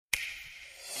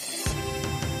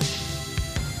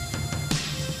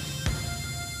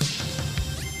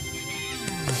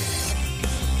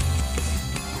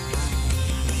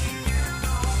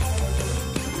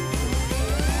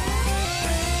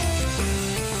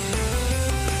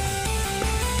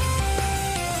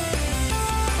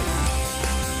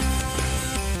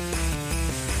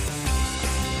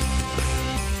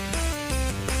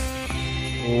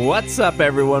What's up,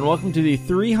 everyone? Welcome to the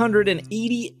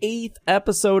 388th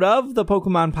episode of the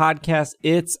Pokemon Podcast.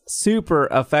 It's super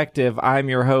effective. I'm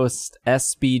your host,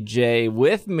 SBJ.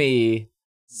 With me,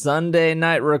 Sunday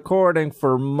night recording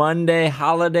for Monday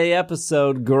holiday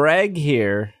episode, Greg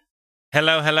here.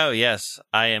 Hello. Yes,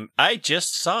 I am. I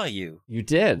just saw you. You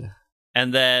did.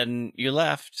 And then you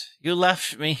left. You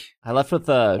left me. I left with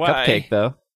a cupcake,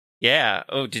 though. Yeah.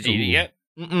 Oh, did you eat it yet?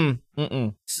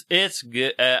 Mm-mm. It's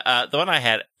good. The one I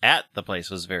had at the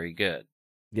place was very good.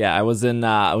 Yeah, I was in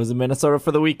Minnesota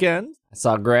for the weekend. I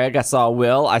saw Greg. I saw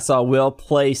Will. I saw Will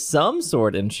play some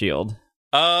Sword and Shield.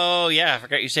 Oh, yeah. I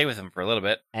forgot you stayed with him for a little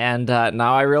bit. And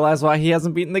now I realize why he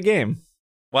hasn't beaten the game.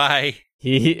 Why?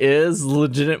 He is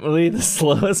legitimately the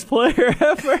slowest player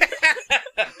ever.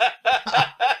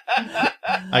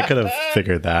 I could have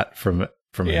figured that from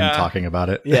him talking about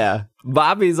it. Yeah.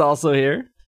 Bobby's also here.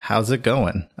 How's it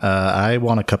going? I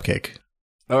want a cupcake.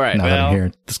 All right. Now that I'm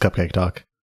hearing this cupcake talk.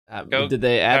 Did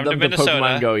they add them to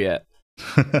Pokemon Go yet?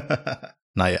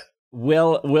 Not yet.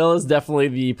 Will is definitely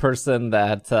the person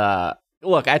that...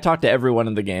 look, I talked to everyone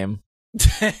in the game.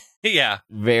 Yeah.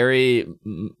 Very...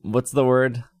 What's the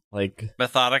word? Like...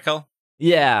 Methodical?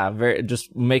 Yeah, very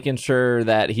just making sure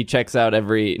that he checks out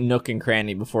every nook and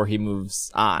cranny before he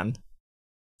moves on.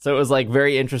 So it was like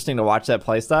very interesting to watch that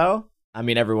playstyle. I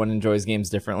mean, everyone enjoys games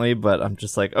differently, but I'm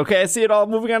just like, okay, I see it all.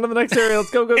 Moving on to the next area. Let's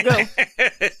go.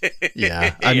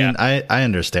 Yeah, I mean, I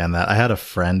understand that. I had a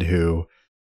friend who,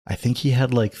 I think he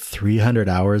had like 300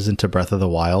 hours into Breath of the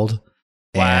Wild.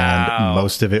 Wow. And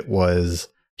most of it was,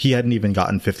 he hadn't even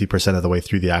gotten 50% of the way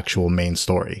through the actual main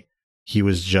story. He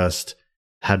was just...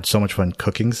 had so much fun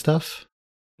cooking stuff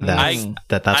that's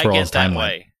where all his time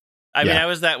went. I mean, I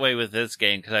was that way with this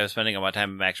game because I was spending a lot of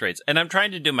time at max raids, and I'm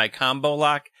trying to do my combo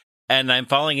lock, and I'm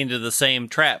falling into the same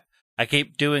trap. I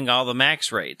keep doing all the max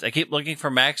raids. I keep looking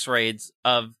for max raids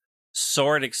of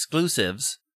Sword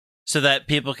exclusives so that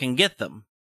people can get them,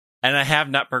 and I have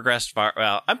not progressed far.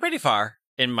 Well, I'm pretty far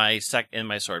in my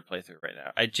Sword playthrough right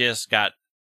now. I just got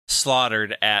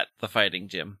slaughtered at the fighting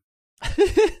gym.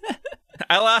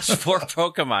 I lost 4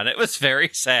 Pokemon. It was very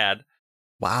sad.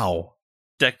 Wow.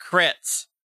 The crits.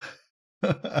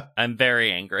 I'm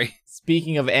very angry.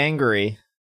 Speaking of angry,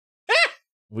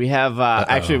 we have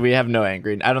actually we have no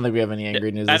angry. I don't think we have any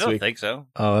angry news this week. I don't think so.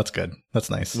 Oh, that's good.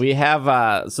 That's nice. We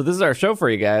have so this is our show for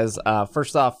you guys.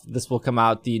 First off, this will come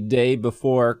out the day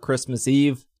before Christmas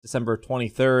Eve, December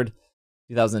 23rd,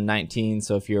 2019.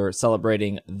 So if you're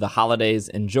celebrating the holidays,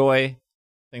 enjoy.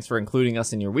 Thanks for including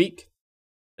us in your week.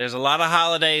 There's a lot of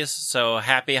holidays, so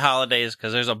happy holidays,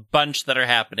 because there's a bunch that are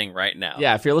happening right now.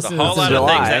 Yeah, if you're listening to this in July... a whole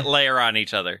lot of things that layer on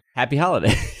each other. Happy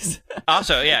holidays.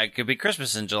 Also, yeah, it could be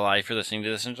Christmas in July if you're listening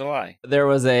to this in July. There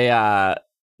was a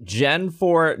Gen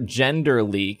 4 gender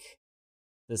leak.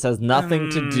 This has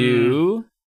nothing to do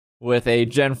with a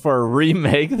Gen 4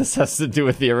 remake. This has to do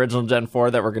with the original Gen 4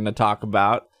 that we're going to talk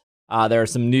about. There are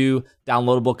some new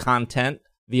downloadable content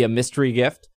via Mystery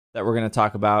Gift that we're going to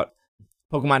talk about.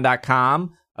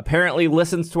 Pokemon.com apparently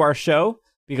listens to our show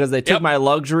because they took my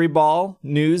luxury ball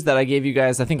news that I gave you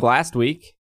guys, I think, last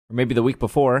week, or maybe the week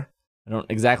before. I don't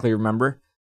exactly remember.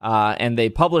 And they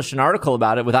published an article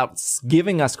about it without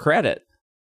giving us credit.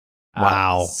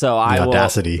 Wow. So the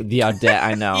audacity.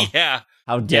 I know. Yeah.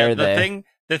 How dare they?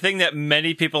 The thing that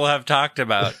many people have talked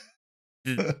about.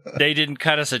 They didn't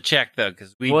cut us a check, though,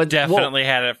 because we definitely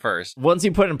had it first. Once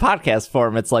you put it in podcast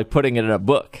form, it's like putting it in a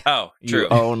book. Oh, true. You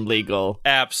own legal.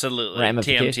 Absolutely.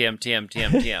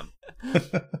 TM.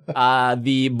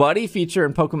 The Buddy feature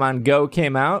in Pokemon Go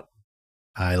came out.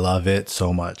 I love it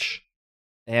so much.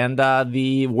 And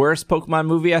the worst Pokemon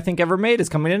movie I think ever made is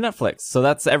coming to Netflix. So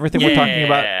that's everything we're talking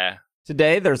about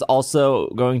today. There's also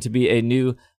going to be a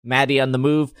new Maddie on the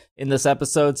Move in this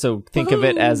episode, so think of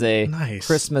it as a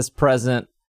Christmas present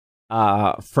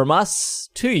from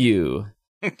us to you.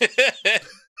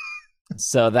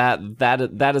 So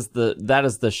that is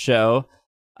the show.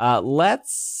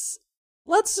 Let's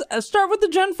start with the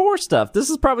Gen 4 stuff.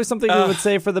 This is probably something we would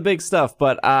say for the big stuff,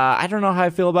 but I don't know how I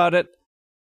feel about it.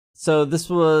 So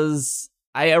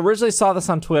I originally saw this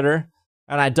on Twitter,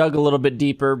 and I dug a little bit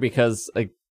deeper because,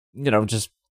 just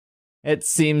it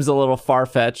seems a little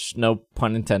far-fetched, no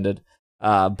pun intended.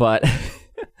 But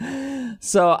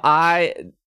so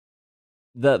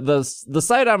the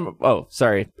site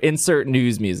insert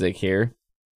news music here.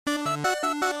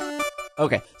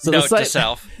 Okay, so Note the site to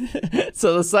self.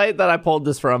 So the site that I pulled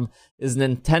this from is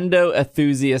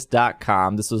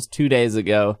NintendoEnthusiast.com. This was 2 days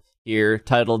ago here,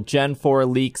 titled Gen 4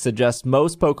 Leak Suggests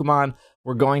Most Pokemon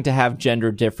Were Going to Have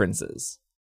Gender Differences.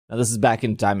 Now, this is back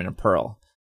in Diamond and Pearl.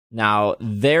 Now,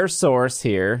 their source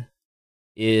here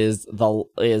is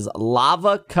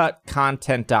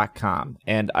lavacutcontent.com.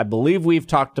 And I believe we've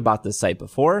talked about this site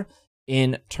before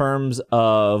in terms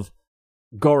of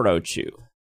Gorochu,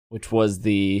 which was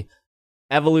the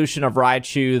evolution of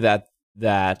Raichu that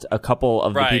a couple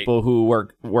of the people who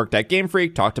worked at Game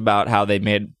Freak talked about how they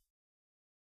made,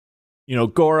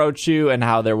 Gorochu, and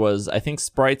how there was, I think,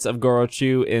 sprites of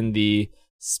Gorochu in the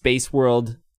Space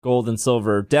World Gold and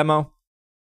Silver demo,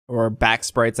 or back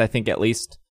sprites, I think, at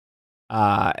least,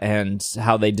 and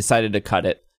how they decided to cut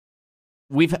it.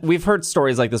 We've heard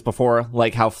stories like this before,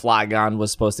 like how Flygon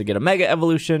was supposed to get a Mega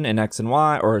Evolution in X and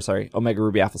Y, Omega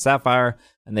Ruby Alpha Sapphire,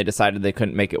 and they decided they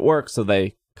couldn't make it work, so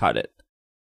they cut it.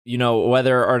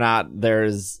 Whether or not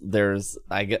there's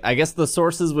I guess the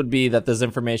sources would be that this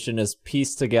information is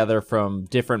pieced together from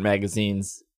different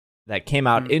magazines that came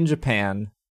out in Japan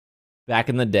back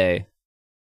in the day,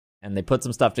 and they put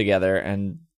some stuff together.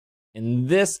 And in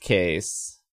this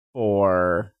case,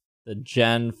 for the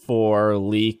Gen 4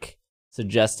 leak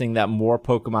suggesting that more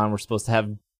Pokemon were supposed to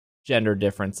have gender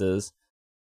differences,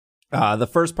 the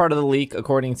first part of the leak,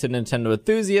 according to Nintendo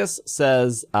Enthusiasts,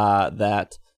 says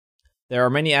that there are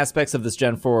many aspects of this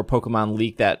Gen 4 Pokemon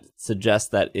leak that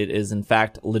suggest that it is in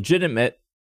fact legitimate.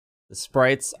 The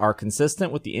sprites are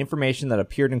consistent with the information that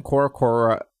appeared in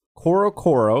CoroCoro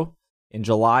in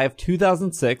July of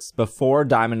 2006, before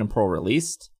Diamond and Pearl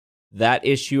released. That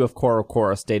issue of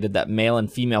CoroCoro stated that male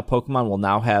and female Pokemon will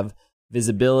now have Male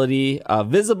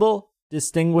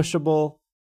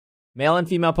and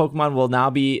female Pokemon will now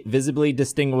be visibly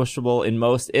distinguishable in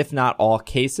most, if not all,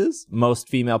 cases. Most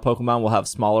female Pokemon will have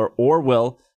smaller or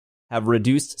will have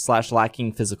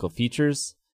reduced/lacking physical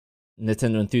features.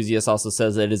 Nintendo Enthusiast also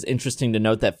says that it is interesting to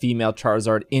note that female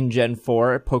Charizard in Gen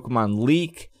 4 Pokemon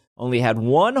Leak only had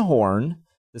one horn.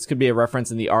 This could be a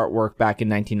reference in the artwork back in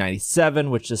 1997,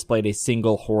 which displayed a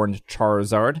single horned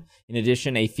Charizard. In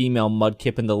addition, a female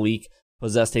Mudkip in the leak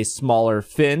possessed a smaller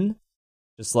fin,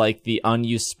 just like the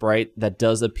unused sprite that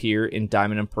does appear in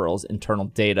Diamond and Pearl's internal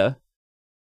data.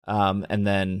 And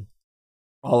then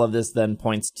all of this then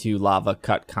points to Lava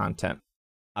Cut content.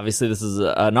 Obviously, this is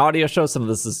an audio show. Some of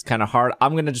this is kind of hard.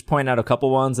 I'm going to just point out a couple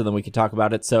ones, and then we can talk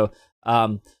about it. So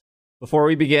before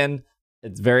we begin,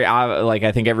 it's very,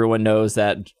 I think everyone knows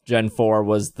that Gen 4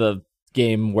 was the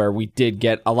game where we did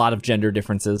get a lot of gender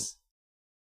differences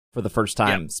for the first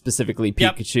time. Yep. Specifically,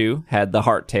 Pikachu had the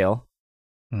heart tail.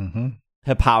 Mm-hmm.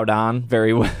 Hippowdon,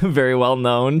 very well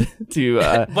known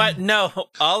to. What? No,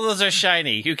 all those are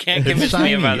shiny. You can't convince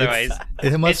me of otherwise.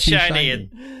 It's shiny.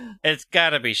 It's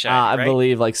gotta be shiny. I right?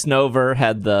 believe like Snover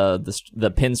had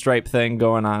the pinstripe thing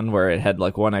going on, where it had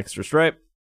like one extra stripe.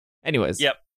 Anyways,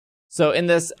 yep. So in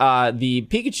this, the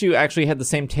Pikachu actually had the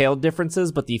same tail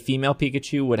differences, but the female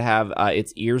Pikachu would have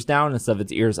its ears down instead of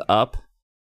its ears up,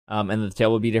 and the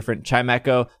tail would be different.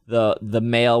 Chimecho, the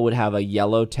male would have a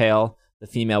yellow tail. The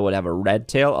female would have a red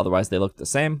tail, otherwise they look the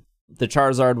same. The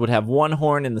Charizard would have one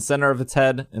horn in the center of its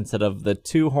head instead of the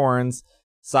two horns.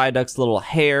 Psyduck's little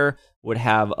hair would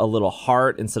have a little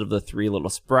heart instead of the three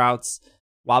little sprouts.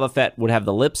 Wobbuffet would have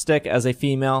the lipstick as a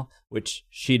female, which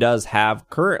she does have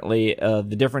currently.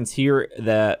 The difference here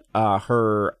that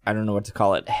her, I don't know what to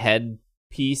call it, head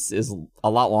piece is a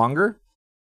lot longer.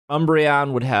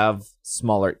 Umbreon would have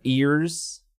smaller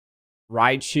ears.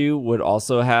 Raichu would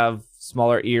also have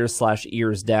smaller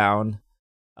ears down.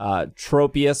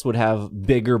 Tropius would have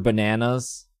bigger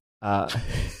bananas. Take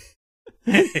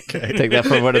that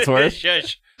for what it's worth.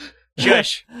 Shush.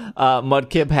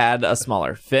 Mudkip had a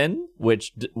smaller fin,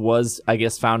 which was, I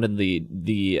guess, found in the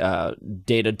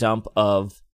data dump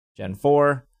of Gen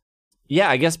 4. Yeah,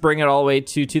 I guess bring it all the way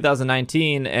to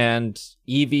 2019, and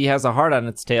Eevee has a heart on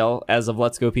its tail as of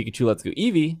Let's Go Pikachu, Let's Go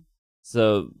Eevee.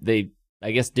 So they,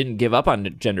 I guess, didn't give up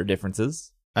on gender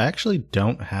differences. I actually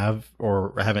don't have,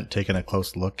 or haven't taken a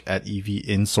close look at Eevee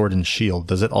in Sword and Shield.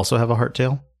 Does it also have a heart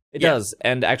tail? It does.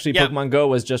 And actually, Pokemon Go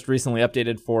was just recently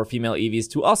updated for female Eevees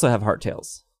to also have heart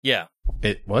tails. Yeah.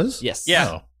 It was? Yes. Yeah.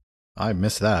 Oh, I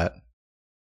missed that.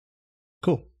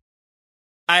 Cool.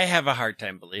 I have a hard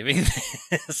time believing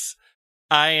this.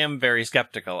 I am very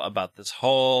skeptical about this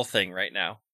whole thing right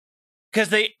now. Because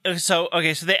they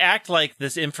act like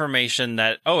this information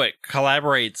that, it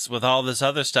collaborates with all this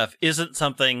other stuff isn't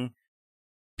something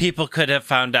people could have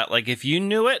found out. Like, if you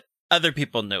knew it, other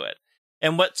people knew it.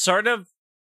 And what sort of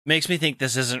makes me think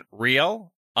this isn't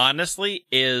real, honestly,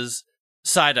 is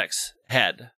Psyduck's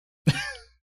head.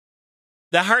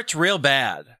 The heart's real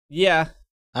bad. Yeah.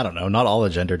 I don't know. Not all the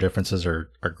gender differences are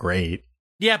great.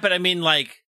 Yeah, but I mean,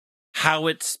 like, how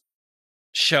it's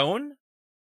shown,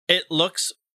 it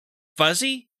looks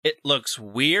fuzzy. It looks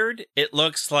weird. It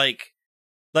looks like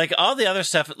Like all the other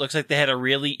stuff, it looks like they had a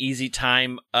really easy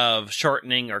time of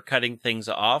shortening or cutting things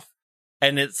off.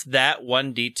 And it's that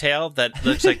one detail that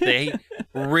looks like they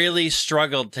really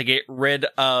struggled to get rid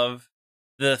of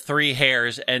the 3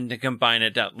 hairs and to combine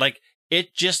it down. Like,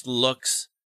 it just looks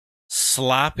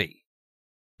sloppy.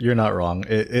 You're not wrong.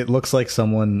 It looks like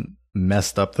someone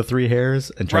messed up the 3 hairs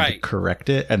and tried to correct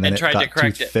it, and then it got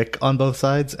too thick on both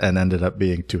sides and ended up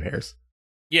being 2 hairs.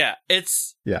 Yeah,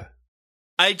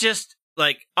 I just,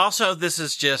 like, also this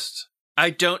is just, I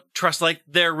don't trust, like,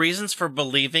 their reasons for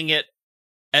believing it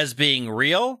as being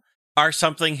real are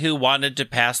something who wanted to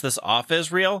pass this off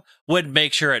as real would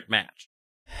make sure it matched.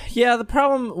 Yeah, the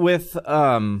problem with,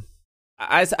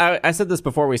 I said this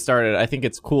before we started, I think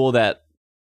it's cool that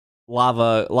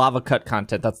Lava Cut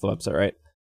Content, that's the website, right?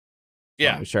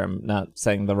 Yeah. I'm sure I'm not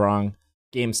saying the wrong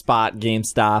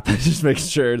GameStop, just making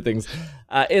sure things.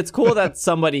 It's cool that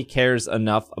somebody cares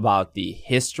enough about the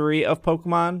history of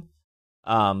Pokemon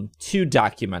to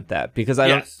document that, because I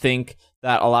don't think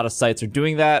that a lot of sites are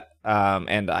doing that.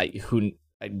 And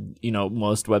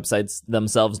most websites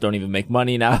themselves don't even make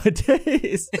money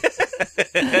nowadays.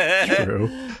 True.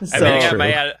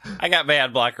 I got my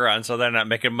ad blocker on, so they're not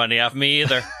making money off me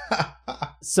either.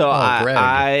 So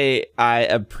I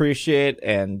appreciate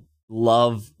and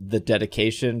love the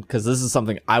dedication, because this is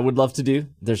something I would love to do.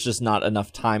 There's just not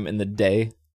enough time in the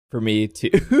day for me to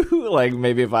like,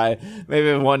 maybe if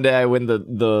one day I win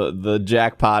the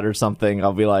jackpot or something,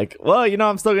 I'll be like, well,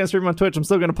 I'm still gonna stream on Twitch, I'm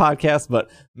still gonna podcast, but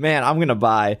man, I'm gonna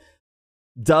buy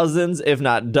dozens, if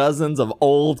not dozens, of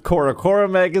old Korokoro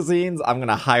magazines. I'm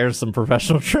gonna hire some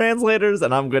professional translators,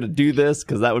 and I'm gonna do this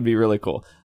because that would be really cool.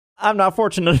 I'm not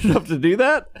fortunate enough to do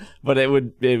that, but it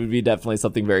would be definitely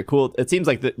something very cool. It seems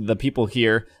like the people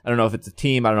here, I don't know if it's a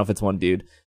team, I don't know if it's one dude,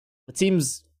 it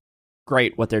seems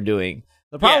great what they're doing.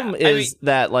 The problem is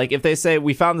that, like, if they say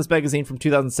we found this magazine from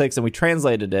 2006 and we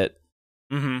translated it,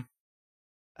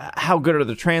 how good are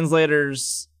the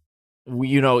translators?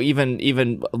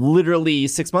 Even literally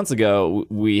 6 months ago,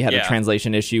 we had a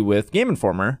translation issue with Game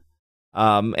Informer,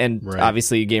 and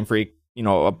obviously Game Freak,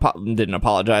 didn't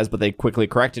apologize, but they quickly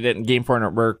corrected it, and Game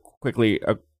Informer quickly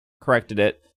corrected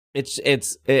it.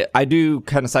 I do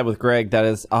kind of side with Greg. That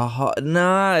is,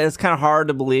 it's kind of hard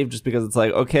to believe, just because it's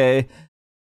like, okay.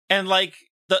 And like,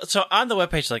 so on the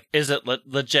webpage, like, is it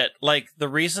legit? Like, the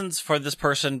reasons for this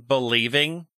person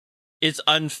believing it's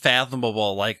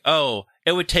unfathomable. Like, oh,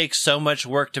 it would take so much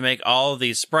work to make all of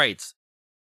these sprites.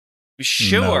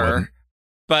 Sure,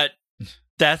 but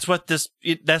that's what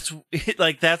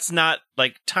that's not,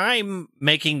 like, time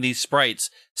making these sprites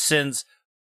since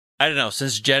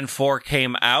Gen 4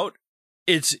 came out.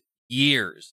 It's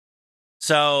years.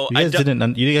 So you guys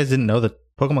didn't know that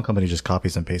Pokemon Company just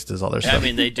copies and pastes all their stuff. I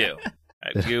mean, they do.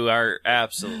 You are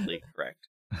absolutely correct.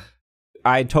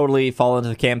 I totally fall into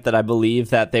the camp that I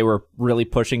believe that they were really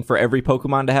pushing for every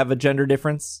Pokemon to have a gender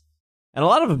difference. And a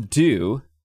lot of them do,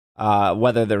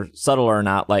 whether they're subtle or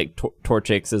not, like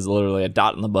Torchic is literally a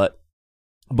dot in the butt.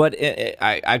 But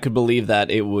I could believe that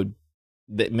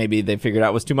that maybe they figured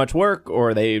out it was too much work,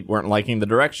 or they weren't liking the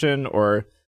direction, or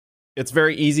it's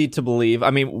very easy to believe. I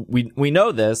mean, we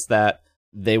know this, that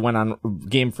they went on,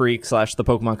 Game Freak / the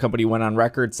Pokemon Company went on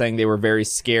record saying they were very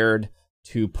scared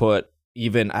to put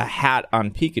even a hat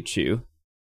on Pikachu,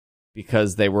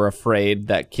 because they were afraid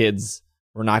that kids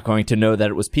were not going to know that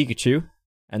it was Pikachu.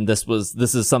 And this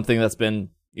is something that's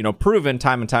been, proven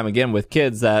time and time again with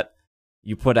kids, that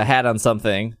you put a hat on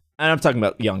something, and I'm talking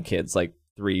about young kids, like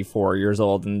 3-4 years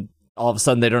old, and all of a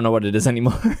sudden they don't know what it is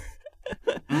anymore.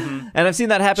 And I've seen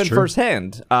that happen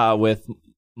firsthand with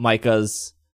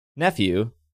Micah's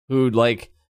nephew, who,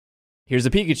 like, here's a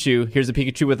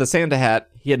Pikachu with a Santa hat.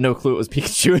 He had no clue it was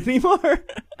Pikachu anymore.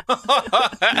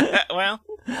 Well,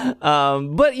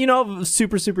 but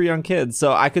super, super young kids.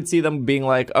 So I could see them being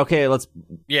like, okay, let's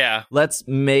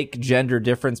make gender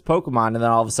difference Pokemon, and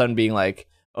then all of a sudden being like,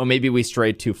 oh, maybe we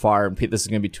strayed too far, and this is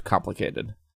going to be too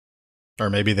complicated. Or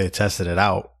maybe they tested it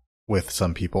out with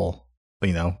some people,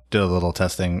 did a little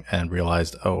testing and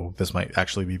realized, oh, this might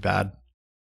actually be bad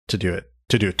to do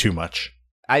it too much.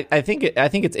 I think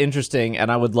it's interesting,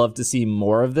 and I would love to see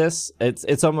more of this.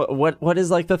 It's what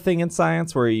is, like, the thing in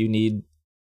science where you need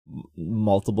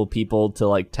multiple people to,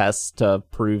 like, test to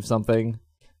prove something?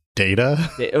 Data?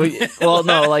 Well,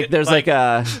 no, like, there's like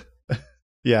a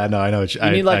yeah, no, I know.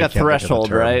 You need like a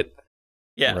threshold, right?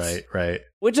 Yes. Right.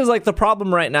 Which is, like, the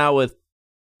problem right now with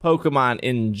Pokemon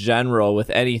in general, with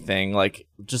anything. Like,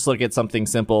 just look at something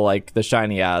simple like the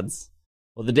shiny odds.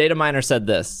 Well, the data miner said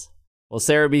this. Well,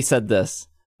 Cerebi said this.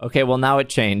 Okay, well, now it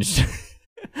changed.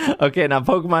 Okay, now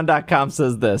Pokemon.com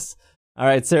says this. All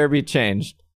right, Cerebi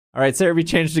changed. All right, Cerebi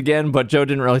changed again, but Joe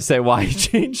didn't really say why he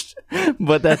changed.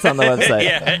 But that's on the website.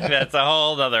 Yeah, that's a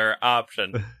whole other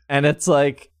option. And it's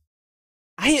like,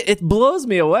 it blows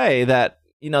me away that,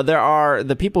 there are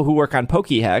the people who work on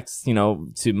PokeHex,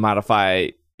 to modify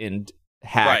and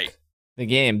hack the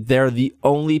game. They're the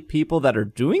only people that are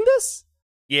doing this?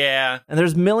 Yeah. And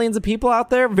there's millions of people out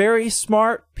there, very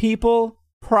smart people,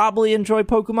 probably enjoy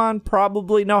Pokemon,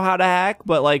 probably know how to hack,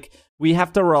 but like we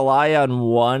have to rely on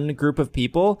one group of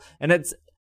people. And it's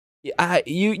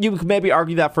you could maybe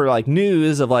argue that for like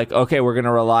news of like, okay, we're going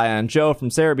to rely on Joe from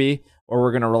Cerebi, or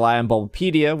we're going to rely on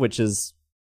Bulbapedia, which is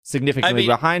significantly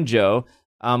behind Joe.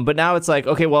 But now it's like,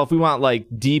 okay, well, if we want like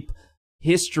deep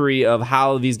history of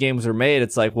how these games are made,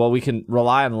 it's like, well, we can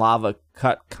rely on Lava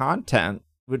Cut content,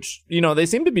 which, they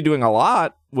seem to be doing a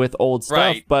lot with old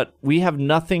stuff, but we have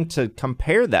nothing to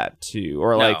compare that to,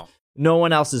 or like no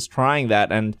one else is trying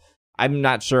that. And I'm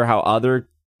not sure how other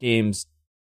games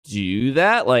do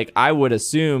that. Like I would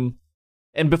assume,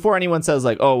 and before anyone says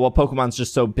like, oh, well, Pokemon's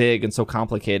just so big and so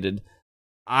complicated,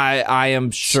 I am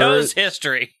sure shows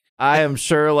history. I am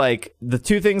sure like the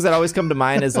two things that always come to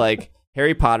mind is like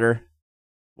Harry Potter,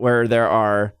 where there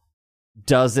are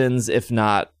dozens, if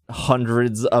not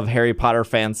hundreds of Harry Potter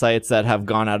fan sites that have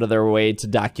gone out of their way to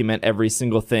document every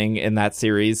single thing in that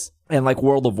series. And like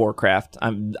World of Warcraft,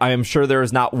 I am sure there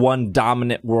is not one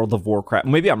dominant World of Warcraft.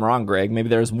 Maybe I'm wrong, Greg. Maybe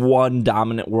there's one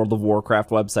dominant World of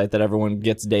Warcraft website that everyone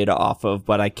gets data off of,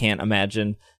 but I can't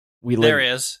imagine There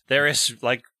is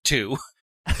like two.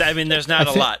 I mean, there's not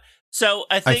a lot. So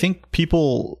I think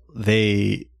people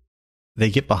they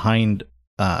get behind.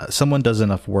 Someone does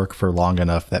enough work for long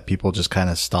enough that people just kind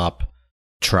of stop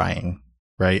trying,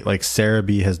 right? Like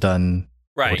Cerebi has done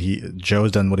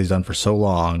Joe's done what he's done for so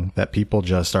long that people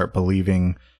just start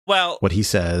believing what he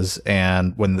says.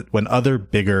 And when other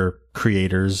bigger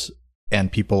creators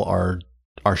and people are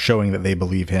showing that they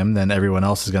believe him, then everyone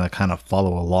else is going to kind of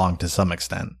follow along to some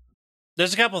extent.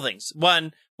 There's a couple things.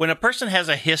 One, when a person has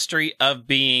a history of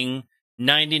being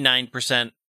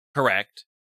 99% correct,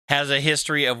 has a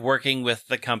history of working with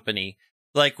the company,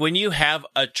 like when you have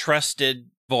a trusted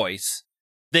voice,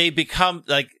 they become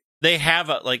like, they have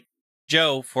a, like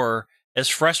Joe, for as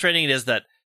frustrating it is that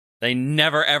they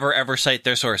never, ever, ever cite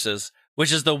their sources,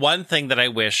 which is the one thing that I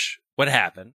wish would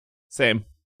happen. Same.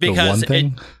 Because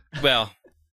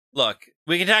look,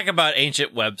 we can talk about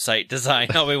ancient website design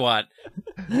all we want.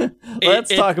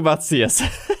 Let's talk about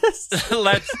CSS.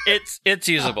 It's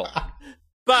usable.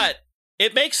 But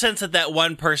it makes sense that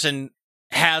one person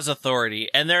has authority,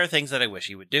 and there are things that I wish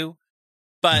he would do.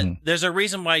 But there's a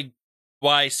reason why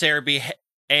Cerebi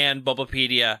and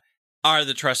Bulbapedia are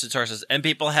the trusted sources, and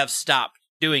people have stopped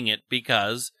doing it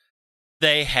because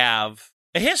they have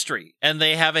a history, and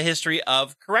they have a history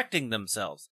of correcting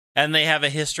themselves, and they have a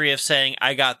history of saying,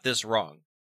 I got this wrong.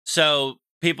 So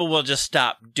people will just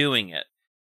stop doing it.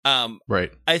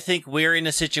 Right. I think we're in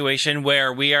a situation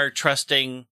where we are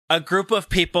trusting a group of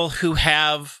people who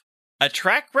have a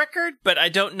track record, but I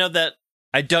don't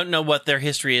know what their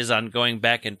history is on going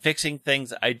back and fixing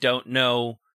things. I don't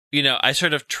know. I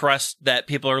sort of trust that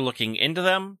people are looking into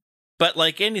them, but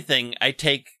like anything, I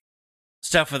take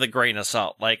stuff with a grain of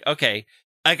salt. Like, okay,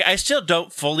 I still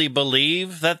don't fully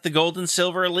believe that the gold and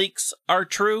silver leaks are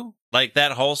true. Like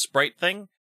that whole Sprite thing.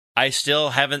 I still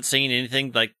haven't seen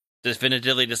anything like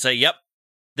definitively to say, yep,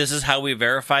 this is how we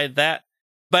verified that.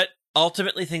 But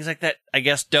ultimately, things like that, I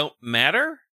guess, don't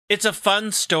matter. It's a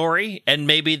fun story, and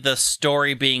maybe the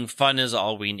story being fun is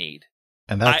all we need.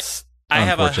 And that's I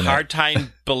have a hard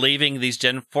time believing these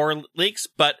Gen 4 leaks,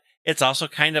 but it's also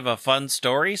kind of a fun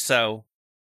story, so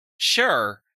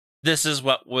sure, this is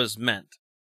what was meant.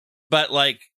 But,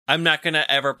 like, I'm not going to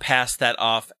ever pass that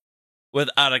off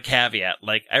without a caveat.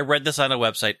 Like, I read this on a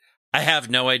website. I have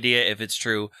no idea if it's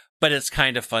true, but it's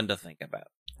kind of fun to think about.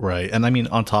 Right. And I mean,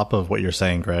 on top of what you're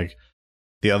saying, Greg,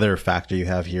 the other factor you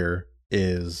have here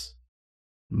is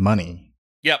money.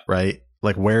 Yep. Right?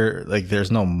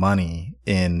 There's no money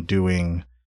in doing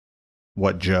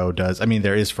what Joe does. I mean,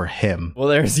 there is for him. Well,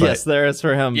 there is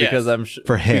for him, because I'm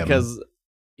for him, because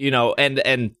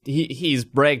and he's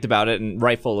bragged about it, and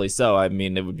rightfully so. I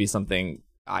mean, it would be something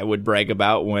I would brag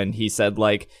about when he said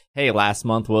like, "Hey, last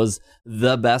month was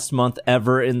the best month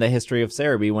ever in the history of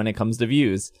Cerebi when it comes to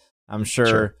views." I'm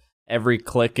sure every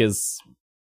click is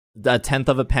a tenth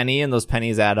of a penny, and those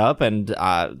pennies add up, and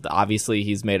obviously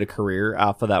he's made a career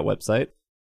off of that website.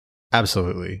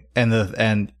 Absolutely.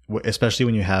 And especially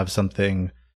when you have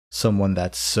someone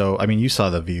that's so, I mean, you saw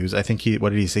the views. I think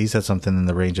what did he say? He said something in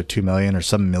the range of 2 million or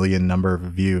some million number of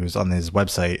views on his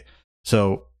website.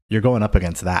 So you're going up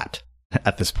against that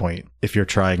at this point if you're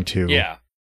trying to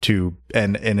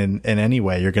and in any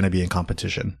way, you're going to be in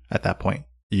competition at that point.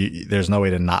 There's no way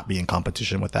to not be in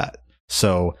competition with that.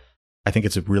 So I think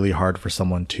it's really hard for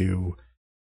someone to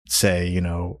say, you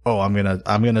know, oh, I'm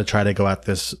gonna try to go at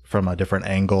this from a different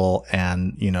angle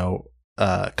and, you know,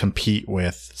 compete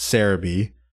with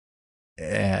Cerebi,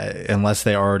 unless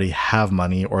they already have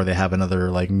money or they have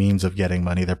another like means of getting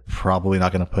money. They're probably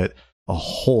not going to put a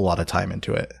whole lot of time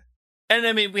into it. And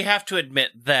I mean, we have to admit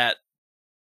that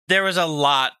there was a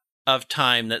lot of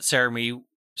time that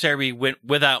Cerebi went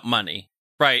without money,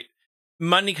 right?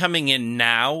 Money coming in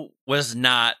now was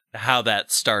not how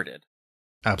that started.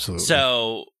 Absolutely.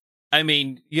 So, I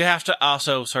mean, you have to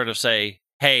also sort of say,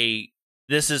 hey,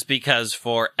 this is because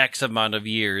for X amount of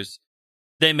years,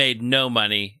 they made no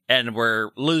money and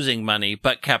were losing money,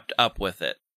 but kept up with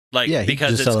it. Like, yeah,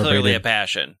 because it's clearly a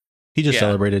passion. He just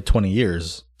celebrated 20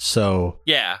 years. So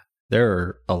yeah, there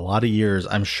are a lot of years.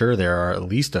 I'm sure there are at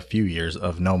least a few years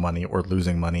of no money or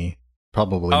losing money.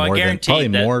 Probably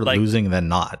more losing than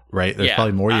not, right? There's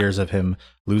probably more years of him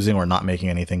losing or not making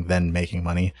anything than making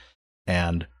money.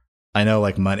 And I know,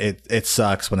 like, money, it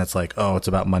sucks when it's like, oh, it's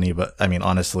about money. But I mean,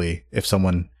 honestly, if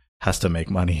someone has to make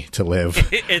money to live,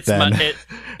 it's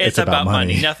about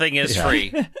money. Nothing is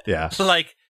free. Yeah. So,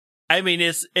 like, I mean,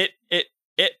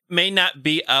 it may not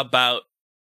be about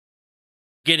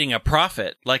getting a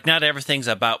profit. Like, not everything's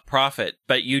about profit,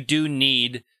 but you do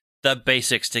need the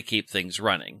basics to keep things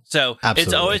running. So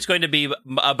It's always going to be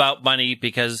about money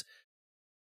because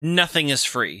nothing is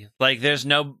free. Like, there's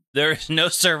no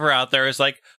server out there is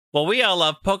like, well, we all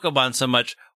love Pokemon so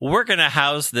much, we're going to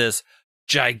house this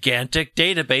gigantic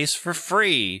database for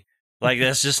free. Like,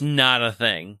 that's just not a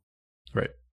thing. Right.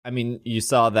 I mean, you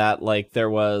saw that, like, there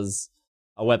was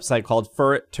a website called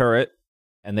Furret Turret,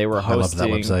 and they were hosting... I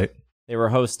love that website. They were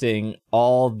hosting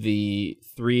all the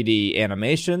 3D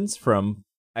animations from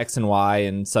X and Y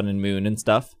and Sun and Moon and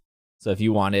stuff. So if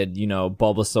you wanted, you know,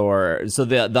 Bulbasaur, so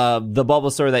the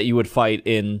Bulbasaur that you would fight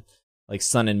in like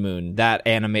Sun and Moon, that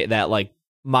like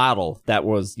model that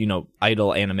was, you know,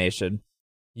 idle animation,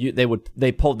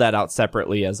 they pulled that out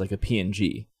separately as like a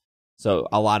PNG. So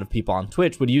a lot of people on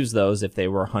Twitch would use those if they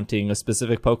were hunting a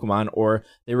specific Pokemon or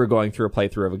they were going through a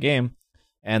playthrough of a game,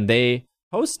 and they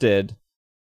hosted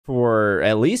for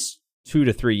at least 2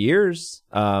 to 3 years,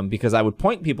 because I would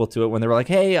point people to it when they were like,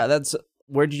 hey,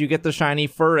 where did you get the shiny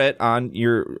Furret on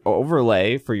your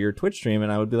overlay for your Twitch stream?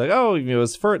 And I would be like, oh, it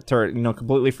was Furret Turret, you know,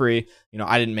 completely free. You know,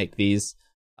 I didn't make these.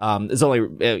 It's only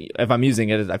if I'm using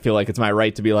it, I feel like it's my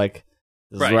right to be like,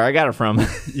 this is where I got it from.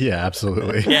 Yeah,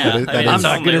 absolutely. Yeah, I'm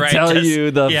not going to tell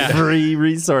you the free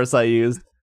resource I used.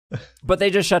 But they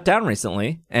just shut down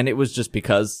recently, and it was just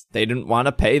because they didn't want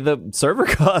to pay the server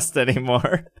cost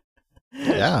anymore.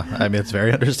 Yeah, I mean, it's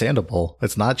very understandable.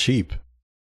 It's not cheap.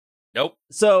 Nope.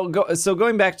 So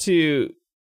going back to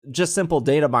just simple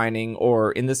data mining,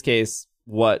 or in this case,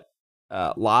 what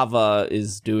Lava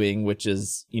is doing, which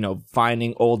is, you know,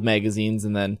 finding old magazines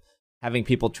and then having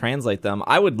people translate them.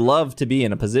 I would love to be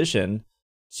in a position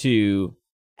to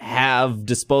have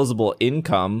disposable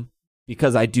income,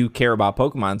 because I do care about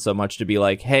Pokemon so much, to be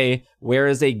like, hey, where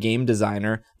is a game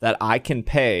designer that I can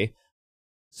pay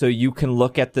so you can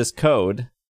look at this code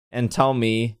and tell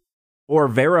me or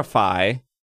verify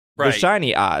the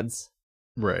shiny odds.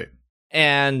 Right.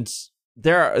 And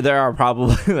there are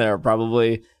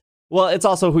probably well, it's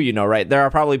also who you know, right? There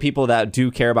are probably people that do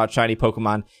care about shiny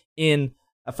Pokemon in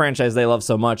a franchise they love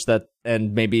so much that,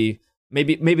 and maybe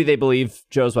they believe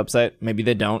Joe's website, maybe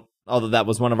they don't. Although that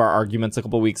was one of our arguments a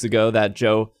couple weeks ago, that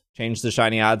Joe changed the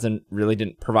shiny odds and really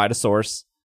didn't provide a source.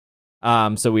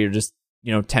 So we were just,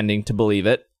 you know, tending to believe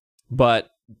it. But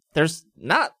there's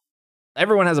not,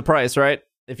 everyone has a price, right?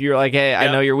 If you're like, hey,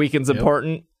 I know your weekend's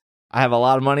important, I have a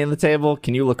lot of money on the table,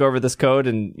 can you look over this code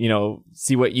and, you know,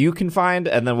 see what you can find,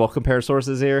 and then we'll compare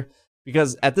sources here?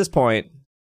 Because at this point,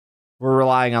 we're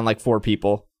relying on like 4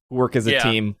 people who work as a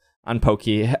team on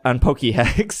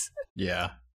Pokéhex.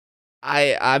 Yeah.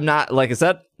 I'm not, like I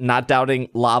said, not doubting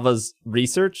Lava's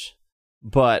research,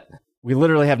 but we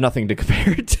literally have nothing to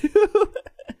compare it to.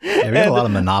 Yeah, we have a lot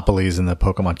of monopolies in the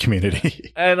Pokemon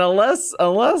community. And unless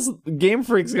Game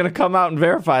Freak's going to come out and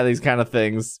verify these kind of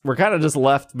things, we're kind of just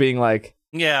left being like,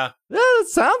 yeah, that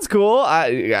sounds cool.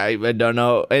 I don't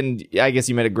know. And I guess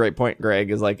you made a great point, Greg,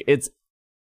 is like,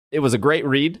 it was a great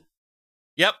read.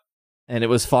 Yep. And it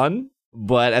was fun.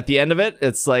 But at the end of it,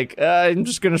 it's like, I'm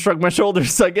just going to shrug my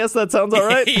shoulders. I guess that sounds all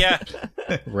right. Yeah.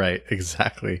 Right,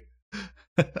 exactly.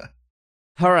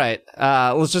 All right,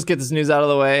 let's just get this news out of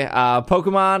the way.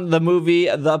 Pokemon, the movie,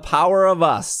 The Power of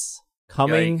Us,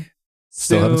 coming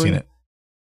Still haven't seen it.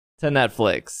 to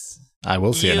Netflix. I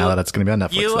will see it now that it's going to be on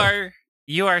Netflix.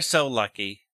 You are so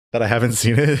lucky that I haven't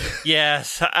seen it.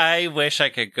 Yes, I wish I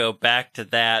could go back to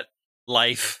that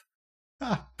life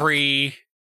pre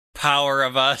Power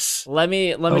of Us. Let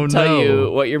me tell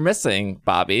you what you're missing,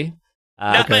 Bobby.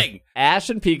 Nothing. Okay. Ash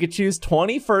and Pikachu's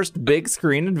 21st big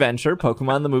screen adventure,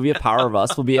 Pokemon the Movie: A Power of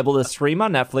Us, will be able to stream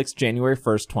on Netflix January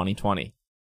 1st, 2020.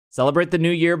 Celebrate the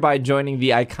new year by joining the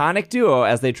iconic duo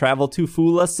as they travel to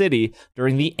Fula City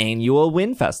during the annual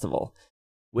Wind Festival,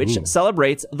 which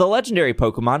celebrates the legendary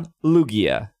Pokemon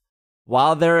Lugia.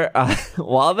 While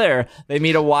there, they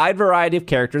meet a wide variety of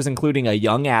characters, including a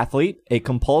young athlete, a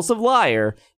compulsive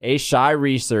liar, a shy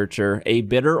researcher, a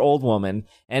bitter old woman,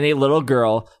 and a little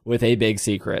girl with a big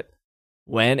secret.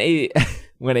 When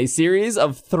a series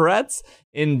of threats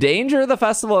endanger the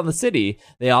festival and the city,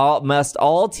 they must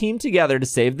all team together to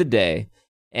save the day.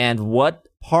 And what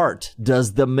part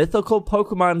does the mythical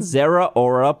Pokemon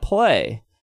Zeraora play?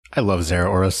 I love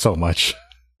Zeraora so much.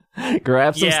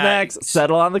 Grab some snacks,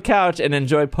 settle on the couch, and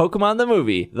enjoy Pokemon the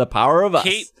Movie: The Power of Us.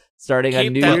 Starting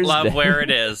on New Year's Day. Keep that love where it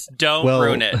is. Don't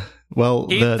ruin it.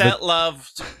 Keep that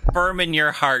love firm in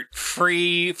your heart,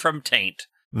 free from taint.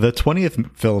 The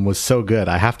 20th film was so good,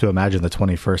 I have to imagine the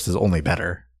 21st is only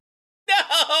better.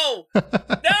 No!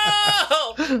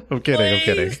 No! I'm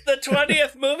kidding. The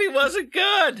 20th movie wasn't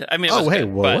good. I mean,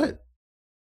 what?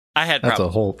 I had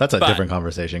problems. That's a different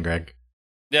conversation, Greg.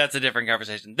 That's a different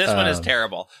conversation. This one is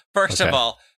terrible. First of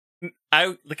all,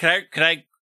 can I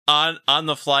on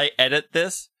the fly edit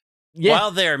this? Yeah.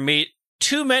 While there meet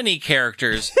too many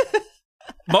characters,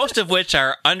 most of which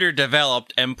are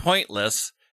underdeveloped and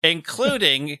pointless,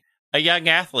 including a young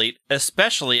athlete,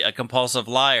 especially a compulsive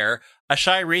liar, a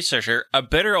shy researcher, a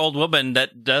bitter old woman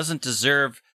that doesn't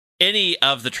deserve any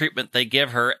of the treatment they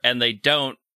give her, and they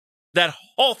don't. That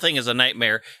whole thing is a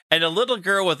nightmare. And a little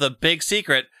girl with a big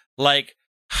secret, like,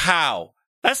 how?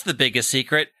 That's the biggest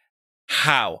secret.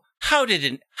 How? How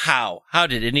did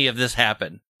any of this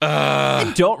happen?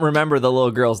 I don't remember the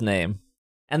little girl's name.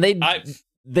 And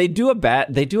they do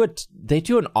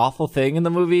an awful thing in the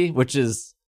movie, which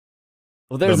is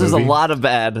there's a lot of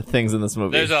bad things in this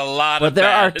movie. There's a lot but there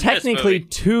are technically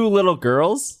two little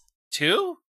girls.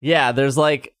 Two? Yeah, there's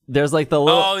like the little.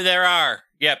 Oh, there are.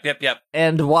 Yep.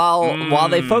 And while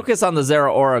they focus on the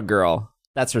Zeraora girl,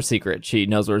 that's her secret. She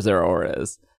knows where Zeraora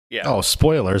is. Yeah. Oh,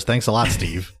 spoilers. Thanks a lot,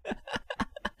 Steve.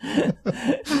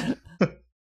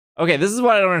 Okay, this is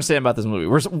what I don't understand about this movie.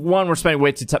 We're spending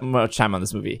way too much time on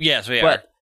this movie. Yes, we are.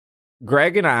 But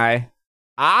Greg and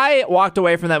I walked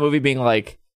away from that movie being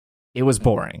like, it was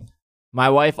boring. My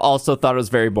wife also thought it was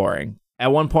very boring.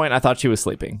 At one point, I thought she was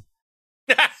sleeping.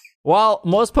 While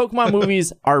most Pokemon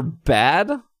movies are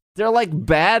bad, they're like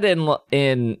bad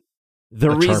in the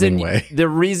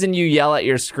reason you yell at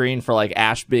your screen for like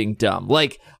Ash being dumb.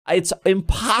 Like, it's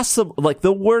impossible. Like,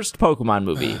 the worst Pokemon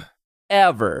movie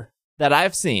ever that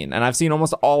I've seen, and I've seen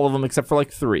almost all of them except for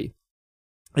like 3,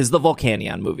 is the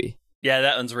Volcanion movie. Yeah,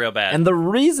 that one's real bad. And the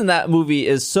reason that movie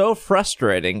is so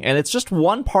frustrating, and it's just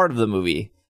one part of the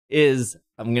movie, is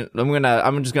I'm just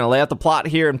gonna lay out the plot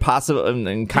here and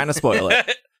kind of spoil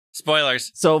it.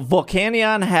 Spoilers. So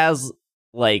Volcanion has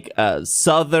like a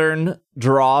southern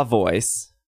draw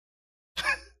voice,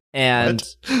 and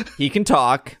he can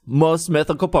talk. Most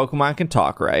mythical Pokemon can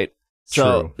talk, right?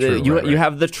 So true, you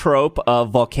have the trope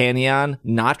of Volcanion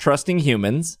not trusting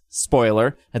humans.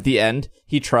 Spoiler, at the end,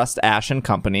 he trusts Ash and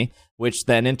company, which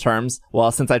then in terms,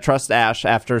 well, since I trust Ash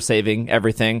after saving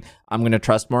everything, I'm going to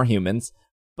trust more humans.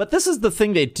 But this is the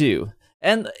thing they do.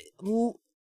 And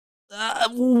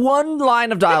one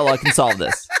line of dialogue can solve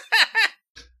this.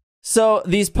 So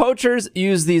these poachers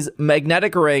use these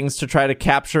magnetic rings to try to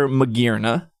capture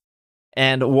Magearna.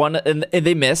 And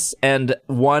they miss, and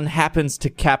one happens to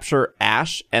capture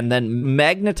Ash, and then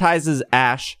magnetizes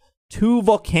Ash to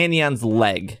Volcanion's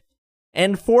leg.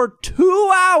 And for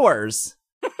 2 hours,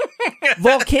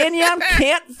 Volcanion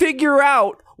can't figure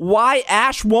out why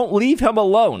Ash won't leave him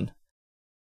alone.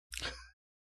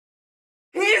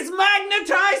 He's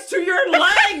magnetized to your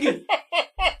leg!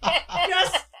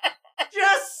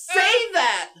 Just say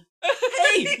that!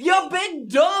 Hey, you big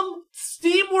dumb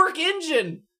steamwork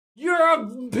engine! You're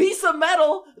a piece of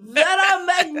metal that I'm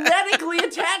magnetically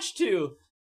attached to.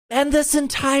 And this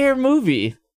entire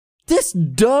movie, this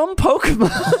dumb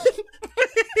Pokemon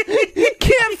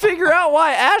can't figure out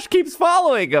why Ash keeps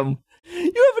following him.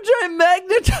 You have a giant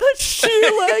magnet attached to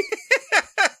your leg.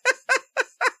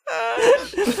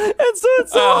 And so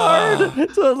it's so hard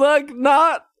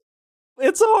to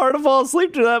it's so hard to fall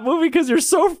asleep to that movie because you're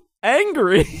so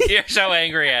angry. You're so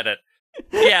angry at it.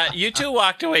 Yeah, you two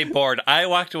walked away bored. I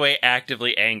walked away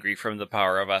actively angry from The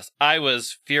Power of Us. I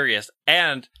was furious.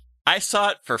 And I saw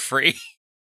it for free.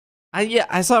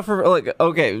 I saw it for, like,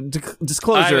 okay,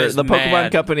 disclosure, the Pokemon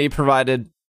mad. Company provided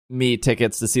me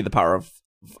tickets to see The Power of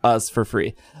Us for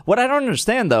free. What I don't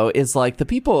understand, though, is, like, the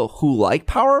people who like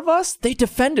Power of Us, they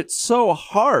defend it so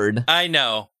hard. I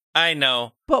know.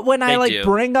 But when I, like, do.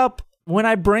 bring up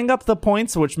the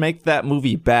points which make that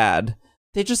movie bad,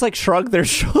 they just, like, shrug their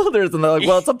shoulders and they're like,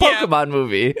 well, it's a Pokemon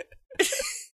movie.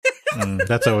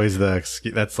 That's always the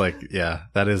excuse. That's like, yeah,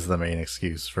 that is the main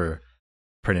excuse for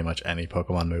pretty much any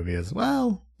Pokemon movie is,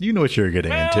 well, you know what you're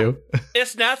getting into.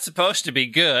 It's not supposed to be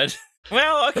good.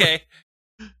 Well, okay.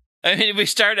 I mean, we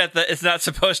start at the it's not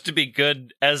supposed to be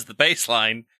good as the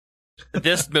baseline.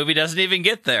 This movie doesn't even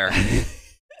get there.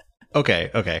 Okay.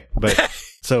 But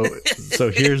so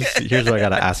here's what I got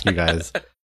to ask you guys.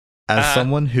 As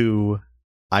someone who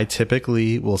I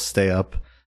typically will stay up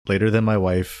later than my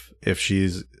wife if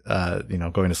she's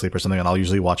going to sleep or something, and I'll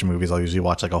usually watch movies. I'll usually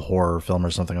watch like a horror film or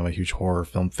something. I'm a huge horror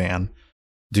film fan.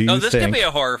 This could be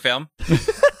a horror film.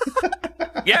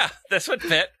 Yeah, this would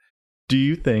fit. Do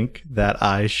you think that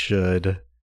I should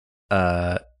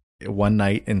one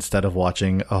night, instead of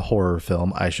watching a horror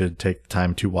film, I should take the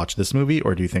time to watch this movie,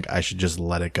 or do you think I should just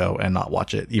let it go and not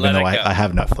watch it, even though I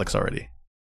have Netflix already?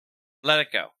 Let it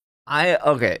go.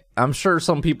 I'm sure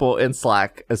some people in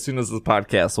Slack, as soon as this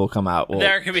podcast will come out,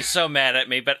 they're going to be so mad at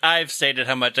me, but I've stated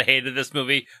how much I hated this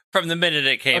movie from the minute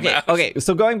it came out. Okay,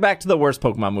 so going back to the worst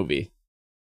Pokemon movie,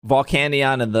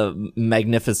 Volcanion and the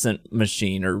Magnificent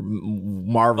Machine, or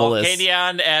Marvelous.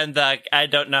 Volcanion and I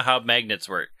don't know how magnets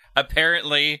work.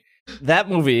 Apparently, that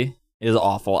movie is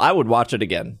awful. I would watch it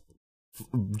again,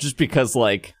 just because,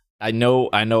 like, I know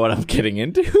what I'm getting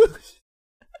into.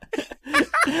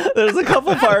 There's a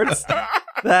couple parts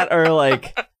that are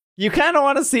like, you kind of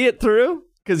want to see it through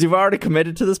because you've already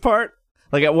committed to this part.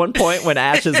 Like, at one point when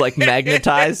Ash is, like,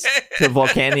 magnetized to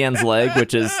Volcanion's leg,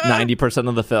 which is 90%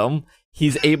 of the film,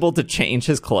 he's able to change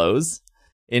his clothes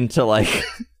into, like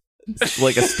a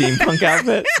steampunk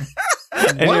outfit.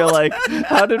 And you're like,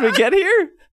 how did we get here?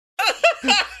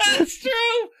 That's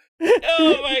true.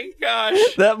 Oh my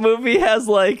gosh. That movie has,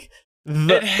 like,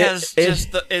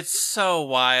 it's so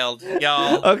wild,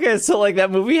 y'all. Okay, so, like,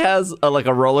 that movie has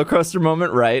a roller coaster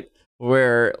moment, right?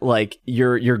 Where, like,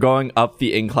 you're going up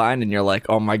the incline and you're like,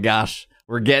 oh my gosh,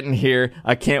 we're getting here.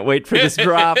 I can't wait for this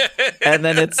drop. And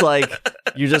then it's like,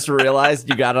 you just realized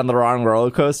you got on the wrong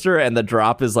roller coaster and the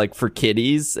drop is, like, for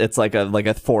kiddies. It's like a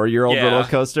 4-year-old roller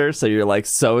coaster. So you're, like,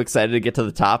 so excited to get to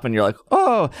the top and you're like,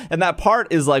 oh. And that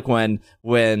part is like when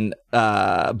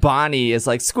Bonnie is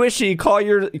like, Squishy,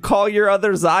 call your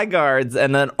other Zygardes.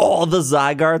 And then all the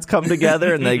Zygardes come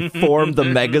together and they form the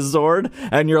Megazord.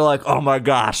 And you're like, oh my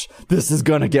gosh, this is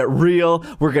going to get real.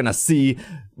 We're going to see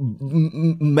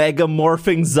mega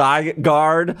morphing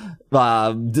Zygarde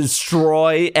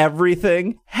destroy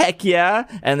everything. Heck yeah.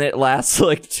 And it lasts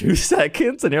like 2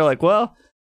 seconds and you're like, well,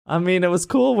 I mean, it was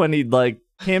cool when he, like,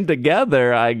 came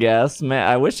together, I guess. Man,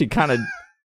 I wish he kind of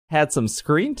had some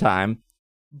screen time.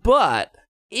 But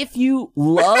if you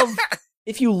love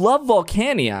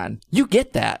Volcanion, you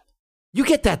get that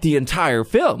the entire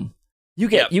film. You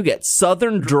get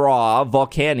Southern Draw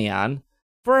Volcanion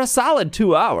for a solid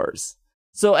 2 hours.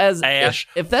 So as Ash,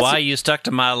 if that's why you stuck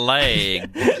to my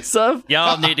leg? So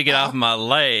y'all need to get off my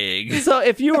leg. So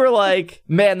if you were like,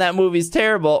 man, that movie's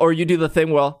terrible, or you do the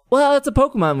thing, well, it's a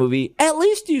Pokemon movie. At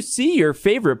least you see your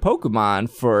favorite Pokemon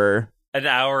for an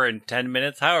hour and 10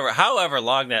 minutes, however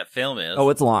long that film is. Oh,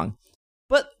 it's long.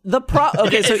 But the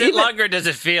okay, so is it longer? Does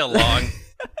it feel long?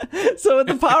 So with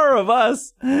The Power of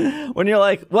Us, when you're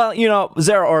like, well,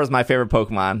 Zeraora is my favorite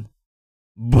Pokemon.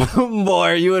 Boy,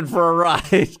 are you in for a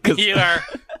ride?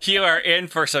 You are in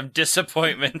for some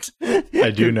disappointment.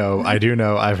 I do know. I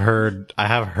have heard.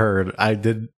 I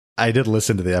did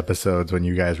listen to the episodes when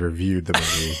you guys reviewed the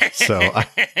movie, so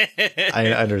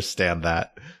I understand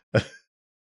that.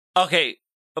 Okay,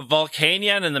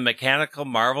 Volcanion and the Mechanical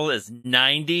Marvel is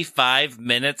 95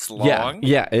 minutes long.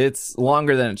 Yeah, it's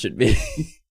longer than it should be.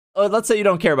 Oh, let's say you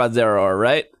don't care about Zeraora,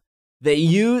 right? They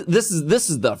use there's a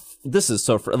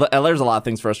lot of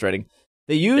things frustrating.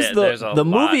 They use the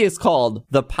movie is called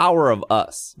The Power of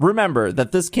Us. Remember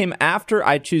that this came after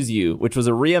I Choose You, which was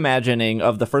a reimagining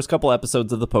of the first couple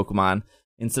episodes of the Pokemon.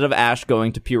 Instead of Ash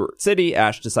going to Pewter City,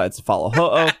 Ash decides to follow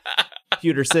Ho-Oh,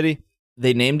 Pewter City.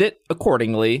 They named it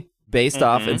accordingly, based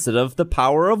off, instead of the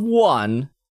power of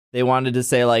one, they wanted to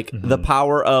say, like, the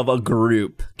power of a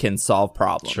group can solve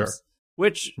problems. Sure.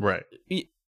 Which, right.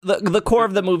 The core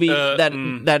of the movie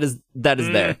that is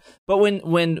there. But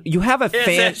when you have a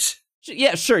fan,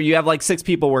 yeah, sure, you have like 6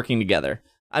 people working together.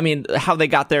 I mean, how they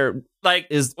got there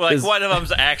is one of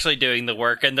them's actually doing the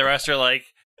work, and the rest are like,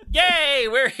 Yay,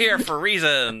 we're here for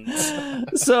reasons.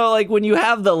 So, like, when you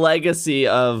have the legacy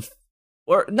of,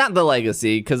 or not the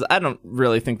legacy, because I don't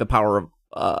really think the power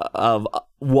of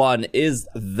one is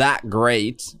that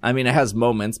great. I mean, it has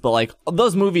moments, but like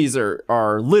those movies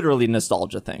are literally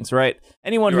nostalgia things, right?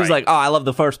 Anyone who's like, oh, I love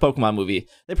the first Pokemon movie,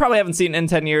 they probably haven't seen it in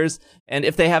 10 years. And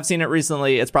if they have seen it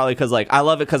recently, it's probably because like, I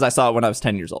love it because I saw it when I was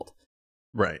 10 years old.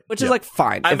 Right. Which is like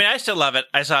fine. I mean, I still love it.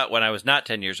 I saw it when I was not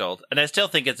 10 years old, and I still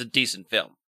think it's a decent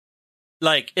film.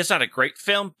 Like, it's not a great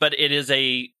film, but it is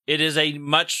a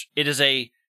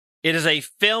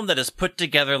film that is put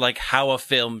together like how a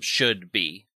film should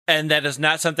be. And that is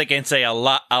not something I can say a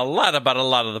lot about a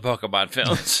lot of the Pokemon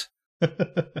films.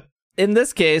 In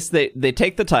this case, they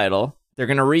take the title, they're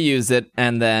going to reuse it,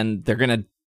 and then they're going to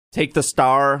take the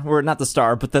star, or not the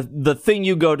star, but the thing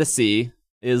you go to see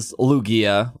is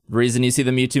Lugia. The reason you see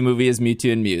the Mewtwo movie is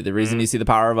Mewtwo and Mew. The reason you see the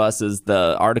Power of Us is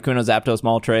the Articuno, Zapdos,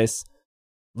 Moltres,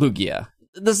 Lugia.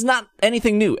 This is not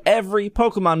anything new. Every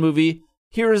Pokemon movie,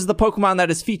 here is the Pokemon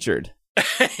that is featured.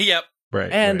 Yep.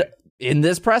 Right. And in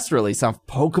this press release on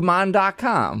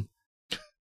Pokemon.com,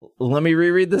 let me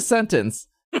reread this sentence.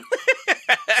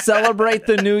 Celebrate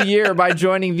the new year by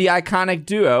joining the iconic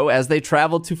duo as they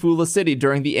travel to Fula City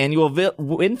during the annual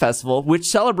Wind Festival, which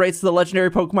celebrates the legendary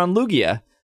Pokemon Lugia.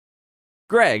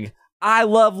 Greg, I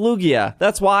love Lugia.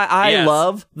 That's why I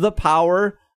love the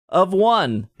power of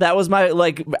one. That was my,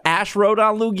 like, Ash wrote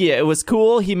on Lugia. It was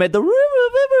cool. He made the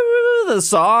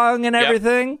song and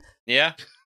everything. Yeah.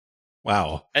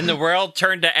 Wow. And the world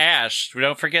turned to ash. We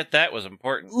don't forget that was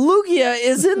important. Lugia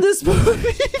is in this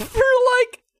movie for,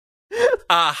 like,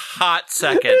 a hot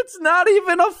second. It's not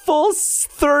even a full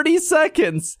 30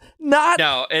 seconds.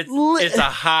 No, it is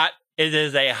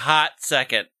a hot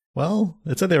second. Well,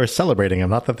 it said they were celebrating him,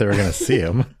 not that they were going to see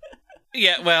him.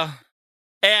 Yeah, well,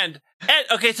 and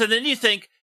okay, so then you think,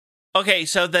 okay,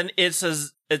 so then it's a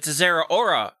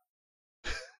Zeraora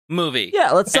movie.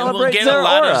 Yeah, let's celebrate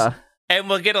Zeraora. And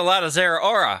we'll get a lot of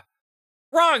Zeraora.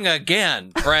 Wrong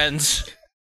again, friends.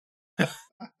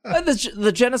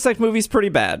 The Genesect movie's pretty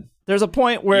bad. There's a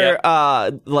point where,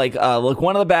 like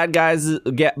one of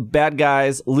the bad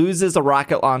guys loses a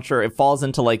rocket launcher. It falls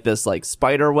into like this like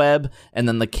spider web, and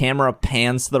then the camera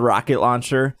pans to the rocket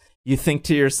launcher. You think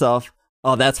to yourself,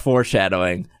 "Oh, that's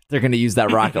foreshadowing. They're going to use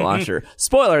that rocket launcher."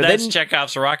 Spoiler: that's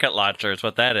Chekhov's rocket launcher. Is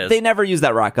what that is. They never use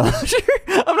that rocket launcher.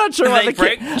 I'm not sure why they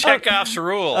break Chekhov's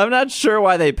rule. I'm not sure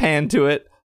why they pan to it,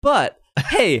 but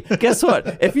hey, guess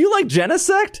what? If you like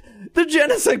Genesect, the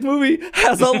Genesect movie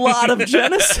has a lot of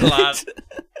Genesect.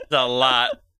 a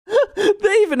lot.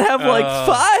 They even have like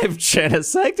 5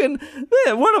 Genesect, and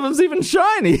one of them's even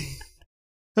shiny.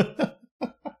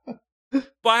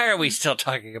 Why are we still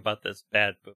talking about this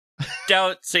bad movie?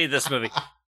 Don't see this movie.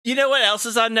 You know what else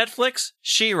is on Netflix?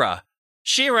 She-Ra.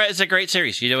 She-Ra is a great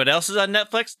series. You know what else is on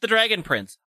Netflix? The Dragon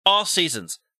Prince. All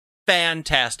seasons.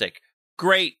 Fantastic.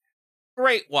 Great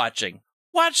watching.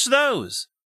 Watch those.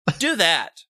 Do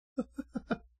that.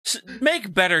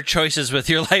 Make better choices with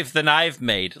your life than I've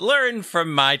made. Learn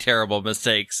from my terrible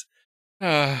mistakes.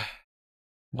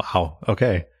 Wow.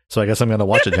 Okay. So I guess I'm going to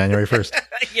watch it January 1st.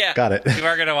 Yeah. Got it. You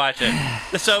are going to watch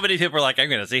it. So many people are like, I'm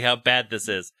going to see how bad this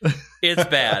is. It's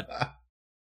bad.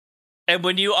 And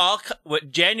when you all,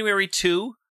 January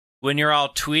 2, when you're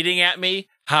all tweeting at me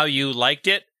how you liked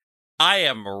it, I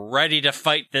am ready to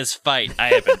fight this fight. I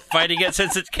have been fighting it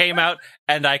since it came out,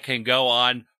 and I can go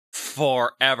on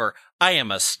forever. I am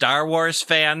a Star Wars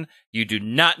fan. You do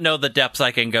not know the depths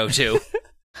I can go to.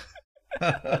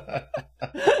 All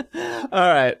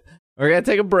right. We're going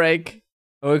to take a break.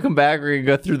 When we come back, we're going to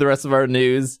go through the rest of our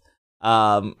news,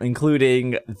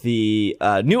 including the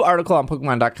new article on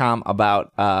Pokemon.com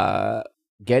about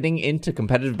getting into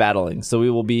competitive battling. So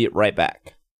we will be right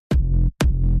back.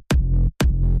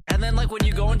 And then, like, when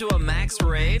you go into a max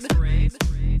raid...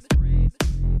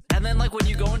 And then, like, when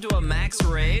you go into a max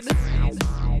raid...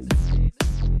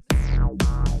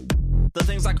 The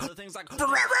thing's like... So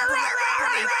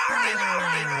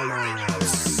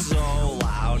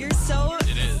loud. You're so...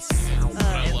 It is. But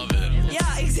I love it.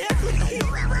 Yeah, exactly. It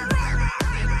was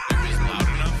loud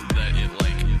enough that it,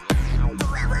 like,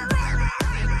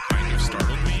 kind of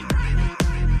startled me.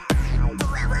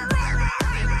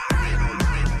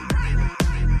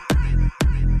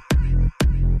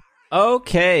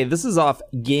 Okay, this is off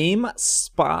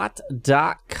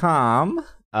GameSpot.com.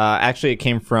 Actually, it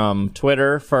came from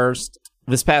Twitter first.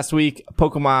 This past week,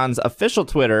 Pokemon's official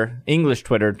Twitter, English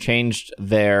Twitter, changed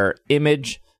their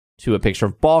image to a picture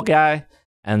of Ball Guy,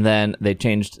 and then they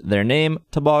changed their name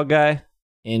to Ball Guy.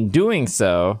 In doing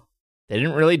so, they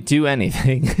didn't really do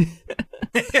anything.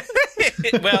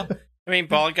 Well, I mean,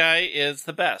 Ball Guy is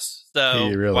the best. So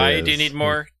He really why is. do you need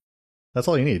more? That's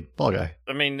all you need. Ball Guy.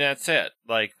 I mean, that's it.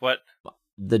 Like, what?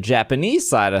 The Japanese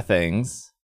side of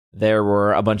things, there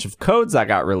were a bunch of codes that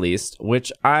got released,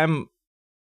 which I'm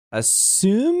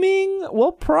assuming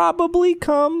will probably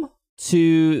come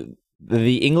to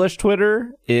the English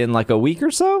Twitter in like a week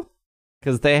or so,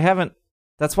 because they haven't.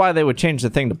 That's why they would change the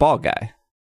thing to Ball Guy,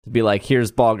 to be like,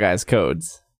 here's Ball Guy's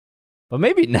codes. But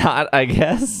maybe not, I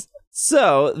guess.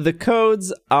 So the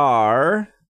codes are,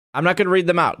 I'm not going to read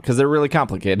them out because they're really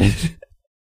complicated.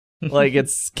 Like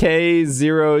it's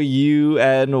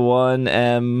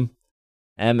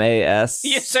K0UN1MMAS.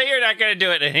 You say you're not going to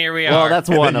do it, and here we are. Well, that's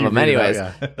one of You them. read it out,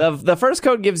 Anyways, yeah. the first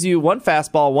code gives you 1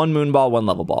 fastball, 1 moon ball, 1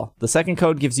 level ball. The second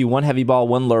code gives you 1 heavy ball,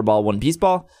 1 lure ball, 1 beast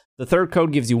ball. The third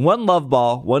code gives you 1 love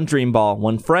ball, 1 dream ball,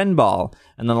 1 friend ball.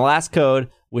 And then the last code,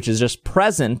 which is just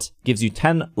present, gives you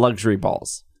 10 luxury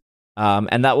balls.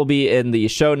 And that will be in the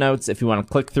show notes. If you want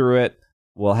to click through it,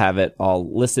 we'll have it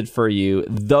all listed for you.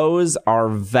 Those are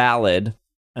valid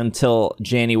until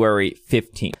January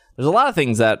 15th. There's a lot of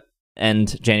things that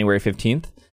end January 15th.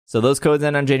 So those codes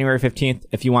end on January 15th.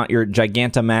 If you want your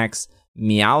Gigantamax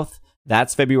Meowth,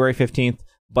 that's February 15th.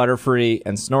 Butterfree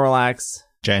and Snorlax,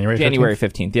 January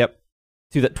 15th. Yep.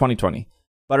 2020.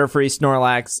 Butterfree,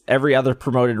 Snorlax, every other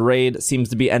promoted raid seems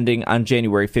to be ending on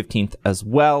January 15th as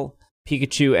well.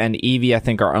 Pikachu and Eevee, I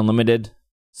think, are unlimited.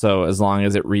 So as long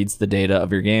as it reads the data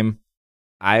of your game,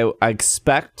 I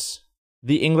expect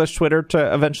the English Twitter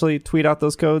to eventually tweet out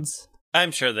those codes.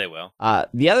 I'm sure they will.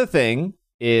 The other thing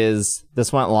is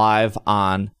this went live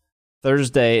on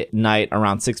Thursday night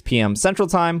around 6 p.m. Central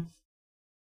Time,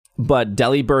 but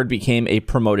Delibird became a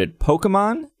promoted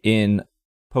Pokemon in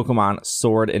Pokemon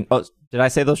Sword and... Oh, did I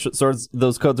say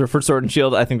those codes were for Sword and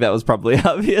Shield? I think that was probably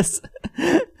obvious.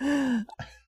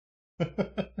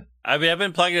 I mean, I've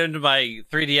been plugging it into my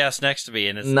 3DS next to me,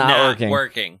 and it's Not not working.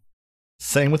 working.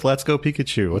 Same with Let's Go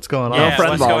Pikachu. What's going on? Yeah, Friend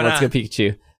what's Ball, going let's on? go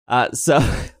Pikachu.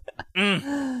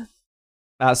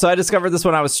 So I discovered this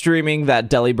when I was streaming that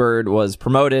Delibird was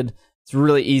promoted. It's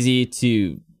really easy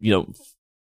to,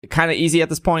 kind of easy at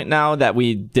this point now that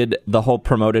we did the whole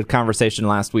promoted conversation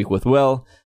last week with Will,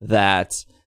 that,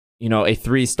 a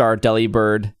 3-star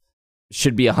Delibird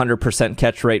should be 100%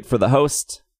 catch rate for the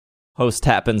host. Host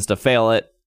happens to fail it.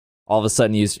 All of a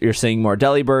sudden you're seeing more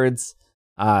Delibirds.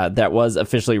 That was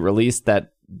officially released,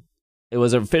 that it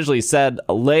was officially said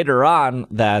later on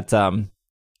that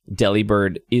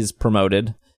Delibird is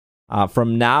promoted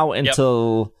from now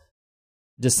until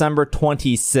December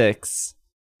 26th.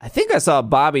 I think I saw a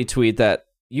Bobby tweet that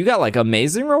you got like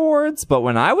amazing rewards, but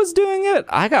when I was doing it,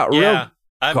 I got real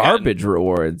garbage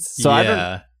rewards. So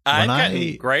yeah. I've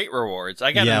gotten great rewards.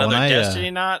 I got another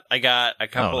Destiny Knot. I got a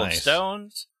couple of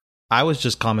stones. I was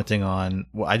just commenting on,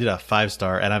 I did a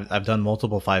 5-star, and I've done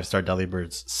multiple 5-star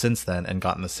Delibirds since then and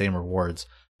gotten the same rewards.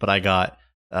 But I got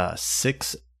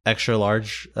 6 extra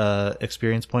large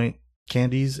experience point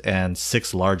candies and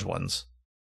 6 large ones.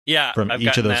 Yeah, from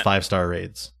each of those 5-star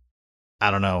raids.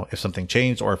 I don't know if something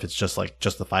changed or if it's just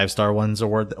the 5-star ones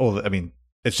award. Oh, I mean,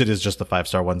 it is just the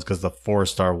 5-star ones, because the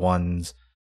 4-star ones,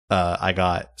 I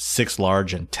got 6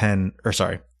 large and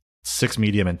 6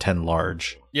 medium and 10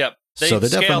 large. Yep. So they're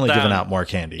definitely giving out more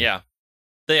candy. Yeah,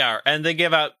 they are. And they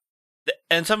give out,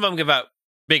 and some of them give out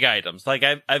big items. Like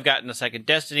I've gotten a second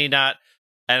Destiny Knot,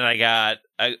 and I got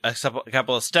a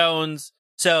couple of stones.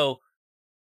 So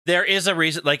there is a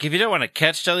reason, like if you don't want to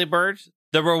catch Delibird,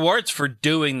 the rewards for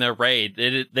doing the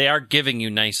raid, they are giving you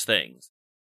nice things.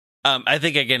 I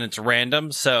think, again, it's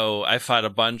random, so I fought a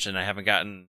bunch and I haven't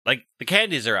gotten, like, the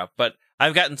candies are up, but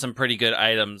I've gotten some pretty good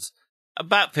items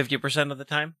about 50% of the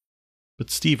time. But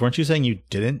Steve, weren't you saying you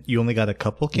didn't? You only got a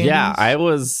couple candies? Yeah, I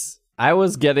was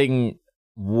getting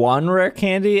 1 rare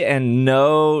candy and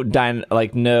no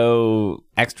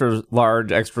extra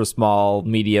large, extra small,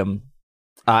 medium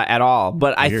at all.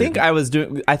 But Weird.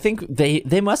 I think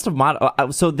they must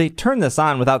have so they turned this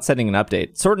on without setting an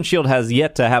update. Sword and Shield has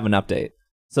yet to have an update.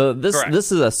 So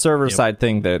this is a server side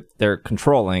thing that they're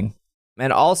controlling.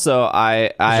 And also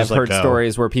I have heard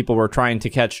stories where people were trying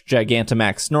to catch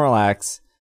Gigantamax Snorlax,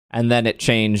 and then it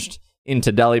changed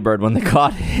into Delibird when they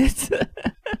caught it.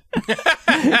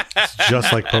 It's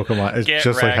just like Pokemon. It's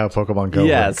just like how Pokemon Go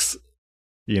works.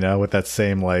 With that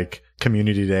same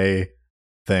community day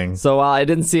thing. So while I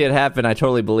didn't see it happen, I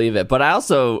totally believe it. But I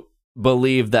also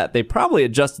believe that they probably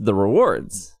adjusted the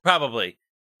rewards. Probably.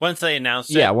 Once they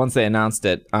announced it. Yeah, once they announced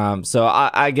it. So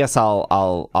I guess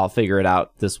I'll figure it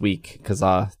out this week, because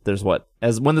there's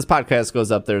when this podcast goes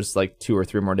up, there's 2 or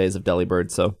 3 more days of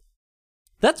Delibird. So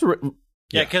that's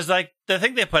because the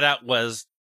thing they put out was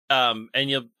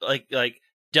and you'll like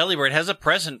Delibird has a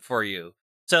present for you.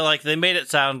 So, like, they made it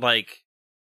sound like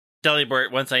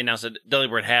Delibird, once I announced it,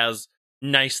 Delibird has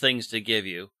nice things to give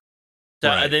you. So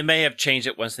Right. they may have changed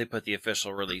it once they put the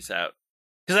official release out.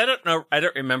 Because I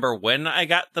don't remember when I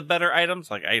got the better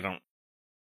items. Like,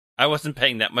 I wasn't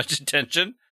paying that much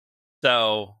attention.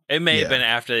 So it may have been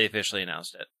after they officially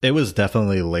announced it. It was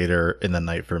definitely later in the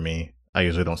night for me. I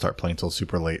usually don't start playing till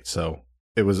super late, so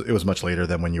it was much later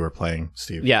than when you were playing,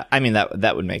 Steve. Yeah, I mean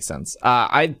that would make sense.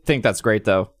 I think that's great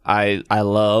though. I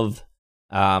love.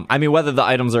 I mean, whether the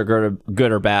items are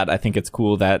good or bad, I think it's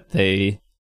cool that they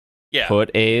put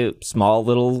a small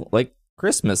little like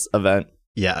Christmas event.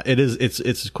 Yeah, it is.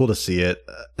 It's cool to see it,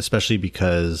 especially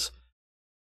because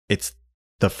it's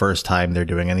the first time they're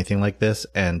doing anything like this,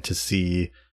 and to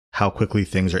see how quickly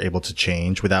things are able to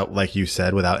change without, like you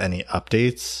said, without any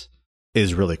updates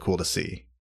is really cool to see.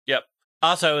 Yep.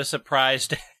 Also, I was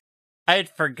surprised. I had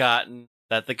forgotten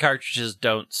that the cartridges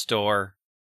don't store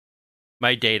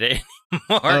my data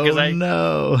anymore.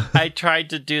 No. I tried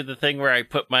to do the thing where I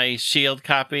put my Shield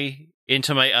copy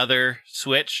into my other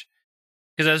Switch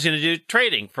because I was going to do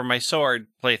trading for my Sword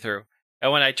playthrough.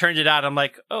 And when I turned it out, I'm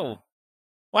like, oh,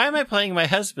 why am I playing my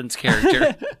husband's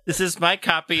character? This is my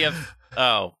copy of...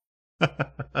 Oh.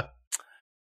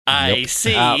 I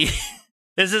see.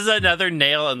 This is another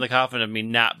nail in the coffin of me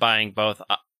not buying both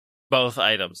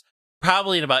items.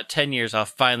 Probably in about 10 years, I'll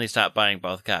finally stop buying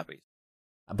both copies.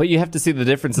 But you have to see the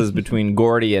differences between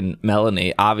Gordy and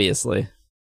Melanie, obviously.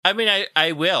 I mean,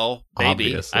 I will, maybe.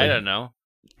 Obviously. I don't know.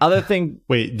 Other thing...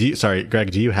 Wait, sorry,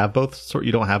 Greg, do you have both?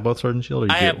 You don't have both Sword and Shield? Or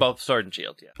you I do? have both Sword and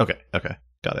Shield, yeah. Okay,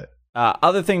 got it.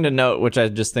 Other thing to note, which I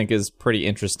just think is pretty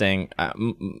interesting,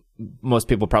 most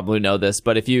people probably know this,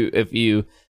 but if you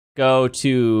go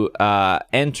to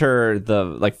enter the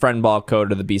like friend ball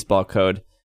code or the beast ball code,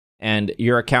 and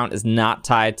your account is not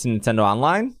tied to Nintendo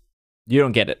Online, you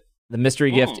don't get it. The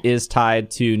mystery gift is tied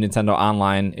to Nintendo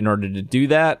Online. In order to do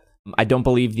that, I don't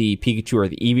believe the Pikachu or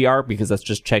the Eevee are, because that's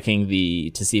just checking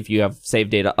to see if you have save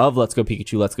data of Let's Go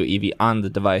Pikachu, Let's Go Eevee on the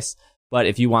device. But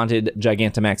if you wanted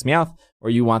Gigantamax Meowth, or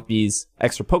you want these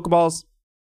extra Pokeballs,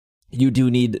 you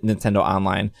do need Nintendo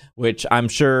Online, which I'm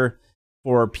sure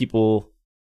for people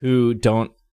who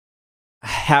don't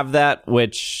have that,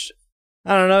 which,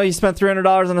 I don't know, you spent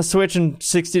 $300 on a Switch and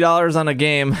 $60 on a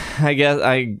game. I guess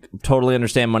I totally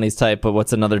understand money's tight, but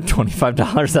what's another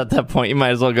 $25 at that point? You might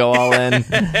as well go all in.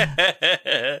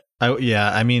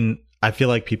 I mean, I feel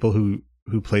like people who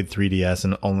played 3DS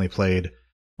and only played,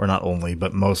 or not only,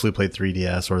 but mostly played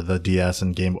 3DS or the DS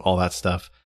and game, all that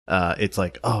stuff. It's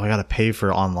like, oh, I gotta pay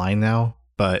for online now.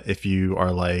 But if you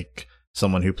are like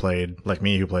someone who played, like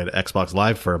me, who played Xbox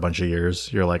Live for a bunch of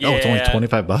years, you're like, oh, it's only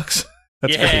 $25.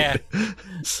 That's great.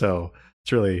 So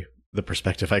it's really the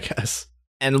perspective, I guess.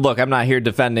 And look, I'm not here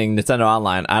defending Nintendo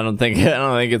Online. I don't think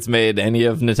it's made any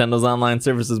of Nintendo's online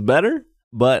services better.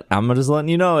 But I'm just letting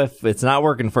you know, if it's not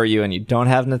working for you and you don't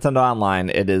have Nintendo Online,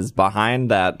 it is behind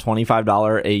that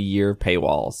 $25 a year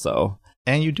paywall. So,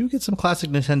 and you do get some classic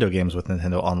Nintendo games with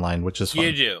Nintendo Online, which is fun.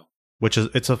 You do.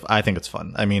 I think it's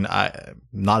fun. I mean,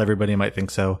 not everybody might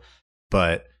think so,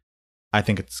 but I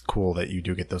think it's cool that you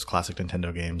do get those classic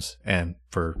Nintendo games, and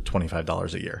for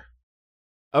 $25 a year.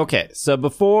 Okay, so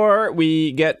before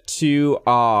we get to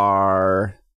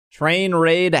our Train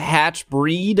Raid Hatch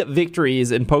Breed victories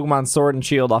in Pokemon Sword and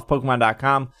Shield off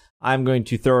Pokemon.com, I'm going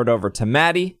to throw it over to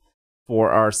Maddie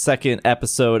for our second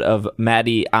episode of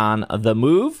Maddie on the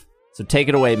Move. So take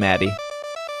it away, Maddie.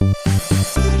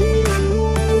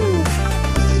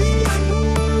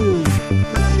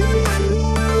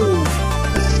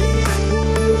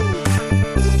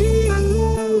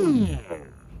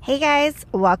 Hey guys,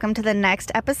 welcome to the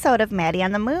next episode of Maddie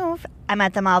on the Move. I'm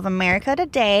at the Mall of America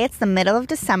today. It's the middle of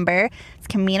December. It's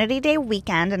Community Day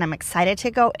weekend, and I'm excited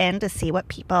to go in to see what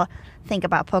people think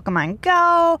about Pokemon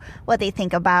Go, what they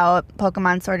think about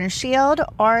Pokemon Sword and Shield,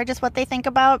 or just what they think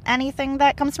about anything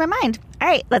that comes to my mind. All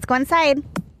right, let's go inside.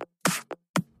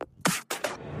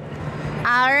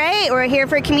 All right, we're here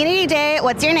for Community Day.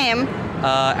 What's your name?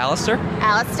 Alistair.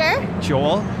 Alistair?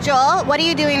 Joel? Joel, what are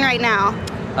you doing right now?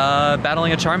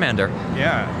 Battling a Charmander.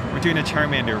 Yeah, we're doing a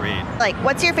Charmander raid. Like,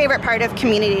 what's your favorite part of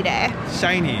Community Day?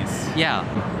 Shinies. Yeah.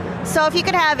 So if you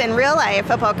could have in real life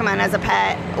a Pokemon as a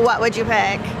pet, what would you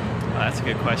pick? That's a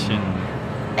good question.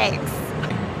 Thanks.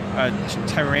 A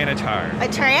Tyranitar. A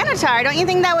Tyranitar? Don't you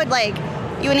think that would, like,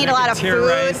 you would need a lot of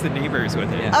terrorize food? the neighbors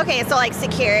with it. Yeah. Okay, so like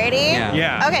security?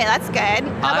 Yeah. Okay, that's good.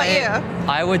 How about you?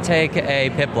 I would take a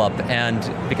Piplup, and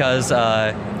because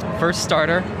first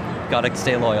starter, gotta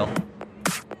stay loyal.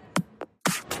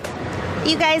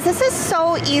 You guys, this is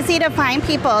so easy to find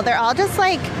people. They're all just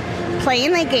like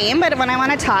playing the game, but when I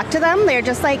want to talk to them, they're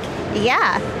just like,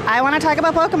 yeah, I want to talk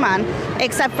about Pokemon.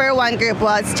 Except for one group.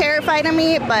 Well, it's terrifying to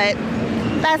me, but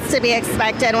that's to be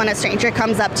expected when a stranger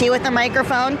comes up to you with a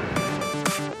microphone.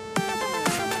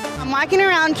 I'm walking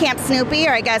around Camp Snoopy,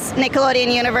 or I guess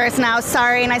Nickelodeon Universe now,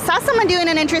 sorry, and I saw someone doing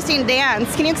an interesting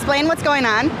dance. Can you explain what's going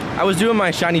on? I was doing my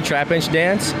shiny trap inch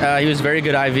dance. He was very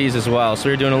good IVs as well, so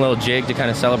we were doing a little jig to kind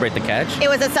of celebrate the catch. It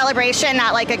was a celebration,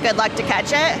 not like a good luck to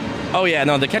catch it. Oh yeah,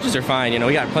 no, the catches are fine. You know,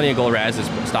 we got plenty of gold razzes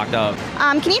stocked up.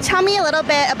 Can you tell me a little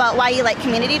bit about why you like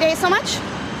Community Day so much?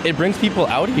 It brings people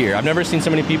out here. I've never seen so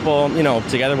many people, you know,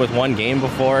 together with one game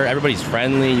before. Everybody's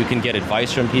friendly. You can get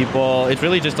advice from people. It's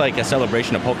really just like a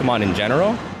celebration of Pokemon in general.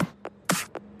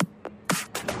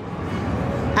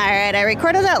 All right, I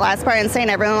recorded that last part and saying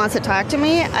everyone wants to talk to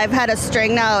me. I've had a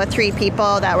string now of 3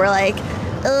 people that were like,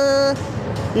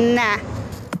 nah.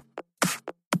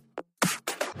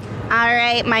 All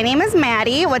right, my name is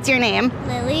Maddie. What's your name?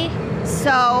 Lily.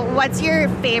 So, what's your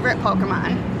favorite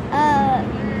Pokemon?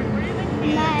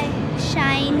 My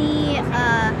shiny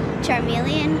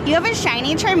Charmeleon. You have a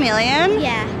shiny Charmeleon?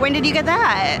 Yeah. When did you get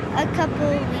that? A couple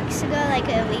weeks ago, like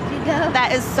a week ago.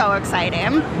 That is so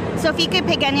exciting. So, if you could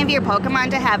pick any of your Pokemon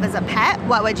to have as a pet,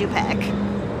 what would you pick?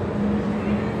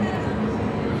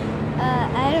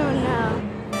 I don't know.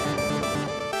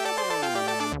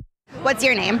 What's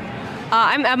your name?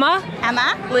 I'm Emma.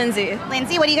 Emma? Lindsay.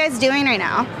 Lindsay, what are you guys doing right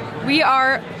now? We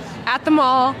are at the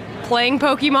mall playing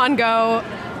Pokemon Go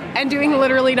and doing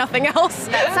literally nothing else.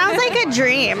 That sounds like a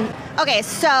dream. Okay,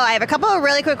 so I have a couple of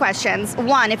really quick questions.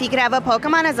 One, if you could have a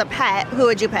Pokemon as a pet, who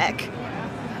would you pick?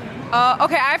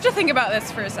 Okay, I have to think about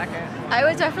this for a second. I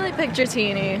would definitely pick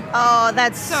Dratini. Oh,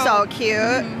 that's so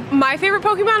cute. My favorite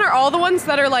Pokemon are all the ones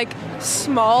that are like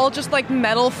small, just like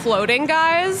metal floating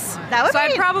guys. That would so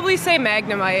be... I'd probably say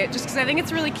Magnemite, just because I think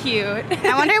it's really cute.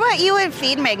 I wonder what you would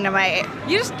feed Magnemite.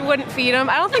 You just wouldn't feed them.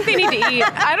 I don't think they need to eat.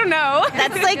 I don't know.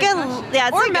 That's like a...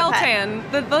 That's or like Meltan,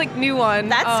 the like new one.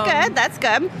 That's good. That's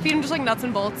good. Feed them just like nuts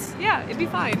and bolts. Yeah, it'd be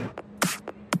fine.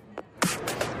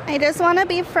 I just want to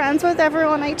be friends with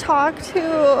everyone I talk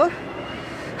to.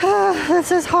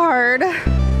 This is hard.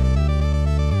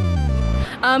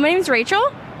 My name's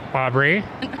Rachel. Aubrey.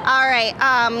 All right.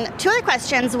 2 other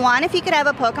questions. One, if you could have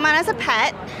a Pokemon as a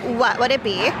pet, what would it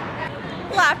be?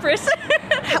 Lapras.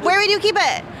 Where would you keep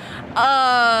it?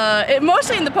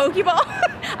 Mostly in the Pokeball.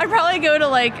 I'd probably go to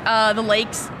like the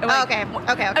lakes. Like,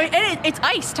 okay. I mean, and it's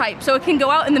ice type, so it can go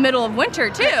out in the middle of winter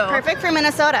too. Perfect for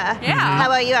Minnesota. Yeah. How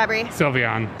about you, Aubrey?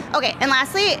 Sylveon. Okay, and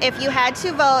lastly, if you had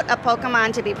to vote a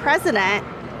Pokemon to be president,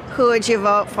 who would you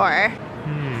vote for?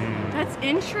 That's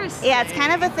interesting. Yeah, it's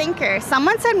kind of a thinker.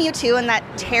 Someone said Mewtwo, and that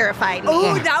terrified me.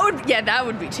 Oh, that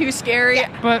would be too scary.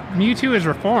 Yeah. But Mewtwo is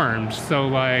reformed, so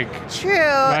like... True.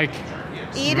 Like,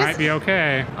 you might be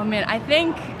okay. Oh man, I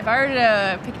think if I were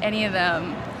to pick any of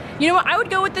them, you know what? I would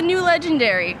go with the new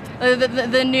legendary,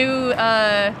 the new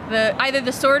either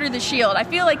the sword or the shield. I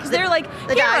feel like because they're like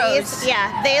the heroes. Doggies.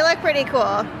 Yeah, they look pretty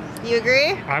cool. You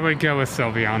agree? I would go with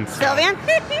Sylveon. Sylveon?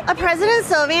 A President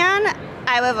Sylveon?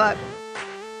 I would vote.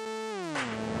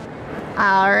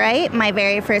 All right, my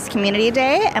very first community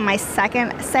day and my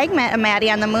second segment of Maddie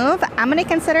on the Move, I'm going to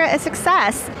consider it a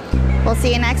success. We'll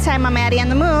see you next time on Maddie on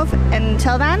the Move.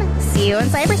 Until then, see you in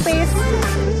cyberspace.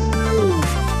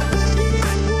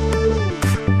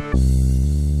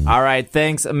 All right,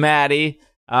 thanks, Maddie.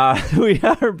 We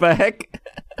are back.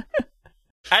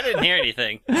 I didn't hear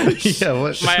anything. Yeah,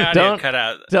 what? My audio cut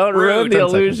out. Don't ruin the 10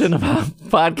 illusion of how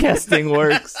podcasting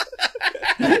works.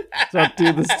 Don't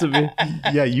do this to me.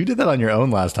 Yeah, you did that on your own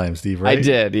last time, Steve, right? I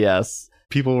did, yes.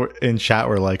 People in chat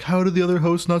were like, how did the other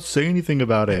hosts not say anything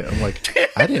about it? I'm like,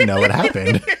 I didn't know it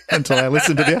happened until I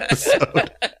listened to the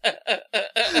episode.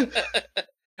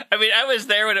 I mean, I was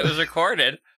there when it was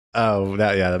recorded. Oh,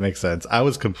 that makes sense. I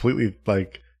was completely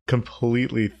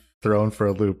thrown for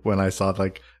a loop when I saw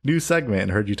new segment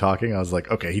and heard you talking. I was like,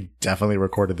 okay, he definitely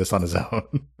recorded this on his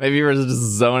own. Maybe you were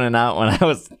just zoning out when I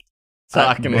was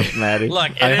talking with Maddie.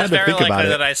 Look, it is very likely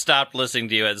that I stopped listening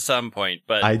to you at some point,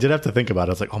 but I did have to think about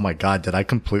it. I was like, oh my god, did I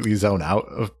completely zone out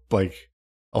of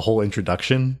a whole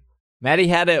introduction? Maddie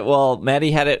had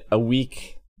it a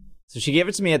week. So she gave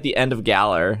it to me at the end of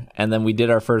Galar, and then we did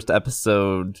our first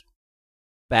episode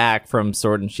back from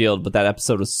Sword and Shield, but that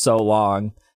episode was so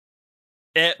long.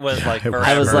 it was like forever.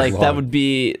 I was like, long. that would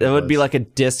be like a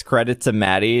discredit to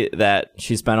Maddie that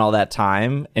she spent all that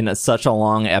time in such a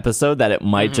long episode that it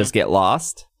might just get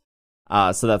lost.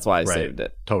 So that's why I saved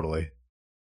it. Totally.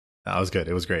 That was good.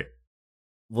 It was great.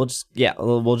 We'll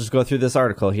just go through this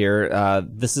article here.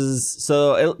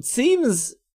 It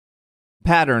seems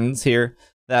patterns here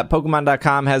that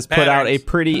Pokemon.com has put out a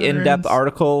pretty in-depth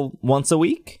article once a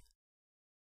week.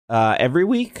 Every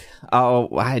week.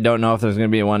 Oh, I don't know if there's going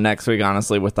to be one next week,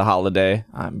 honestly, with the holiday.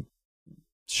 I'm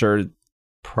sure.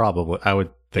 Probably. I would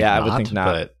think I not. would think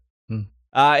not.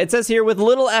 But, it says here, with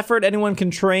little effort, anyone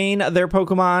can train their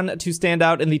Pokemon to stand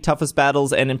out in the toughest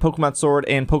battles, and in Pokemon Sword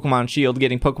and Pokemon Shield,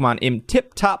 getting Pokemon in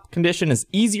tip-top condition is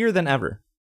easier than ever.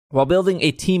 While building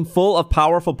a team full of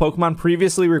powerful Pokemon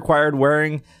previously required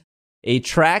wearing a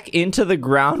track into the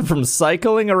ground from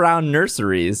cycling around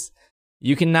nurseries,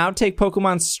 you can now take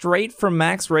Pokemon straight from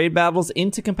max raid battles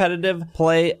into competitive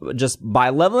play just by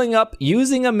leveling up,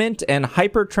 using a mint, and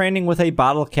hyper training with a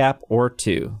bottle cap or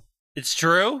two. It's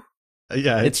true?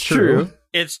 Yeah, it's true.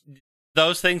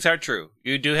 Those things are true.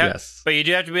 You do have, but you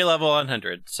do have to be level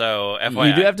 100. So FYI.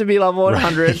 You do have to be level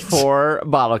 100 for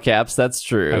bottle caps. That's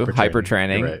true. Hyper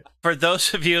training. Right. For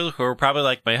those of you who are probably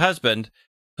like my husband,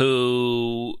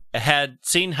 who had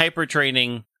seen hyper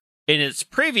training in its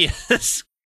previous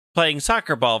playing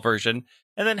soccer ball version,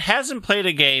 and then hasn't played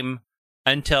a game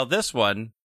until this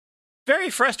one, very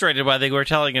frustrated why they were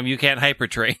telling him you can't hyper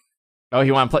train. Oh,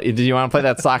 you want to play? Did you want to play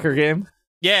that soccer game?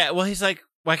 Yeah, well, he's like,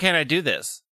 why can't I do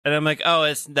this? And I'm like,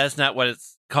 oh, that's not what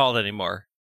it's called anymore.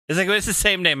 It's like, well, it's the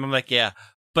same name. I'm like, yeah,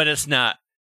 but it's not.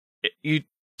 You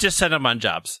just send them on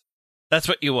jobs. That's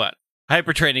what you want.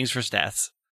 Hyper training's for stats.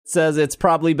 It says it's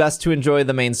probably best to enjoy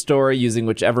the main story using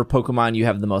whichever Pokemon you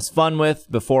have the most fun with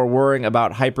before worrying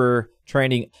about hyper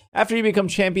training. After you become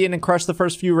champion and crush the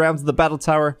first few rounds of the Battle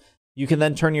Tower, you can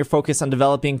then turn your focus on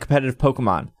developing competitive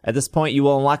Pokemon. At this point, you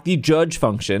will unlock the Judge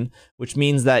function, which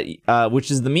is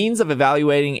the means of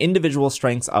evaluating individual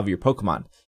strengths of your Pokemon.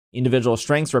 Individual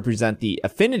strengths represent the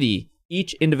affinity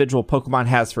each individual Pokemon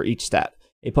has for each stat.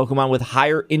 A Pokemon with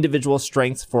higher individual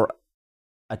strengths for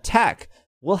attack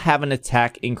will have an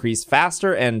attack increase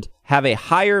faster and have a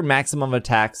higher maximum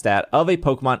attack stat of a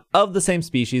Pokemon of the same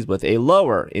species with a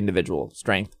lower individual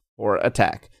strength for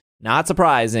attack. Not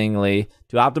surprisingly,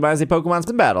 to optimize a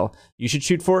Pokemon's battle, you should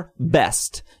shoot for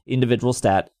best individual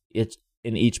stat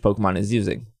in each Pokemon is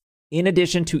using. In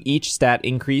addition to each stat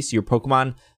increase your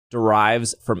Pokemon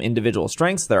derives from individual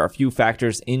strengths, there are a few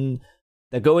factors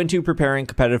that go into preparing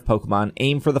competitive Pokemon.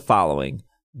 Aim for the following: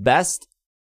 best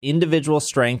individual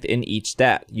strength in each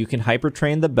stat. You can hyper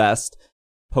train the best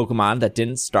Pokemon that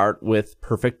didn't start with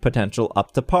perfect potential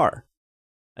up to par.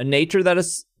 A nature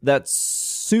that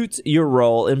suits your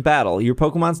role in battle. Your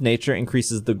Pokemon's nature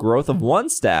increases the growth of one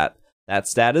stat. That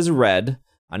stat is red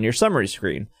on your summary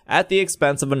screen at the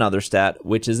expense of another stat,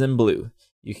 which is in blue.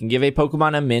 You can give a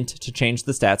Pokemon a mint to change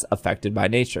the stats affected by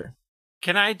nature.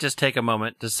 Can I just take a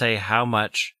moment to say how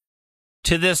much,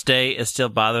 to this day, it still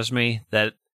bothers me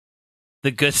that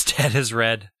the good stat is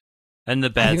red and the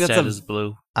bad stat is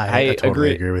blue? I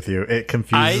totally agree with you. It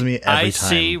confuses me every time. I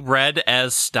see red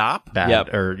as stop. Bad,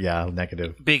 or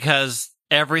negative. Because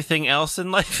everything else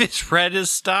in life is red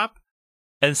as stop.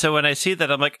 And so when I see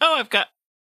that, I'm like, oh, I've got...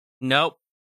 Nope.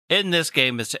 In this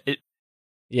game,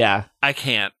 yeah. I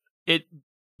can't. It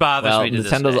bothers me to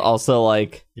Nintendo's this day. also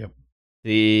like... Yep.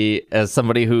 As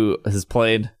somebody who has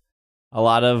played a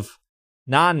lot of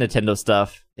non-Nintendo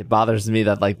stuff, it bothers me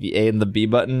that like the A and the B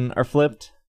button are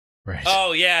flipped. Right.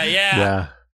 Oh, yeah.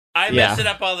 I mess it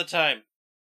up all the time.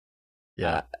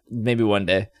 Yeah. Maybe one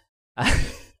day.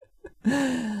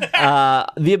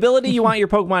 The ability you want your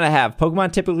Pokemon to have.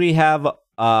 Pokemon typically have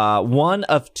one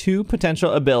of two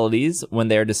potential abilities when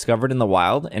they are discovered in the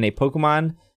wild, and a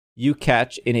Pokemon you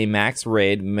catch in a max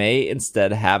raid may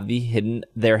instead have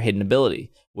their hidden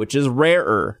ability, which is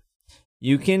rarer.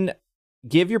 You can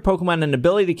give your Pokemon an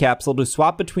ability capsule to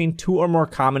swap between two or more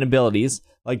common abilities,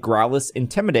 like Growlithe,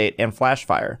 Intimidate, and Flash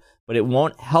Fire, but it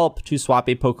won't help to swap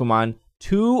a Pokemon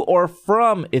to or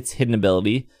from its hidden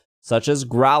ability, such as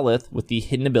Growlithe with the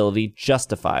hidden ability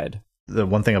Justified. The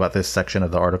one thing about this section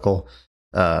of the article,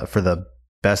 for the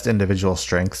best individual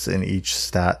strengths in each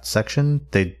stat section,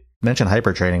 they mention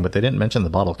hyper training, but they didn't mention the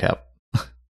bottle cap,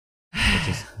 which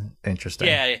is interesting.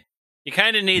 Yeah, you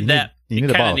kind of need that. You need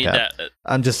a bottle cap. That.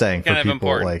 I'm just saying, for people,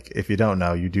 important. like, if you don't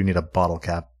know, you do need a bottle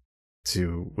cap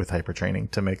with hyper training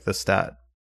to make the stat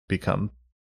become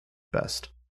best.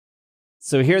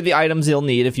 So here are the items you'll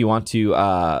need if you want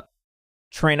to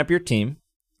train up your team.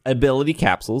 Ability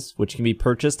capsules, which can be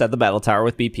purchased at the Battle Tower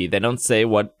with BP. They don't say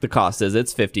what the cost is.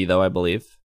 It's 50 though, I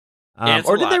believe.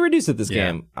 Or did they reduce it this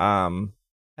game?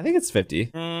 I think it's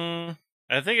 50. I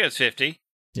think it's 50.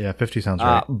 Yeah, 50 sounds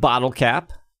right. Bottle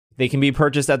cap. They can be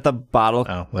purchased at the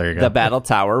the Battle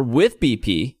Tower with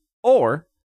BP, or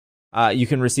you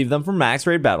can receive them from max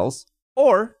raid battles,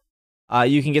 or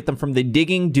you can get them from the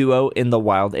Digging Duo in the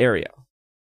wild area.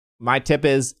 My tip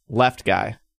is left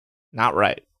guy. Not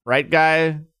right. Right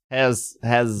guy has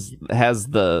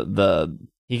the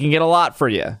he can get a lot for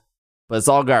you, but it's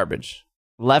all garbage.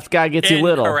 Left guy gets you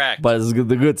little, but it's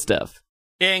the good stuff.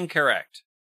 Incorrect.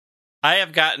 I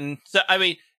have gotten. So, I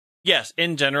mean, yes,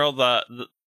 in general, the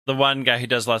one guy who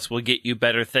does less will get you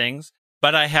better things,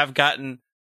 but I have gotten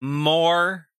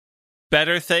more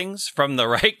better things from the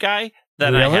right guy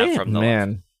than I have from the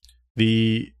left.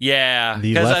 The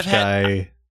left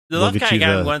guy. The left guy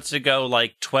guy wants to go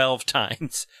like 12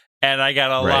 times, and I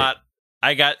got a lot.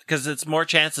 I got because it's more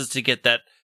chances to get that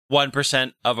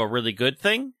 1% of a really good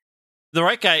thing. The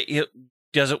right guy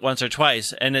does it once or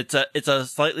twice, and it's a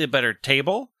slightly better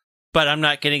table, but I'm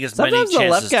not getting as many chances. Sometimes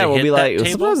the left guy will be like.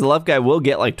 Sometimes the left guy will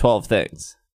get like 12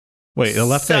 things. Wait, the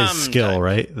left guy is skill,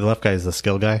 right? The left guy is the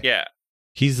skill guy. Yeah,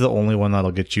 he's the only one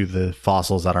that'll get you the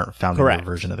fossils that aren't found in your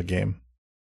version of the game.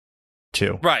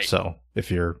 Too right. So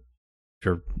if you're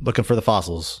looking for the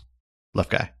fossils,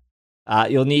 left guy.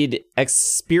 You'll need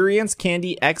experience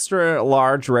candy, extra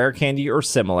large, rare candy, or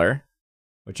similar,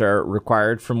 which are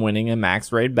required from winning a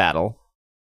max raid battle.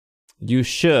 You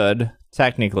should,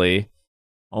 technically,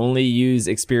 only use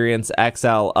experience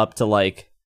XL up to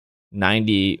like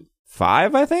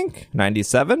 95, I think?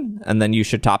 97? And then you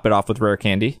should top it off with rare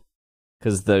candy.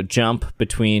 Because the jump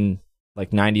between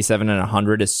like 97 and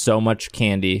 100 is so much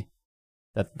candy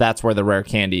that's where the rare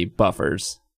candy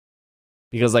buffers.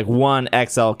 Because like one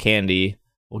XL candy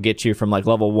will get you from like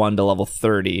level 1 to level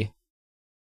 30.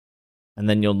 And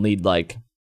then you'll need like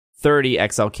 30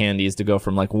 XL candies to go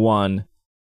from like 1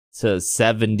 to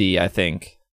 70, I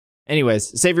think.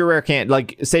 Anyways, save your rare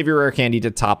candy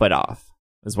to top it off,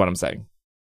 is what I'm saying.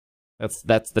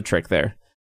 That's the trick there.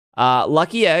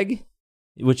 Lucky Egg,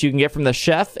 which you can get from the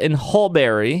chef in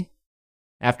Hulberry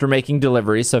after making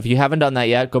deliveries. So if you haven't done that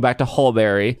yet, go back to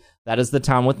Hulberry. That is the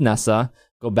town with Nessa.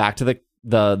 Go back to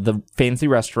the fancy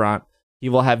restaurant. He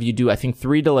will have you do, I think,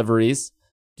 3 deliveries.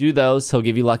 Do those. He'll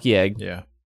give you Lucky Egg. Yeah.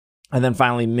 And then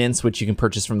finally mints, which you can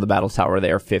purchase from the battle tower.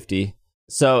 They are 50.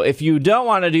 So if you don't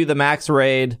want to do the max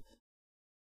raid,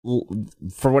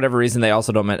 for whatever reason, they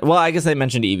also don't mention. Well, I guess they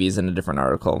mentioned EVs in a different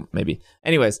article, maybe.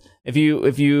 Anyways, if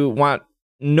you want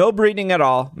no breeding at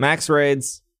all, max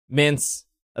raids, mints,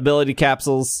 ability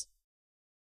capsules,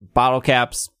 bottle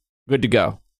caps, good to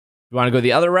go. You want to go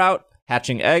the other route?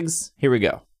 Hatching eggs. Here we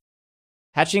go.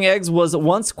 Hatching eggs was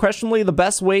once questionably the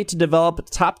best way to develop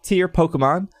top-tier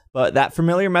Pokemon, but that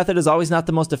familiar method is always not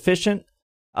the most efficient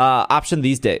option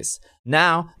these days.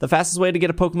 Now, the fastest way to get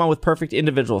a Pokemon with perfect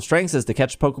individual strengths is to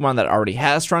catch a Pokemon that already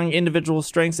has strong individual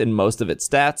strengths in most of its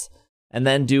stats, and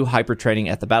then do hyper training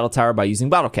at the battle tower by using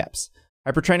bottle caps.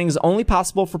 Hyper training is only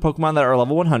possible for Pokemon that are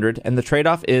level 100, and the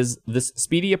trade-off is this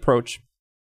speedy approach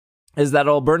is that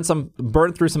it'll burn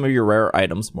through some of your rare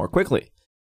items more quickly.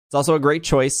 It's also a great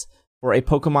choice for a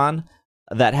Pokemon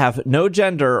that have no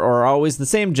gender or are always the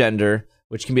same gender,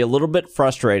 which can be a little bit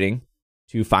frustrating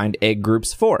to find egg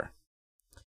groups for.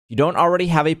 If you don't already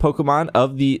have a Pokemon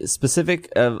of the specific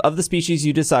of the species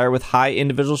you desire with high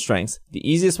individual strengths, the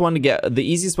easiest way to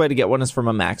get one is from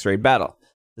a max raid battle.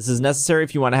 This is necessary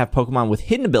if you want to have Pokemon with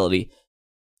hidden ability.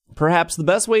 Perhaps the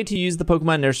best way to use the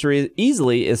Pokemon Nursery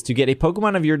easily is to get a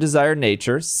Pokemon of your desired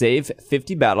nature, save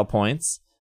 50 battle points,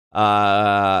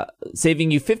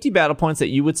 saving you 50 battle points that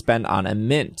you would spend on a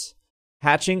mint.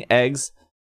 Hatching eggs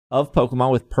of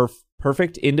Pokemon with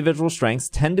perfect individual strengths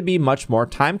tend to be much more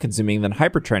time-consuming than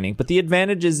hyper training, but the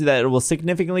advantage is that it will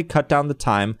significantly cut down the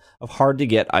time of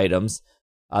hard-to-get items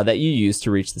that you use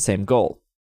to reach the same goal.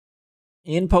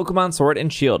 In Pokemon Sword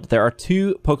and Shield, there are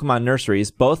 2 Pokemon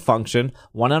nurseries, both function,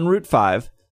 one on Route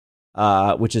 5,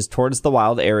 which is towards the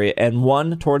wild area, and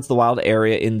one towards the wild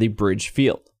area in the Bridge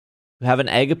Field. To have an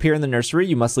egg appear in the nursery,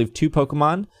 you must leave 2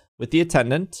 Pokemon with the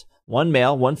attendant, one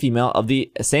male, one female of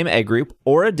the same egg group,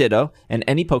 or a Ditto, and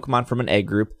any Pokemon from an egg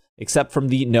group, except from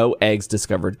the no eggs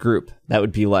discovered group. That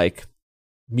would be like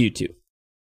Mewtwo.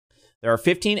 There are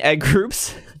 15 egg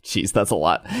groups, jeez, that's a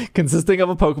lot, consisting of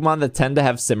a Pokemon that tend to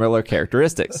have similar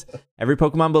characteristics. Every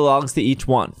Pokemon belongs to each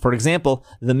one. For example,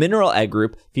 the Mineral Egg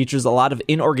group features a lot of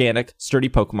inorganic, sturdy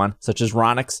Pokemon, such as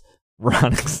Onix.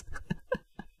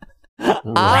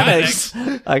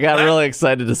 I got really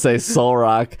excited to say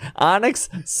Solrock. Onix,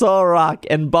 Solrock,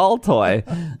 and Baltoy.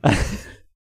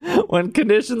 When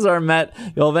conditions are met,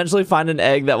 you'll eventually find an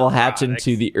egg that will hatch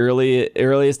into the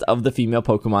earliest of the female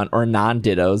Pokemon or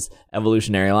non-Ditto's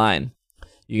evolutionary line.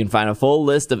 You can find a full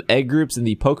list of egg groups in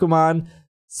the Pokemon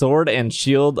Sword and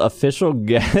Shield official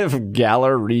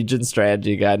Galar region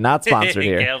strategy guide. Not sponsored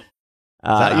here. Is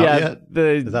that out yet?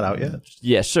 Is that out yet?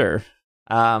 Yeah, sure.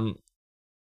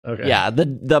 Okay. Yeah,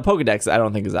 the Pokedex I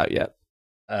don't think is out yet.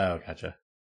 Oh, gotcha.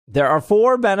 There are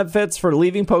 4 benefits for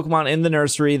leaving Pokemon in the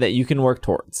nursery that you can work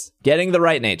towards. Getting the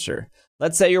right nature.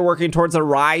 Let's say you're working towards a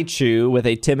Raichu with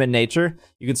a timid nature.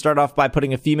 You can start off by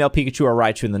putting a female Pikachu or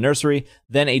Raichu in the nursery,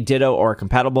 then a Ditto or a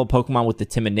compatible Pokemon with the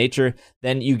timid nature.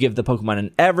 Then you give the Pokemon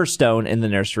an Everstone in the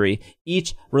nursery.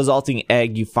 Each resulting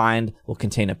egg you find will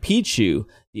contain a Pichu,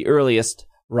 the earliest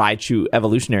Raichu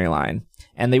evolutionary line,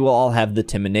 and they will all have the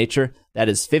timid nature. That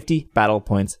is 50 battle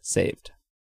points saved.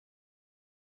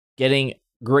 Getting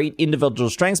great individual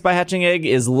strengths by hatching egg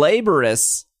is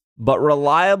laborious but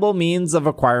reliable means of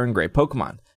acquiring great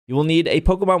Pokemon. You will need a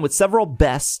Pokemon with several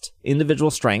best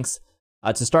individual strengths.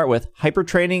 To start with, hyper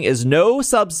training is no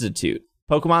substitute.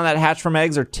 Pokemon that hatch from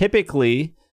eggs are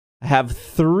typically have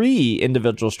 3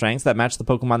 individual strengths that match the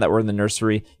Pokemon that were in the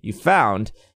nursery you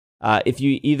found. If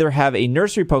you either have either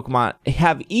nursery Pokemon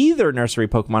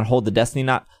hold the Destiny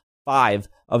Knot, 5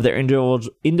 of their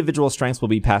individual strengths will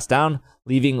be passed down,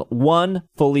 leaving 1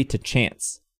 fully to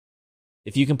chance.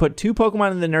 If you can put 2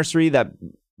 Pokemon in the nursery that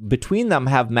between them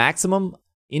have maximum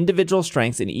individual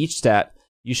strengths in each stat,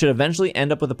 you should eventually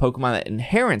end up with a Pokemon that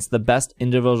inherits the best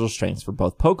individual strengths for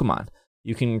both Pokemon.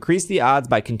 You can increase the odds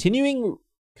by continuing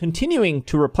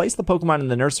to replace the Pokemon in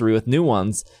the nursery with new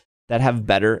ones that have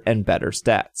better and better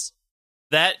stats.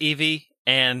 That Eevee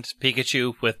and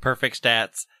Pikachu with perfect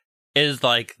stats is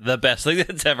like the best thing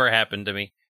that's ever happened to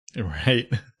me.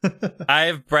 Right.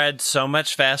 I've bred so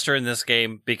much faster in this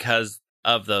game because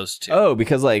of those 2. Oh,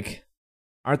 because like,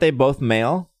 aren't they both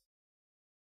male?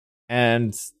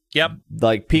 And yep,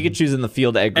 like Pikachu's in the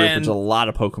field egg group, which is a lot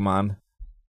of Pokemon.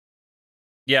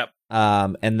 Yep.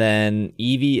 And then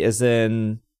Eevee is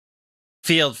in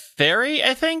Field Fairy,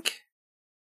 I think.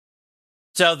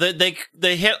 So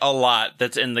they hit a lot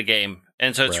that's in the game,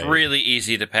 and so it's really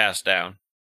easy to pass down.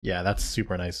 Yeah, that's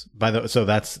super nice. So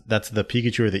that's the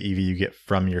Pikachu or the Eevee you get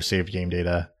from your saved game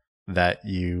data that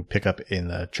you pick up in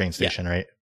the train station, right?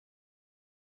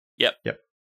 Yep.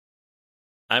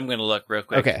 I'm gonna look real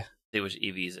quick. Okay. See which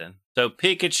Eevee's in. So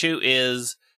Pikachu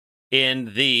is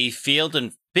in the field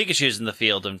and Pikachu's in the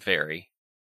field and fairy.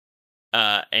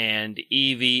 And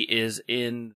Eevee is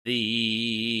in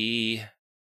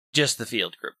just the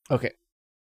field group. Okay.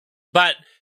 But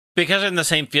because they're in the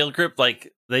same field group,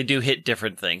 like they do hit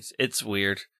different things. It's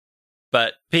weird.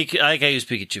 But I use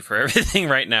Pikachu for everything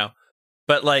right now.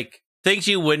 But like things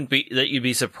you'd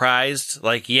be surprised,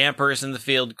 like Yamper's in the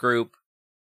field group,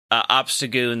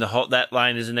 Obstagoon, that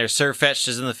line is in there. Sirfetch'd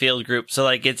is in the field group. So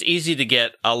like it's easy to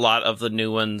get a lot of the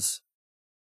new ones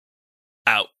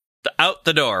out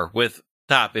the door with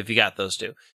top if you got those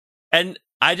 2. And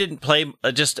I didn't play,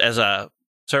 just as a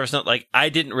service note, like I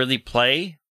didn't really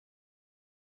play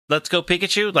Let's Go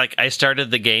Pikachu. Like I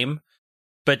started the game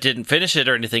but didn't finish it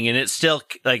or anything, and it's still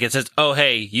like it says, oh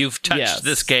hey, you've touched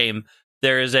this game,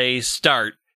 there is a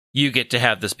start, you get to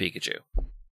have this Pikachu.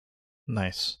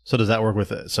 Nice. So does that work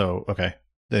with it? So okay,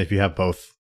 if you have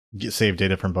both, save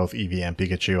data from both Eevee and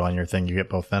Pikachu on your thing, you get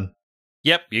both then?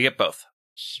 Yep, you get both.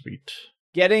 Sweet.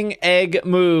 Getting egg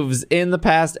moves. In the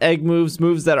past, egg moves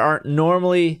that aren't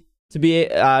normally can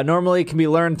be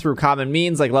learned through common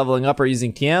means like leveling up or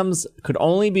using TMs, could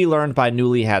only be learned by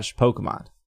newly hatched Pokemon.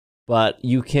 But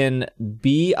you can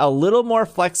be a little more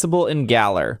flexible in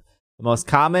Galar. The most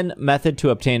common method to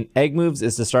obtain egg moves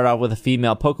is to start off with a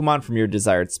female Pokemon from your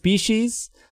desired species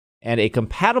and a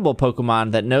compatible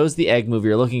Pokemon that knows the egg move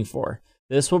you're looking for.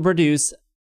 This will produce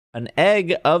an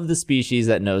egg of the species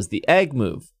that knows the egg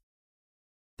move.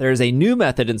 There is a new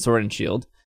method in Sword and Shield.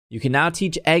 You can now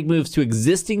teach egg moves to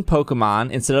existing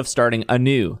Pokemon instead of starting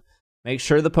anew. Make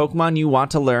sure the Pokemon you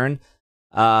want to learn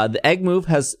the egg move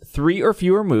has 3 or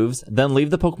fewer moves, then leave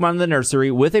the Pokemon in the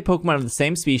nursery with a Pokemon of the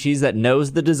same species that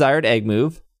knows the desired egg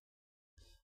move.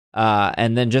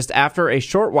 And then just after a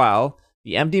short while,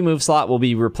 the empty move slot will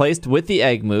be replaced with the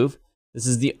egg move. This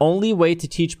is the only way to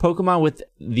teach Pokemon with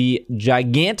the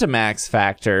Gigantamax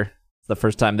factor. It's the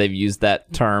first time they've used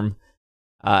that term.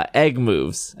 Egg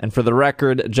moves. And for the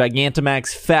record,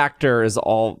 Gigantamax factor is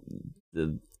all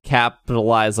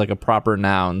capitalized like a proper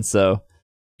noun, so...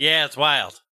 Yeah, it's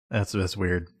wild. That's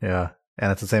weird. Yeah.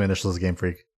 And it's the same initials as Game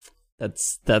Freak.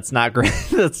 That's not great.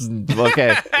 That's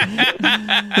okay.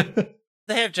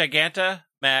 They have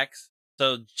Gigantamax.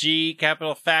 So G,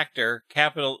 capital factor,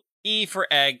 capital E for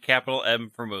egg, capital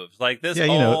M for moves. Like this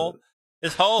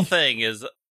this whole thing is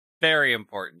very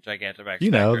important. Gigantamax. You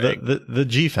know, the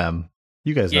GFEM.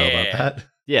 You guys know about that.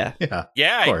 Yeah.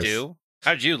 Yeah, I do.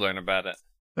 How'd you learn about it?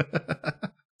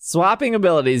 Swapping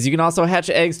abilities. You can also hatch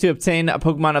eggs to obtain a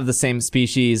Pokemon of the same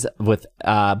species with,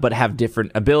 but have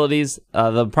different abilities.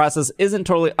 The process isn't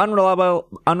totally unreliable.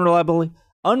 Blah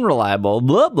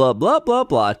blah blah blah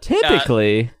blah.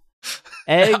 Typically,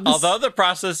 Eggs, Although the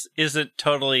process isn't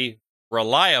totally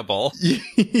reliable.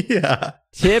 Yeah.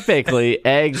 typically,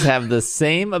 eggs have the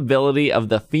same ability of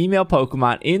the female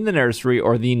Pokemon in the nursery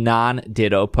or the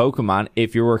non-Ditto Pokemon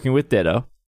if you're working with Ditto.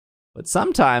 But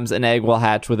sometimes an egg will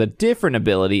hatch with a different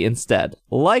ability instead.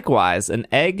 Likewise, an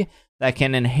egg that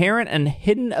can inherit a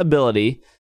hidden ability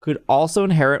could also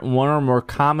inherit one or more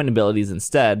common abilities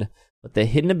instead, but the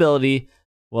hidden ability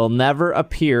will never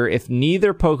appear if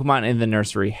neither Pokemon in the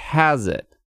nursery has it.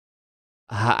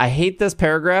 I hate this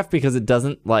paragraph because it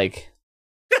doesn't, like...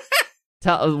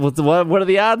 tell what are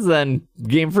the odds then,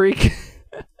 Game Freak?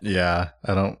 Yeah,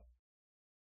 I don't...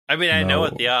 I mean, I know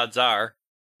what the odds are.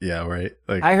 Yeah, right.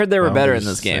 Like, I heard they were better in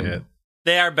this game.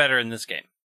 They are better in this game.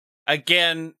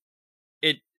 Again,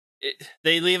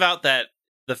 they leave out that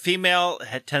the female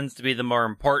tends to be the more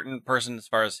important person as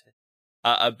far as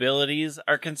abilities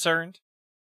are concerned.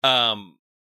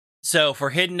 So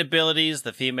for hidden abilities,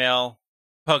 the female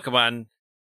Pokemon,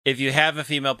 if you have a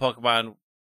female Pokemon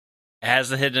has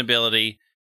the hidden ability,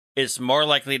 it's more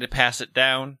likely to pass it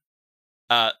down.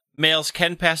 Males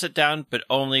can pass it down, but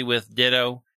only with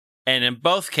Ditto. And in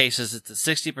both cases, it's a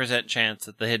 60% chance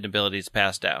that the hidden ability is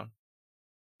passed down.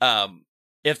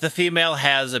 If the female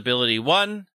has ability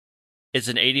 1, it's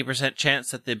an 80%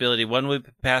 chance that the ability 1 will be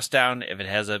passed down. If it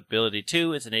has ability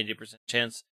 2, it's an 80%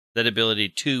 chance that ability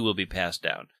 2 will be passed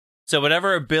down. So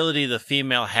whatever ability the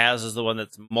female has is the one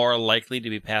that's more likely to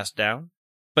be passed down.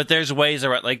 But there's ways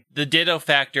around, like the Ditto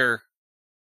factor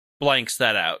blanks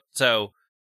that out. So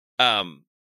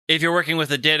if you're working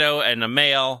with a Ditto and a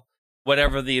male,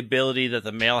 whatever the ability that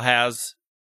the male has,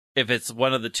 if it's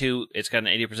one of the two, it's got an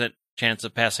 80% chance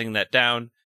of passing that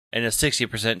down, and a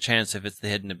 60% chance if it's the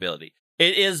hidden ability.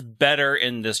 It is better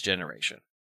in this generation.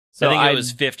 So I think it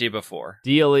was 50 before.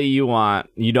 Ideally,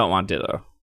 you don't want Ditto.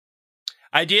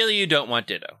 Ideally, you don't want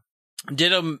Ditto.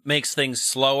 Ditto makes things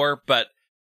slower, but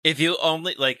if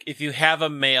you have a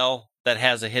male that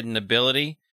has a hidden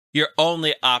ability, your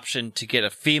only option to get a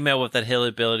female with that hidden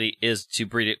ability is to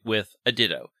breed it with a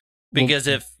Ditto. Because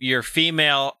if your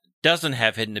female doesn't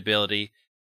have hidden ability,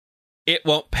 it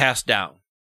won't pass down.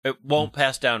 It won't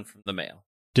pass down from the male.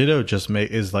 Ditto just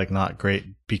is like not great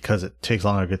because it takes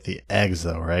longer to get the eggs,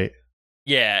 though, right?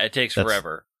 Yeah, it takes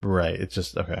forever. Right. It's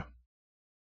just okay.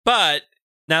 But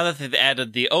now that they've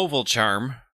added the Oval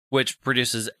Charm, which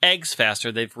produces eggs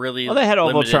faster, they've really they had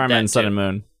Oval Charm in in Sun and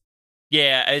Moon.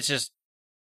 Yeah, it's just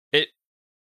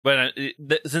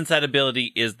since that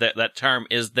ability is that charm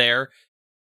is there,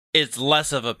 it's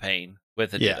less of a pain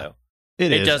with a Ditto.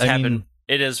 It does happen.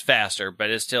 It is faster, but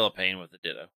it's still a pain with the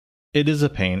Ditto. It is a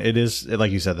pain. It is,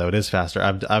 like you said, though. It is faster.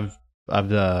 I've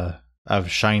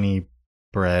shiny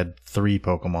bred 3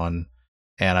 Pokemon,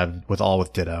 and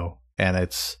with Ditto, and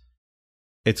it's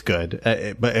good.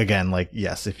 But again, like,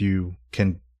 yes, if you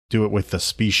can do it with the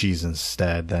species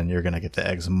instead, then you're gonna get the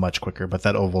eggs much quicker. But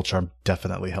that Oval Charm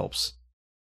definitely helps.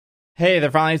 Hey,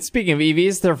 they're finally, speaking of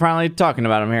EVs, they're finally talking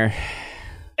about them here.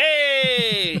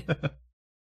 Hey!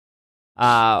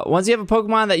 Once you have a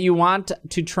Pokemon that you want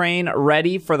to train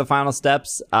ready for the final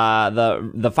steps,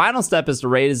 the final step is to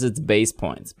raise its base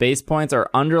points. Base points are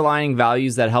underlying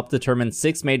values that help determine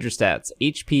 6 major stats: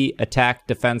 HP, attack,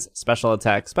 defense, special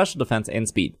defense, and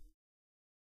speed.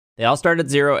 They all start at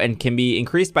 0 and can be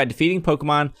increased by defeating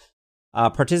Pokemon,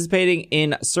 participating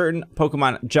in certain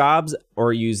Pokemon jobs,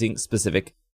 or using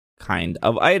specific kind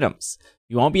of items.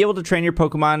 You won't be able to train your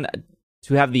Pokemon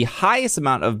to have the highest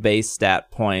amount of base stat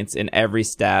points in every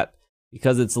stat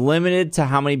because it's limited to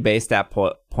how many base stat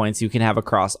points you can have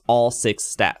across all 6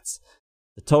 stats.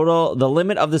 The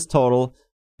limit of this total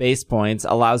base points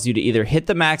allows you to either hit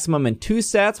the maximum in 2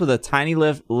 stats with a tiny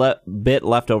bit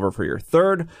left over for your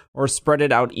third, or spread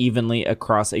it out evenly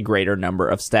across a greater number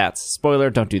of stats.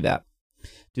 Spoiler, don't do that.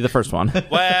 Do the first one.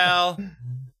 Well,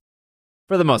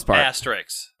 for the most part.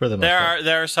 Asterisks.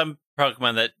 There are some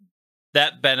Pokemon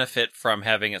that benefit from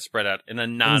having it spread out in a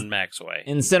non-max way.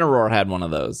 Incineroar had one of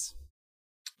those.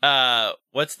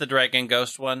 What's the Dragon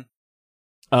Ghost one?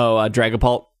 Oh,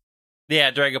 Dragapult.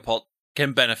 Yeah, Dragapult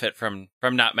can benefit from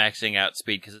not maxing out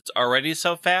speed because it's already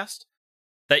so fast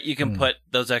that you can put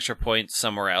those extra points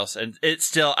somewhere else, and it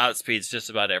still outspeeds just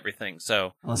about everything.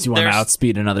 So unless you want to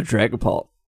outspeed another Dragapult.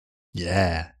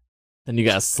 Yeah. Then you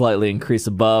gotta slightly increase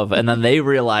above, and then they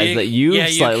realize that you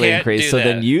slightly increase, so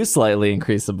then you slightly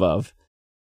increase above.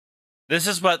 This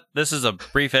is a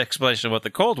brief explanation of what the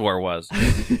Cold War was.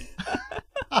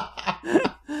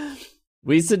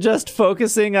 We suggest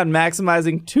focusing on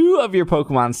maximizing 2 of your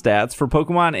Pokemon stats for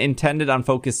Pokemon intended on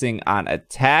focusing on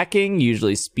attacking,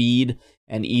 usually speed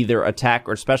and either attack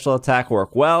or special attack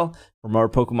work well. For more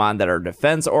Pokemon that are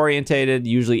defense orientated,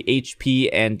 usually HP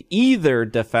and either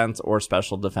defense or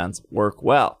special defense work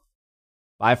well.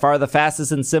 By far the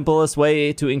fastest and simplest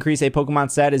way to increase a Pokemon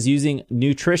stat is using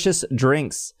nutritious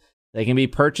drinks. They can be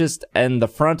purchased in the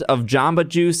front of Jamba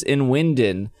Juice in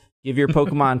Winden. Give your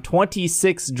Pokemon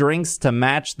 26 drinks to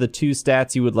match the 2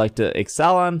 stats you would like to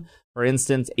excel on. For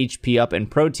instance, HP up and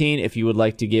protein if you would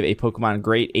like to give a Pokemon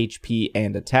great HP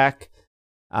and attack.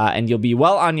 And you'll be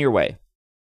well on your way.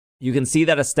 You can see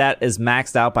that a stat is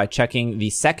maxed out by checking the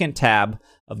second tab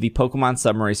of the Pokemon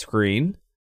summary screen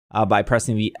by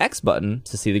pressing the X button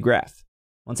to see the graph.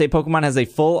 Once a Pokemon has a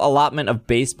full allotment of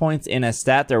base points in a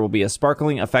stat, there will be a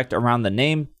sparkling effect around the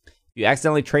name. If you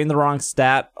accidentally train the wrong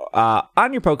stat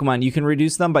on your Pokemon, you can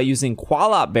reduce them by using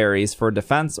Qualop berries for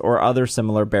defense or other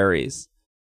similar berries.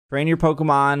 Train your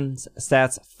Pokemon's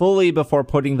stats fully before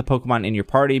putting the Pokemon in your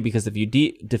party, because if you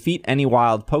defeat any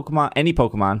wild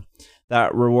Pokemon,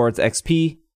 that rewards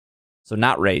XP, so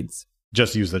not raids.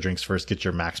 Just use the drinks first, get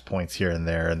your max points here and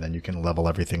there, and then you can level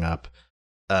everything up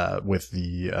with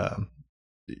the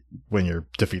when you're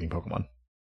defeating Pokemon.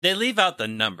 They leave out the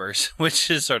numbers, which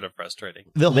is sort of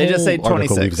frustrating. They just say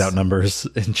 26. Leaves out numbers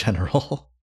in general.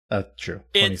 True.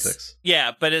 26.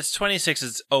 But it's 26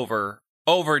 is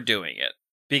overdoing it,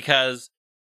 because,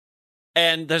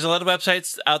 and there's a lot of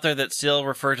websites out there that still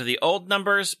refer to the old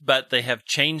numbers, but they have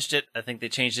changed it. I think they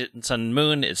changed it in Sun and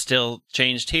Moon. It's still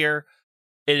changed here.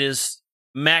 It is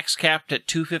max capped at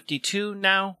 252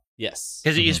 now. Yes.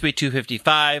 Because it used to be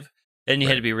 255, then you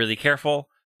had to be really careful.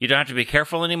 You don't have to be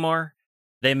careful anymore.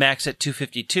 They max at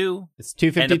 252. It's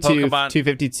 252,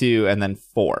 252, and then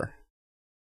 4.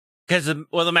 Because,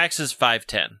 the max is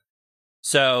 510.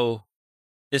 So,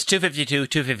 it's 252,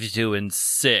 252, and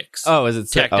 6. Oh, is it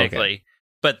 6? Technically. Okay.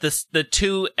 But the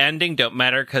 2 ending don't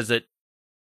matter, because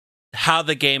how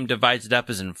the game divides it up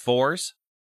is in 4s.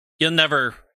 You'll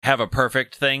never have a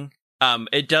perfect thing.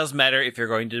 It does matter if you're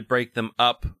going to break them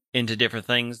up into different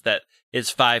things, that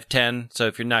it's 510. So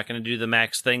if you're not going to do the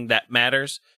max thing, that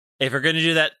matters. If you're going to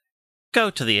do that,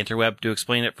 go to the interweb to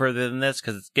explain it further than this,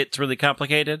 because it gets really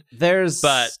complicated. There's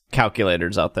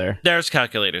calculators out there.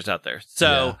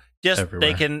 So just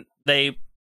everywhere. They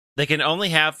can only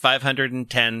have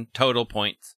 510 total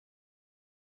points,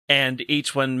 and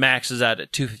each one maxes out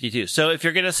at 252. So if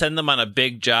you're going to send them on a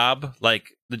big job, like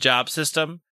the job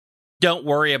system, don't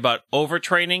worry about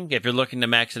overtraining. If you're looking to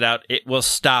max it out, it will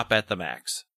stop at the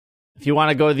max. If you want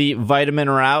to go the vitamin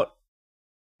route,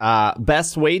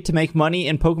 best way to make money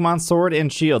in Pokemon Sword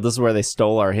and Shield. This is where they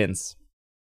stole our hints.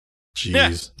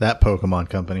 Jeez, that Pokemon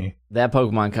company.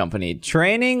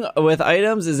 Training with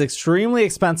items is extremely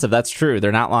expensive. That's true.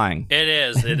 They're not lying. It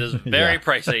is. It is very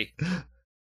pricey.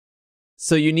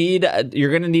 So you're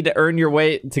going to need to earn your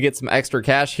way to get some extra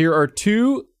cash. Here are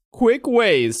 2 quick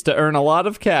ways to earn a lot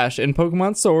of cash in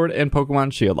Pokemon Sword and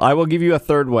Pokemon Shield. I will give you a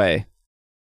third way.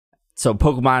 So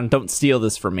Pokemon, don't steal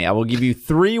this from me. I will give you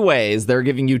 3 ways. They're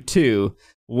giving you 2.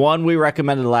 One we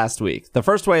recommended last week. The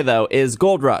first way, though, is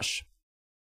Gold Rush.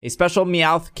 A special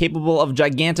Meowth capable of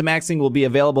Gigantamaxing will be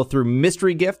available through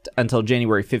Mystery Gift until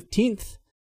January 15th.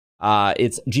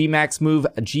 Its G-Max move,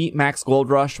 G-Max Gold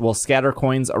Rush, will scatter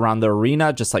coins around the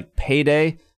arena, just like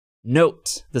Payday.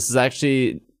 Note, this is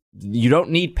actually... You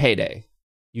don't need Payday.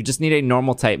 You just need a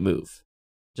normal type move.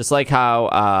 Just like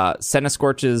how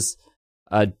Centiskorch's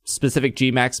specific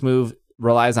G-Max move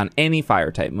relies on any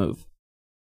fire type move.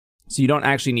 So you don't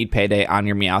actually need Payday on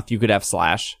your Meowth. You could have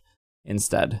Slash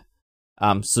instead.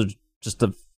 So just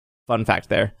a fun fact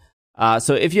there.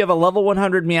 So if you have a level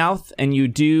 100 Meowth and you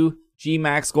do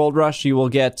G-Max Gold Rush, you will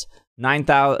get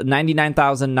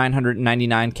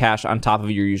 99,999 cash on top of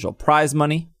your usual prize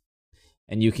money.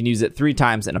 And you can use it 3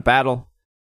 times in a battle.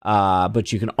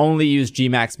 But you can only use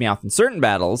G-Max Meowth in certain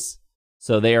battles.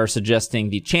 So they are suggesting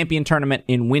the champion tournament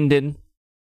in Winden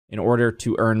in order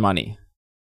to earn money.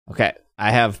 Okay,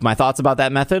 I have my thoughts about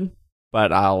that method,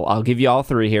 but I'll give you all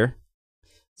 3 here.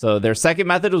 So their second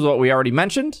method was what we already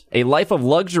mentioned. A Life of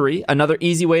Luxury. Another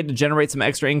easy way to generate some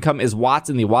extra income is watts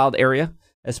in the wild area,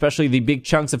 especially the big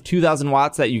chunks of 2,000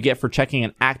 watts that you get for checking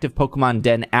an active Pokemon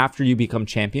den after you become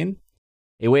champion.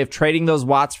 A way of trading those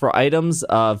watts for items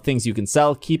of things you can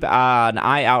sell. Keep an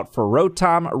eye out for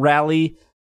Rotom,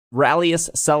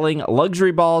 Rallius selling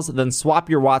luxury balls, then swap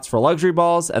your watts for luxury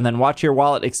balls, and then watch your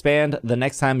wallet expand the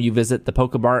next time you visit the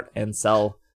Pokemart and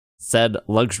sell said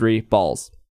luxury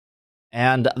balls.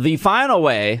 And the final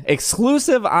way,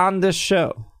 exclusive on this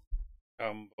show.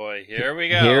 Oh boy, here we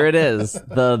go. Here it is.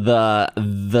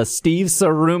 The Steve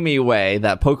Sarumi way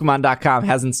that Pokemon.com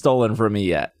hasn't stolen from me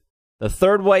yet. The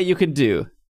third way you can do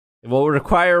It will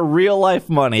require real life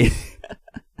money.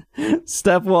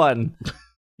 Step 1.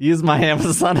 Use my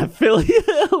Amazon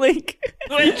affiliate link.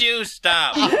 Would you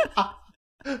stop?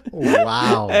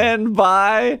 Wow. And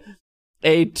buy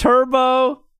a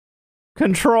turbo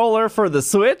controller for the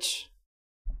Switch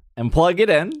and plug it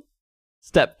in.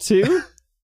 Step 2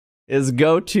 is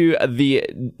go to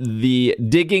the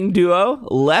Digging Duo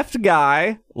left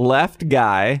guy,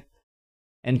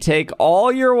 and take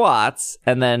all your watts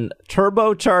and then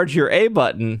turbocharge your A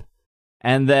button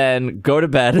and then go to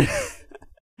bed.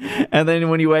 And then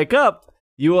when you wake up,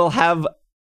 you will have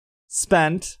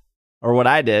spent, or what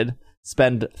I did,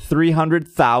 spend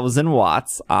 300,000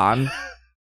 watts on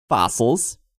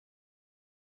fossils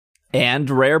and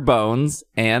rare bones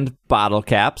and bottle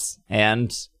caps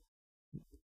and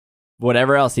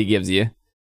whatever else he gives you.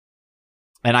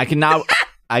 And I can now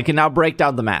break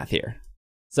down the math here.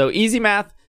 So easy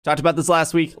math. Talked about this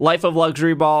last week. Life of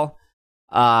Luxury Ball.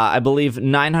 I believe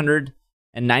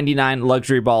 999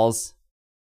 luxury balls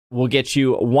will get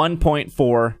you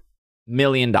 $1.4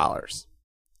 million.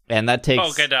 And that takes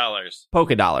Polka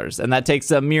dollars. And that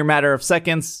takes a mere matter of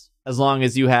seconds as long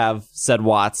as you have said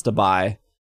watts to buy.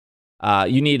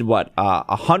 You need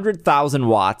 100,000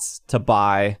 watts to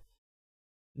buy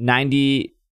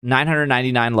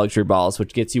 999 luxury balls,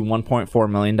 which gets you $1.4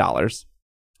 million,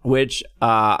 which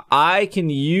I can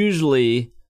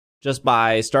usually, just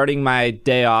by starting my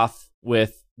day off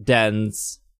with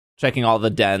dens, checking all the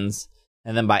dens,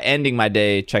 and then by ending my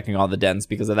day checking all the dens,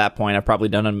 because at that point I've probably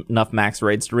done enough max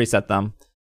raids to reset them,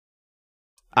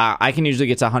 I can usually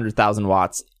get to 100,000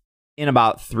 watts in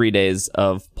about 3 days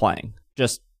of playing.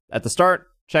 Just at the start,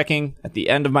 checking, at the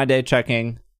end of my day,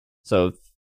 checking. So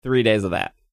 3 days of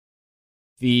that.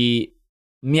 The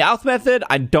Meowth method,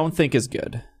 I don't think is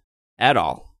good at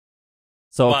all.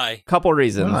 So Why? A couple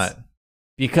reasons. Why not?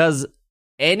 Because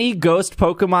any ghost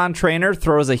Pokemon trainer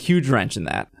throws a huge wrench in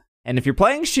that. And if you're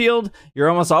playing Shield, you're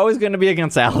almost always going to be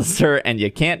against Alistair, and you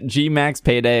can't G-Max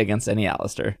Payday against any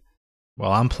Alistair.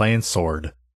 Well, I'm playing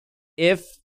Sword.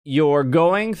 If you're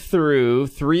going through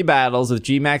 3 battles with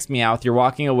G-Max Meowth, you're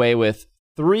walking away with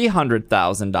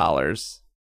 $300,000,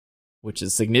 which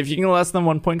is significantly less than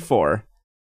 1.4.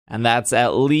 And that's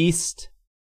at least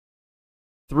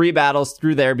 3 battles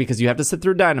through there, because you have to sit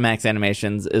through Dynamax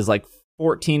animations, is like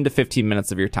 14 to 15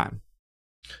 minutes of your time.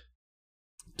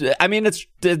 I mean, it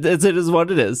is what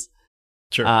it is.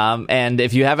 Sure. And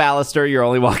if you have Alistair, you're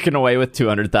only walking away with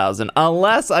 200,000.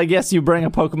 Unless, I guess, you bring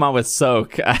a Pokemon with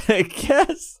Soak, I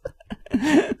guess.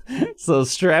 So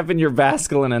strap in your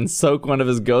Basculin and soak one of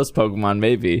his ghost Pokemon,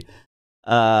 maybe.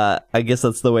 I guess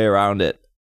that's the way around it.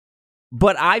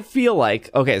 But I feel like,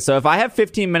 okay, so if I have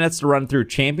 15 minutes to run through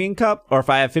Champion Cup, or if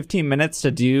I have 15 minutes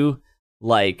to do,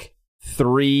 like,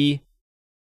 3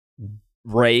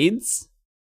 raids,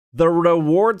 the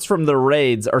rewards from the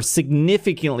raids are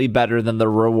significantly better than the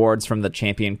rewards from the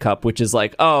Champion Cup, which is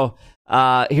like,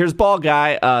 here's Ball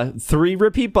Guy, 3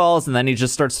 repeat balls, and then he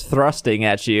just starts thrusting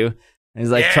at you. And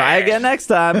he's like, try again next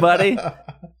time, buddy.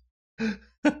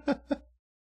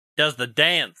 Does the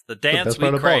dance we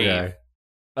Ball crave. Guy.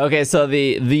 Okay, so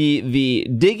the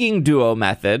Digging Duo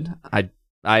method,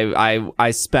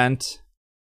 I spent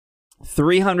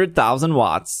 300,000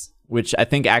 watts, which I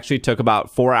think actually took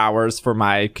about 4 hours for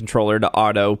my controller to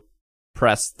auto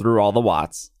press through all the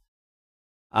watts.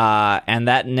 And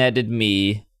that netted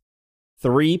me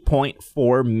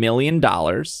 $3.4 million.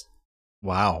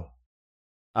 Wow.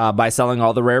 By selling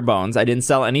all the rare bones. I didn't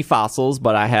sell any fossils,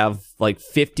 but I have like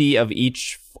 50 of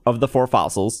each of the 4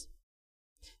 fossils.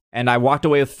 And I walked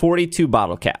away with 42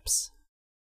 bottle caps.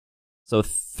 So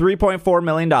 $3.4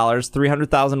 million,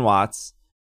 300,000 watts.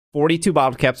 42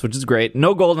 bottle caps, which is great.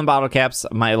 No golden bottle caps.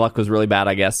 My luck was really bad,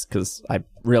 I guess, because I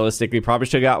realistically probably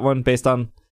should have got one based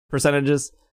on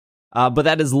percentages. But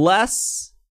that is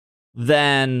less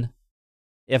than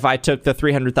if I took the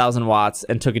 300,000 watts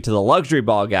and took it to the luxury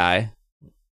ball guy,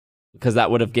 because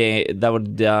that would have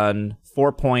done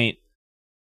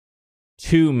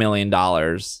 $4.2 million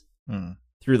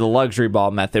through the luxury ball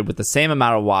method with the same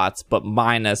amount of watts, but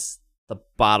minus the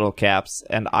bottle caps,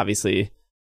 and obviously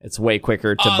it's way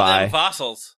quicker to buy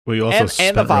fossils. Well, you also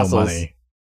spent the real fossils. money.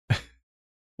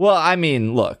 Well, I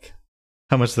mean, look,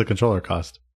 How much does the controller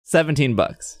cost? $17.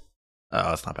 Oh,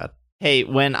 that's not bad. Hey,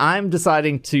 when I'm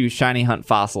deciding to shiny hunt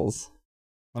fossils,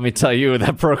 let me tell you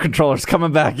that Pro Controller's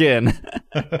coming back in.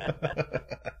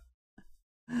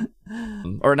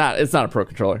 Or not, it's not a Pro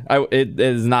Controller. It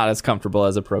is not as comfortable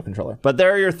as a Pro Controller. But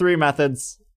there are your 3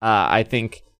 methods. I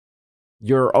think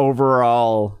your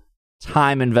overall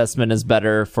time investment is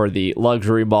better for the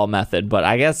luxury ball method. But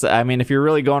I guess, I mean, if you're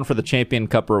really going for the Champion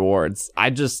Cup rewards,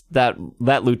 that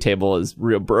loot table is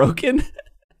real broken.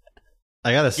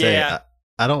 I gotta say, Yeah.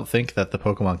 I don't think that the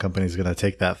Pokemon Company is going to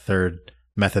take that third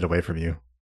method away from you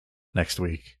next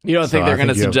week. You don't think they're going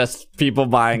to suggest people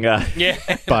buying a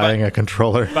buying a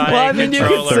controller? Well, I mean, you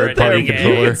can sit there, you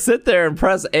can sit there and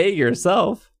press A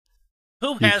yourself.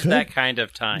 Who has that kind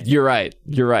of time? You're right.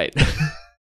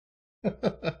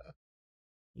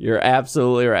 You're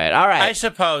absolutely right. All right. I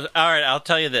suppose. All right, I'll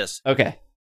tell you this. Okay.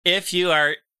 If you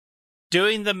are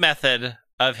doing the method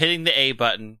of hitting the A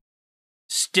button,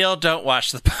 still don't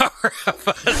watch the Power of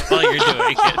Us while you're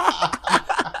doing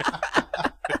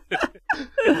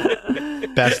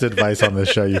it. Best advice on this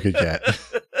show you could get.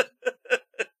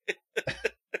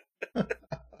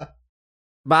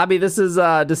 Bobby, this is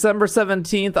December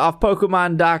 17th off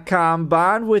Pokemon.com.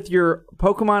 Bond with your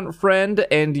Pokemon friend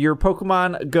and your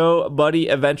Pokemon Go Buddy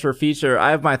Adventure feature.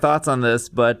 I have my thoughts on this,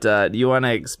 but do you want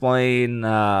to explain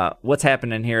what's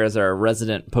happening here as our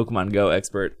resident Pokemon Go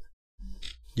expert?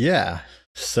 Yeah.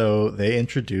 So they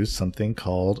introduced something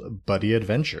called Buddy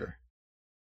Adventure.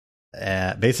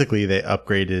 Basically, they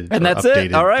upgraded and that's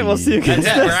it. All right, we'll see you guys.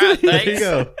 There you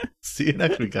go. See you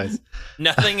next week, guys.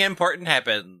 Nothing important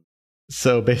happened.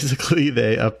 So basically,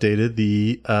 they updated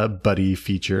the Buddy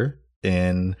feature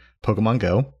in Pokemon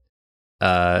Go.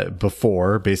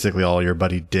 Before, basically, all your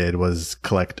buddy did was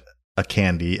collect a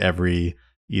candy every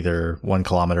either 1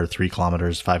 kilometer, 3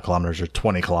 kilometers, 5 kilometers, or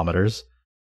 20 kilometers,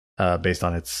 based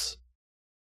on its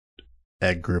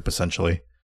egg group, essentially.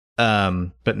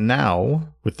 But now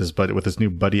with this new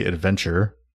Buddy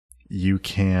Adventure, you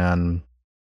can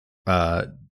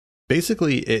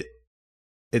basically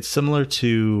it's similar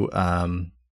to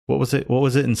what was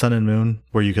it in Sun and Moon,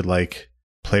 where you could like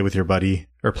play with your buddy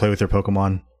or play with your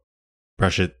Pokemon,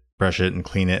 brush it and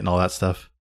clean it and all that stuff.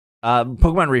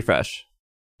 Pokemon Refresh.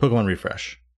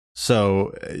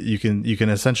 So you can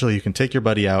essentially take your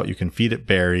buddy out, you can feed it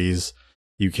berries,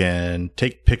 you can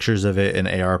take pictures of it in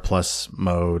AR Plus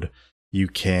mode, you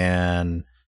can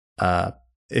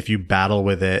if you battle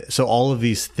with it. So all of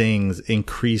these things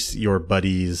increase your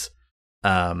buddy's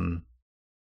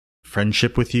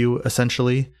friendship with you,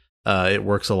 essentially. It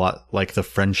works a lot like the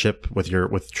friendship with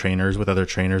other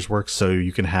trainers works. So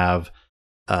you can have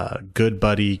good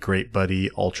buddy, great buddy,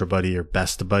 ultra buddy, or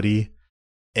best buddy.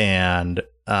 And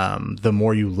the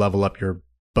more you level up your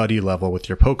buddy level with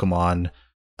your Pokemon,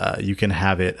 you can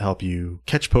have it help you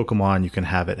catch Pokemon. You can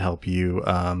have it help you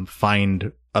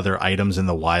find other items in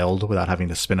the wild without having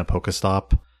to spin a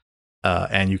Pokestop.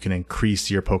 And you can increase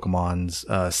your Pokemon's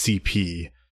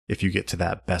CP if you get to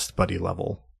that best buddy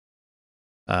level.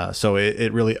 So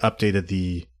it really updated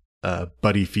the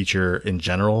buddy feature in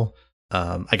general.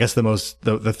 I guess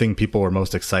the thing people were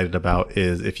most excited about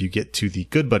is if you get to the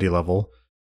good buddy level,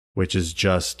 which is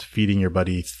just feeding your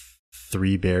buddy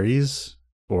 3 berries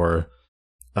or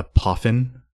a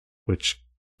Poffin, which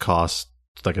costs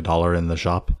like $1 in the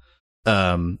shop.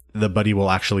 The buddy will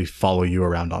actually follow you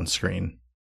around on screen.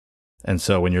 And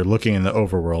so when you're looking in the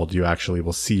overworld, you actually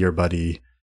will see your buddy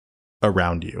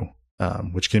around you,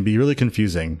 which can be really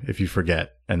confusing if you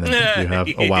forget and then think you have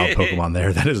a wild Pokemon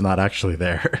there that is not actually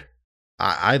there.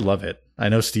 I love it. I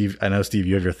know Steve,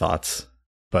 you have your thoughts,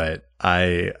 but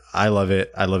I love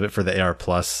it. I love it for the AR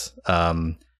Plus.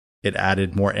 It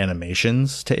added more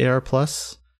animations to AR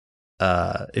Plus.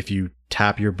 If you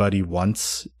tap your buddy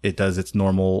once, it does its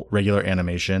normal regular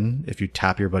animation. If you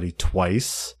tap your buddy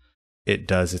twice, it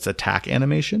does its attack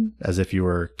animation as if you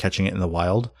were catching it in the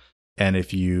wild. And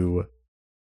if you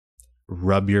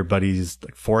rub your buddy's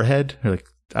forehead, or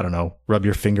rub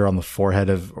your finger on the forehead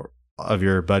of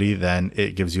your buddy, then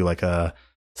it gives you like a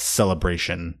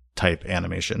celebration type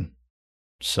animation.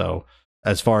 So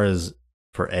as far as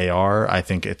for AR, I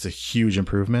think it's a huge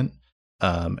improvement.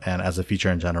 And as a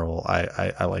feature in general,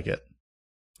 I like it.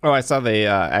 Oh, I saw they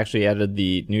actually added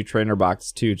the new trainer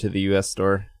box too to the US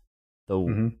store.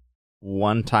 The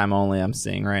one time only I'm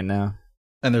seeing right now.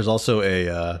 And there's also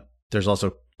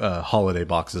holiday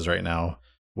boxes right now,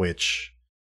 which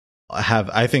have,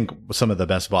 I think, some of the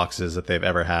best boxes that they've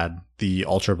ever had. The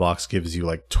Ultra box gives you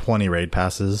like 20 raid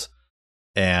passes,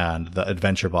 and the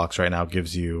Adventure box right now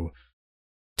gives you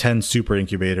 10 super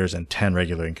incubators and 10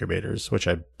 regular incubators, which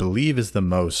I believe is the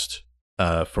most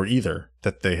for either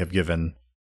that they have given.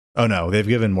 Oh no, they've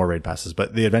given more raid passes,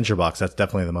 but the Adventure box, that's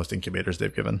definitely the most incubators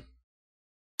they've given.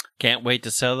 Can't wait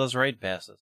to sell those raid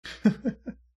passes.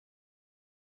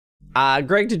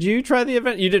 Greg, did you try the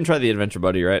event? You didn't try the Adventure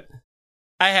Buddy, right?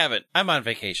 I haven't. I'm on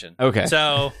vacation. Okay.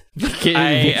 So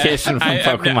vacation from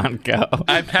Pokemon Go.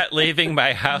 I'm not leaving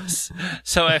my house,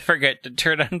 so I forget to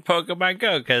turn on Pokemon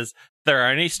Go because there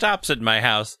aren't any stops in my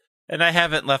house, and I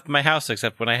haven't left my house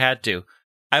except when I had to.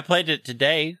 I played it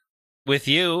today with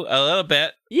you a little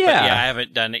bit. Yeah. But I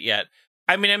haven't done it yet.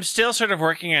 I mean, I'm still sort of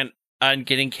working on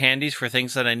getting candies for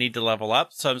things that I need to level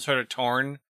up, so I'm sort of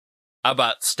torn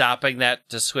about stopping that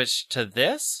to switch to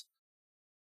this.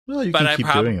 Well, you can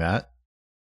keep doing that.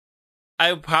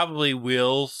 I probably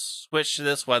will switch to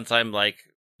this once I'm like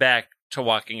back to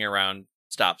walking around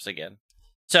stops again.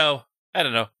 So, I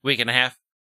don't know, week and a half.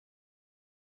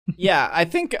 Yeah, I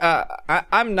think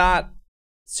I'm not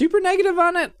super negative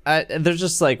on it. There's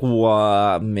just like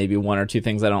maybe one or two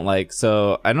things I don't like.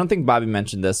 So I don't think Bobby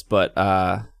mentioned this, but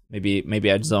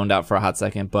maybe I zoned out for a hot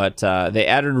second. But they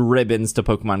added ribbons to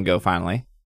Pokemon Go finally.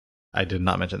 I did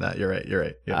not mention that. You're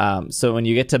right. Yeah. So when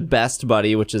you get to Best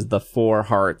Buddy, which is the 4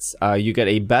 hearts, you get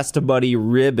a Best Buddy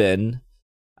ribbon,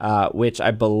 which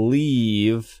I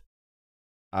believe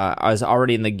is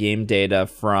already in the game data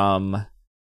from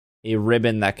a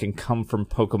ribbon that can come from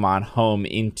Pokemon Home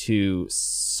into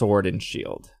Sword and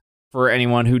Shield. For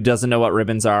anyone who doesn't know what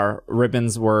ribbons are,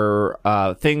 ribbons were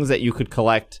things that you could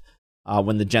collect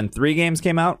when the Gen 3 games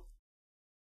came out.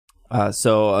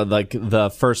 So like the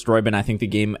first ribbon I think the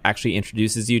game actually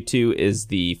introduces you to is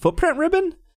the footprint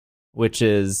ribbon, which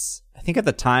is, I think at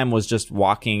the time was just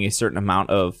walking a certain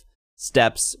amount of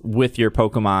steps with your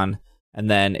Pokemon,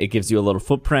 and then it gives you a little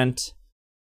footprint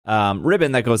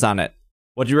ribbon that goes on it.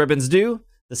 What do ribbons do?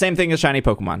 The same thing as shiny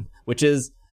Pokemon, which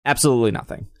is absolutely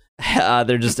nothing.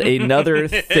 They're just another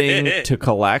thing to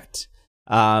collect.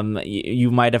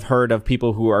 You might have heard of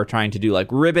people who are trying to do like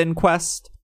Ribbon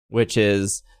Quest, which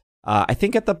is I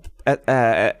think at the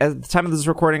time of this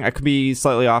recording, I could be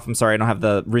slightly off. I'm sorry, I don't have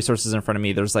the resources in front of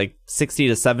me. There's like 60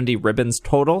 to 70 ribbons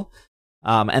total.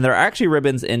 And there are actually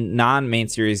ribbons in non-main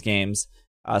series games,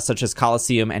 such as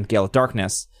Colosseum and Gale of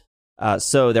Darkness.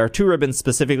 So there are 2 ribbons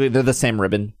specifically. They're the same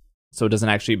ribbon, so it doesn't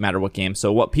actually matter what game.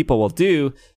 So what people will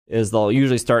do is they'll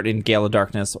usually start in Gale of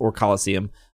Darkness or Colosseum,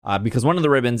 because one of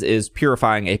the ribbons is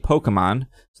purifying a Pokemon.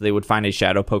 So they would find a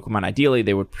Shadow Pokemon. Ideally,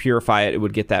 they would purify it. It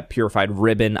would get that purified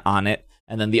ribbon on it.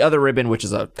 And then the other ribbon, which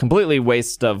is a completely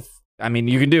waste of... I mean,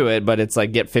 you can do it, but it's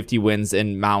like get 50 wins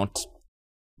in Mount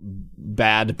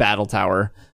Bad Battle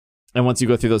Tower. And once you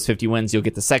go through those 50 wins, you'll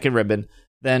get the second ribbon.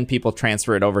 Then people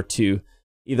transfer it over to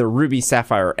either Ruby,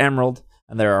 Sapphire, or Emerald.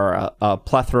 And there are a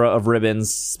plethora of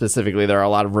ribbons. Specifically, there are a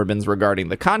lot of ribbons regarding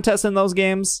the contests in those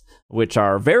games, which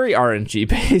are very RNG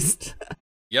based.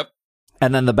 Yep.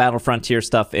 And then the Battle Frontier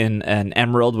stuff in an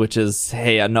Emerald, which is,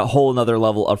 hey, a whole nother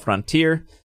level of Frontier.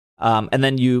 And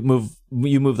then you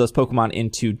move those Pokemon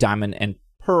into Diamond and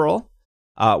Pearl,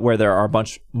 where there are a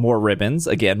bunch more ribbons.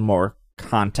 Again, more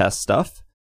contest stuff.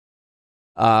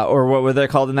 Or what were they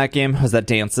called in that game? Was that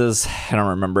dances? I don't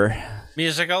remember.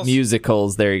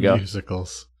 Musicals, there you go.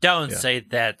 Musicals. Don't say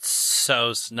that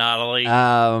so snottily.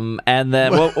 And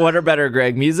then what are better,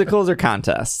 Greg? Musicals or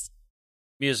contests?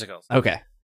 Musicals. Okay.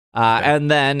 And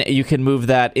then you can move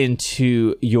that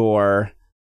into your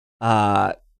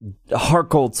Heart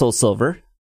Gold Soul Silver,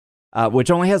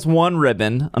 which only has 1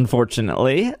 ribbon,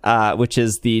 unfortunately, which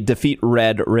is the Defeat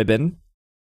Red ribbon.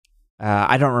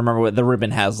 I don't remember what the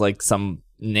ribbon has, like some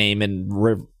name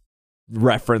and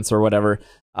reference or whatever.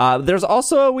 There's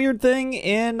also a weird thing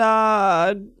in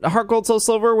Heart Gold Soul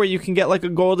Silver where you can get like a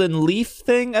golden leaf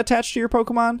thing attached to your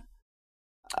Pokemon.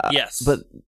 Yes. But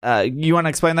you want to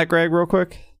explain that, Greg, real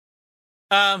quick?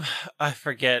 I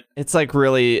forget. It's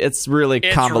really convoluted. It's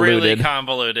really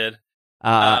convoluted.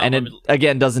 And it,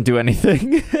 again, doesn't do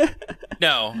anything.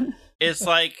 No. It's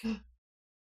like...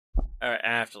 All right, I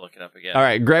have to look it up again. All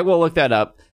right, Greg will look that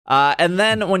up. And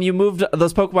then when you moved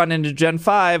those Pokemon into Gen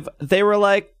 5, they were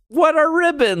like, what are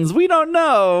ribbons? We don't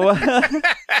know.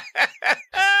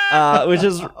 Which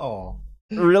is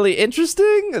really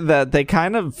interesting that they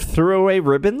kind of threw away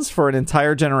ribbons for an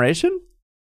entire generation.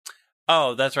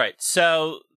 Oh, that's right.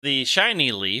 So the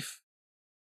shiny leaf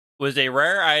was a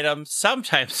rare item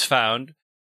sometimes found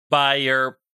by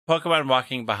your Pokemon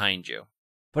walking behind you.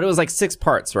 But it was like 6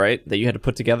 parts, right? That you had to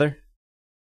put together?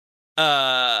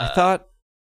 I thought.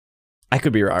 I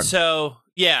could be wrong. So,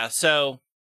 yeah. So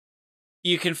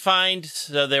you can find...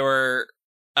 So there were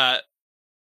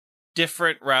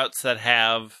different routes that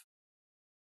have...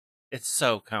 It's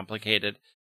so complicated.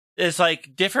 It's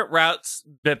like different routes,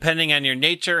 depending on your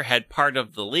nature, had part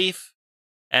of the leaf.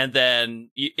 And then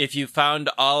if you found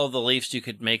all of the leaves, you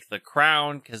could make the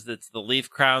crown, because it's the leaf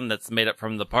crown that's made up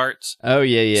from the parts. Oh,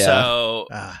 yeah. So,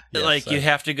 you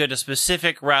have to go to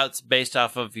specific routes based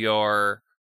off of your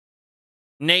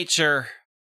nature,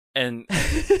 and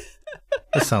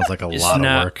This sounds like a lot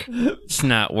of work. It's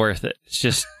not worth it.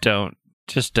 Just don't.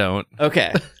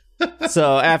 Okay.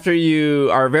 So after you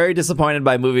are very disappointed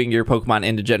by moving your Pokemon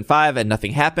into Gen 5 and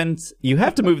nothing happens, you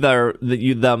have to move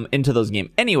them into those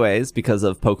games anyways because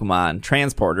of Pokemon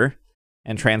Transporter.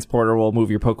 And Transporter will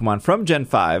move your Pokemon from Gen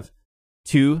 5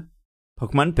 to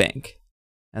Pokemon Bank.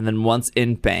 And then once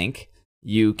in Bank,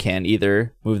 you can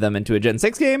either move them into a Gen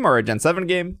 6 game or a Gen 7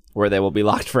 game, where they will be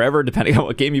locked forever, depending on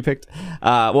what game you picked.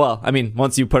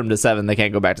 Once you put them to 7, they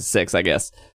can't go back to 6, I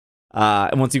guess.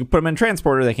 And once you put them in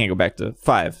Transporter, they can't go back to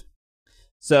 5.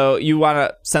 So you want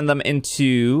to send them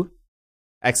into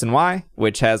X and Y,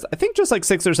 which has, I think, just like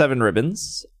 6 or 7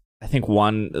 ribbons. I think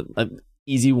one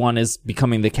easy one is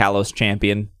becoming the Kalos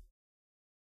champion.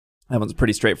 That one's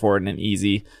pretty straightforward and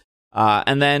easy.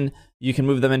 And then you can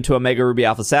move them into Omega Ruby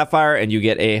Alpha Sapphire, and you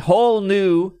get a whole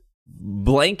new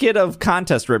blanket of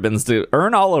contest ribbons to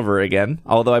earn all over again,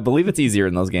 although I believe it's easier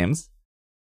in those games.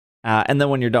 And then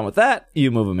when you're done with that, you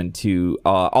move them into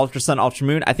Ultra Sun, Ultra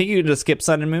Moon. I think you can just skip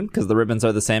Sun and Moon because the ribbons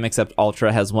are the same, except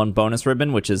Ultra has one bonus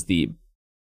ribbon, which is the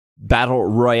Battle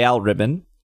Royale ribbon.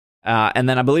 And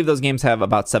then I believe those games have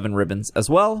about 7 ribbons as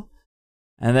well.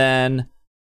 And then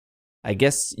I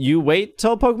guess you wait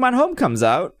till Pokemon Home comes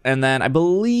out. And then I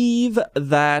believe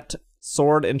that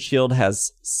Sword and Shield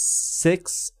has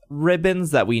 6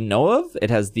 ribbons that we know of. It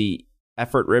has the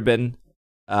Effort ribbon,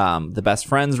 the Best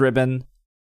Friends ribbon,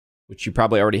 which you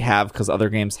probably already have because other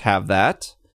games have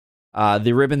that.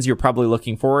 The ribbons you're probably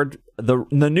looking forward. The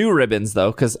new ribbons,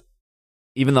 though, because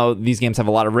even though these games have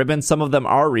a lot of ribbons, some of them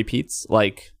are repeats.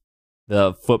 Like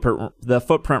the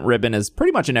footprint ribbon is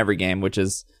pretty much in every game, which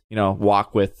is,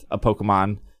 walk with a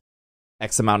Pokemon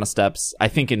X amount of steps. I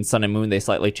think in Sun and Moon they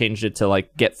slightly changed it to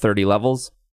like get 30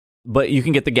 levels. But you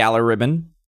can get the Galar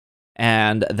ribbon,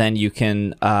 and then you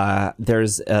can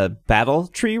there's a Battle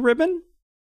Tree ribbon.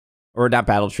 Or not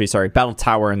Battle Tree, sorry, Battle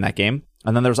Tower in that game.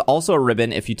 And then there's also a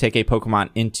ribbon if you take a Pokemon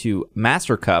into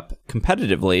Master Cup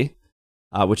competitively,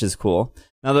 which is cool.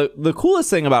 Now, the coolest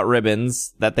thing about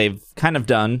ribbons that they've kind of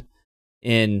done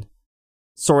in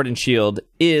Sword and Shield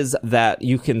is that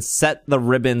you can set the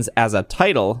ribbons as a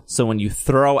title, so when you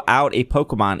throw out a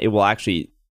Pokemon, it will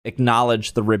actually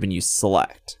acknowledge the ribbon you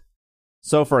select.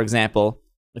 So, for example,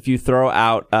 if you throw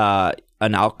out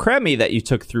an Alcremie that you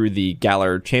took through the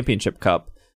Galar Championship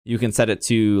Cup, you can set it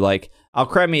to, like,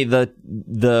 Alcremie,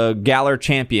 the Galar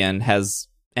champion, has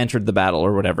entered the battle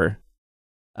or whatever.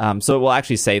 So it will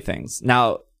actually say things.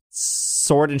 Now,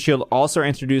 Sword and Shield also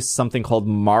introduced something called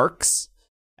marks.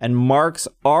 And marks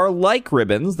are like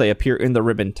ribbons. They appear in the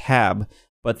ribbon tab.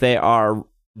 But they are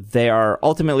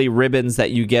ultimately ribbons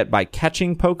that you get by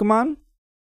catching Pokemon.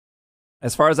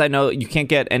 As far as I know, you can't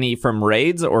get any from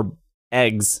raids or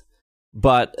eggs.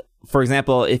 But, for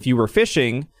example, if you were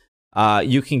fishing,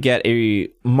 you can get a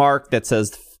mark that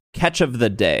says Catch of the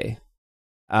Day.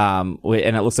 And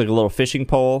it looks like a little fishing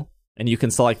pole. And you can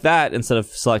select that instead of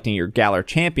selecting your Galar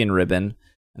Champion ribbon.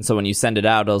 And so when you send it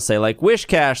out, it'll say, like,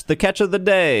 Wishcash, the Catch of the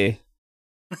Day.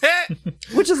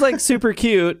 Which is, like, super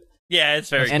cute. Yeah, it's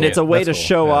very cool. And it's a way to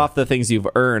show off the things you've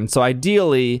earned. So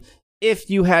ideally, if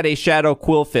you had a Shadow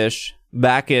Quillfish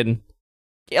back in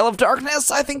Gale of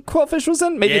Darkness, I think Quillfish was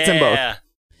in. Maybe it's in both.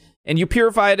 And you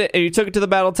purified it, and you took it to the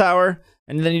battle tower,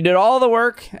 and then you did all the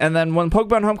work, and then when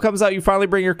Pokemon Home comes out, you finally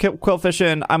bring your Quillfish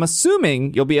in. I'm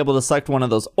assuming you'll be able to select one of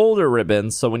those older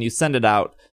ribbons, so when you send it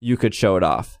out, you could show it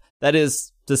off. That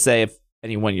is to say, if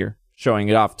anyone you're showing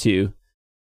it off to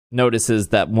notices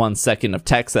that 1 second of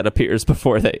text that appears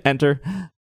before they enter.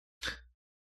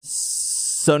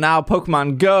 So now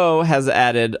Pokemon Go has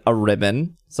added a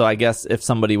ribbon, so I guess if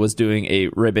somebody was doing a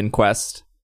ribbon quest,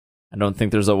 I don't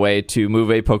think there's a way to move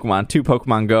a Pokemon to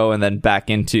Pokemon Go and then back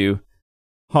into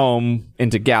Home,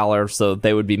 into Galar, so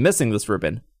they would be missing this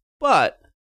ribbon. But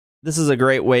this is a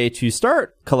great way to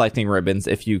start collecting ribbons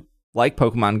if you like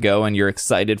Pokemon Go and you're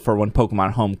excited for when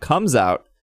Pokemon Home comes out,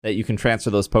 that you can transfer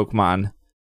those Pokemon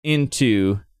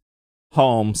into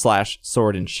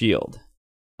Home/Sword and Shield.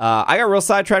 I got real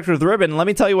sidetracked with ribbon. Let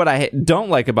me tell you what I don't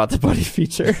like about the buddy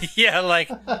feature. Yeah, like,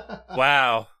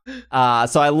 wow.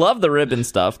 So I love the ribbon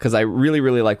stuff because I really,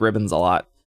 really like ribbons a lot.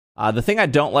 The thing I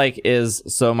don't like is,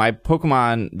 so my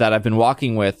Pokemon that I've been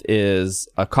walking with is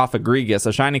a Cofagrigus,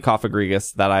 a shiny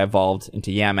Cofagrigus that I evolved into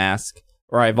Yamask,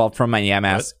 or I evolved from my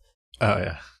Yamask. Oh,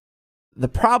 yeah. The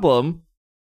problem,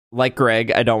 like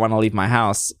Greg, I don't want to leave my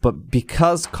house, but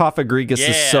because Cofagrigus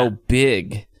is so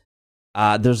big,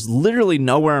 there's literally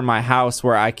nowhere in my house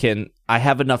where I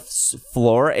have enough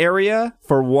floor area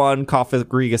for one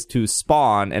Cofagrigus to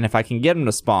spawn, and if I can get him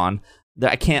to spawn,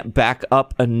 I can't back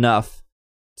up enough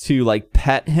to like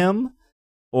pet him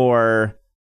or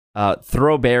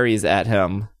throw berries at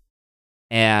him,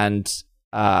 and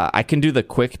I can do the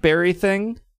quick berry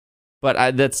thing,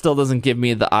 but that still doesn't give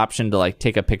me the option to like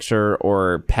take a picture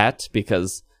or pet,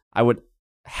 because I would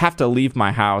have to leave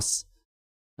my house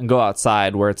and go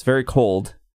outside where it's very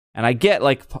cold. And I get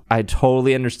like, I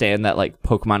totally understand that like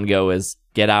Pokemon Go is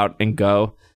get out and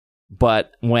go.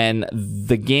 But when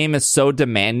the game is so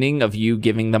demanding of you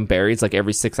giving them berries like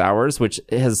every 6 hours, which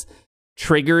has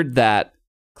triggered that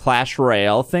Clash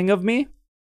Royale thing of me,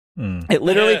 it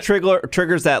literally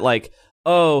triggers that like,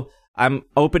 oh, I'm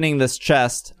opening this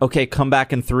chest. Okay, come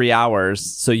back in 3 hours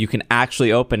so you can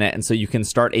actually open it and so you can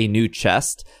start a new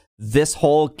chest. This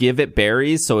whole give it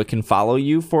berries so it can follow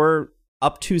you for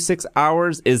up to 6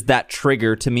 hours is that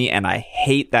trigger to me, and I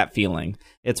hate that feeling.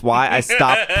 It's why I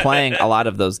stopped playing a lot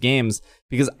of those games,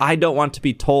 because I don't want to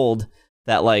be told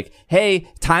that like, hey,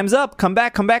 time's up, come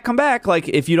back. Like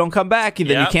if you don't come back, then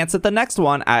you can't set the next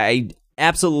one. I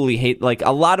absolutely hate, like,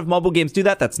 a lot of mobile games do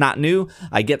that. That's not new.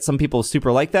 I get some people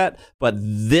super like that, but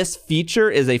this feature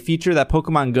is a feature that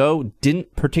Pokemon Go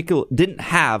didn't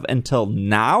have until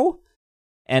now.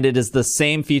 And it is the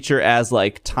same feature as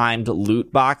like timed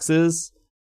loot boxes.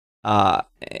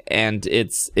 And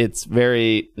it's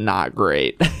very not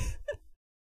great.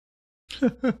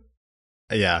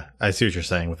 Yeah, I see what you're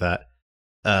saying with that.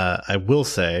 I will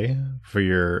say, for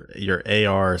your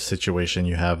AR situation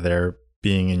you have there,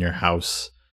 being in your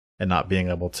house and not being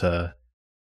able to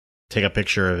take a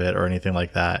picture of it or anything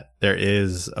like that, there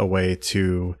is a way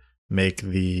to make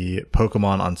the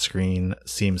Pokemon on screen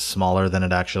seem smaller than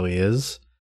it actually is.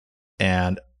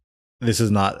 And this is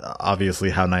not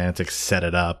obviously how Niantic set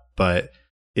it up, but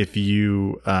if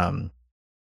you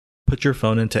put your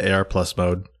phone into AR Plus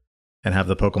mode and have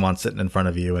the Pokemon sitting in front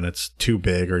of you and it's too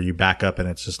big, or you back up and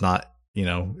it's just not,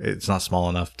 it's not small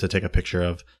enough to take a picture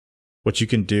of, what you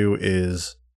can do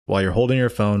is, while you're holding your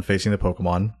phone facing the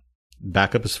Pokemon,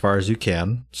 back up as far as you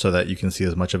can so that you can see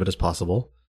as much of it as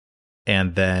possible.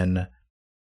 And then,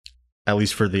 at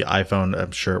least for the iPhone, I'm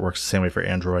sure it works the same way for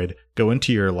Android, go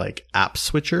into your like app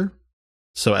switcher.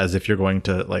 So as if you're going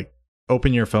to like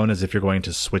open your phone as if you're going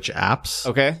to switch apps.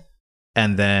 Okay.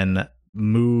 And then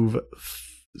move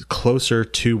closer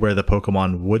to where the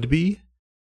Pokemon would be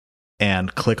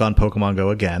and click on Pokemon Go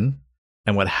again.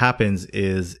 And what happens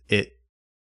is it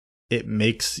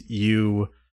makes you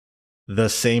the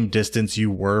same distance you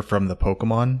were from the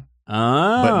Pokemon.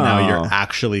 Oh. But now you're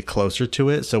actually closer to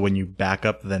it. So when you back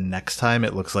up the next time,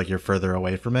 it looks like you're further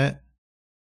away from it.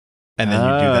 And then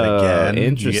you do that again.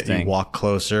 Interesting. You walk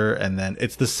closer, and then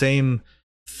it's the same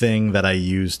thing that I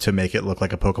use to make it look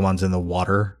like a Pokemon's in the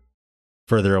water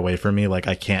further away from me. Like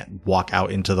I can't walk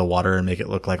out into the water and make it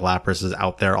look like Lapras is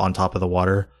out there on top of the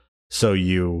water. So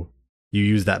you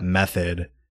use that method,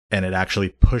 and it actually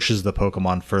pushes the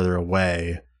Pokemon further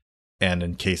away, and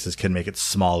in cases can make it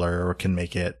smaller or can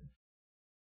make it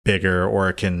bigger,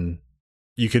 or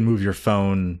you can move your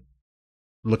phone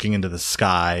looking into the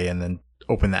sky and then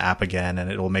open the app again,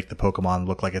 and it'll make the Pokemon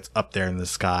look like it's up there in the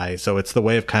sky. So it's the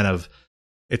way of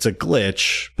it's a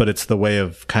glitch, but it's the way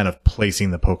of kind of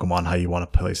placing the Pokemon how you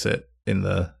want to place it in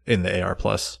the AR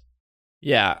Plus.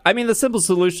 Yeah, I mean, the simple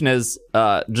solution is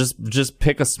just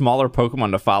pick a smaller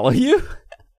Pokemon to follow you.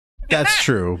 That's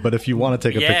true, but if you want to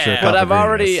take a picture of but I've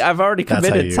Cofagrigus, already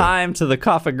committed time to the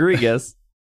Cofagrigus.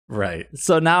 Right.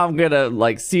 So now I'm gonna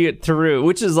like see it through,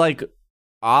 which is like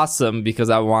awesome, because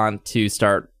I want to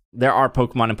start. There are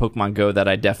Pokemon in Pokemon Go that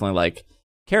I definitely like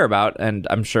care about, and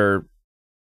I'm sure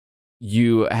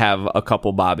you have a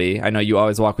couple, Bobby. I know you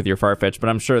always walk with your Farfetch, but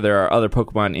I'm sure there are other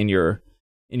Pokemon in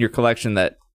your collection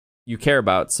that you care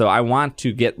about. So I want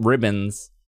to get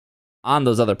ribbons on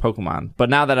those other Pokemon. But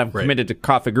now that I'm committed to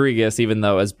Cofagrigus, even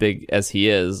though as big as he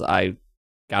is, I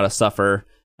gotta suffer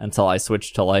until I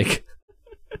switch to like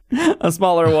a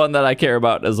smaller one that I care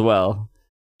about as well.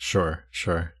 Sure.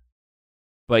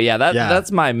 But yeah,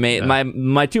 that's my main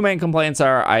my two main complaints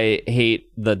are I hate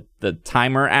the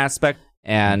timer aspect,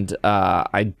 and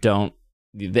the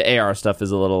AR stuff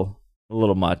is a little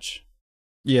much.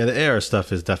 Yeah, the AR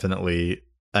stuff is definitely,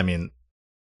 I mean,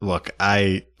 look,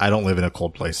 I don't live in a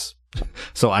cold place.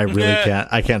 So I really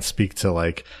can't speak to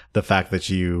like the fact that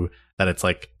it's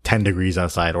like 10 degrees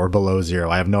outside or below zero.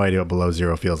 I have no idea what below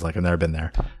zero feels like. I've never been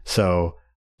there. So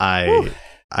I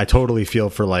totally feel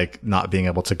for like not being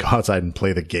able to go outside and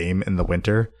play the game in the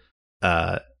winter.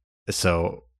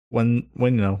 So when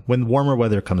warmer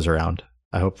weather comes around,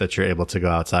 I hope that you're able to go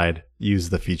outside, use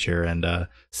the feature, and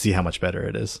see how much better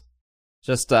it is.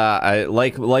 Just I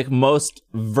like most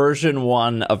version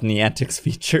 1 of Niantic's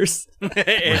features.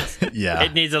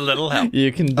 It needs a little help.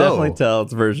 You can definitely tell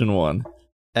it's version 1.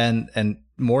 And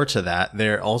more to that,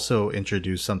 they're also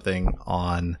introduced something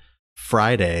on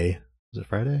Friday. Was it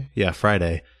Friday? Yeah,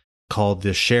 Friday, called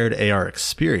the Shared AR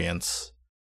Experience,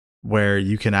 where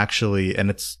you can actually,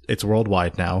 and it's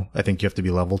worldwide now. I think you have to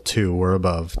be level 2 or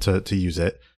above to use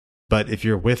it. But if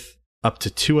you're with up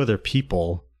to 2 other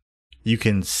people, you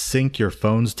can sync your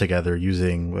phones together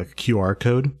using like a QR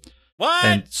code. What?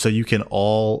 And so you can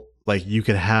all, like, you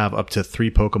can have up to 3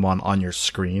 Pokemon on your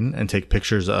screen and take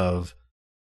pictures of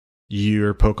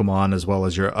your Pokemon as well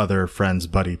as your other friend's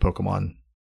buddy Pokemon.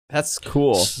 That's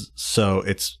cool. So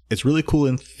it's really cool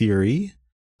in theory.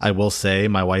 I will say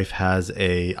my wife has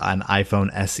an iPhone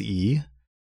SE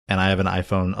and I have an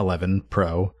iPhone 11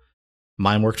 Pro.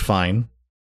 Mine worked fine.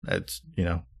 It's,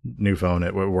 new phone,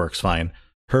 it works fine.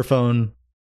 Her phone,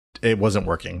 it wasn't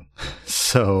working.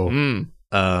 So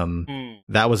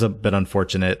that was a bit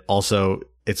unfortunate. Also,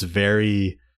 it's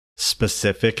very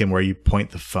specific in where you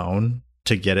point the phone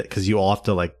to get it, because you all have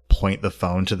to like point the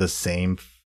phone to the same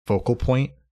focal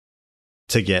point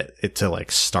to get it to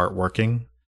like start working.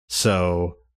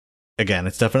 So again,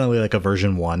 it's definitely like a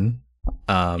version 1.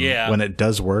 When it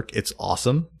does work, it's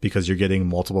awesome because you're getting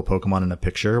multiple Pokemon in a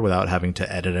picture without having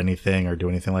to edit anything or do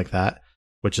anything like that,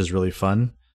 which is really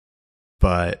fun.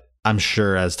 But I'm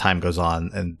sure as time goes on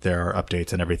and there are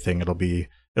updates and everything,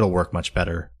 it'll work much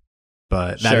better.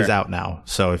 But that is out now.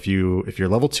 So if you're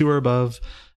level 2 or above,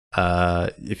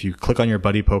 if you click on your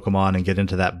buddy Pokemon and get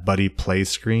into that buddy play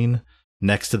screen,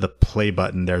 next to the play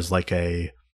button, there's like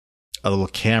a little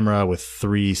camera with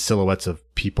 3 silhouettes of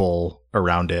people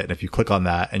around it. And if you click on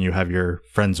that and you have your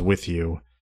friends with you,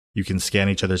 you can scan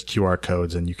each other's QR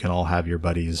codes and you can all have your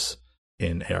buddies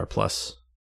in AR+.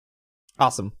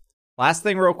 Awesome. Last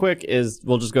thing real quick is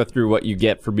we'll just go through what you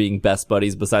get for being best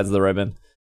buddies besides the ribbon.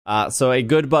 So a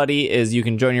good buddy is you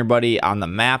can join your buddy on the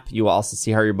map. You will also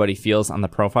see how your buddy feels on the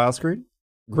profile screen.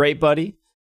 Great buddy.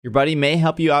 Your buddy may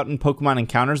help you out in Pokemon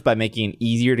encounters by making it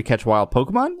easier to catch wild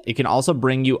Pokemon. It can also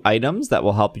bring you items that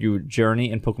will help you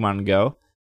journey in Pokemon Go.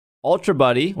 Ultra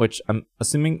Buddy, which I'm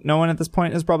assuming no one at this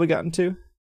point has probably gotten to.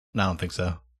 No, I don't think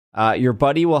so. Your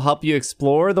buddy will help you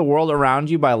explore the world around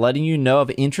you by letting you know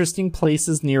of interesting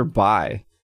places nearby.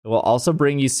 It will also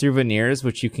bring you souvenirs,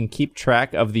 which you can keep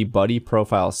track of the buddy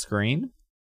profile screen.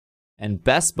 And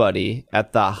Best Buddy,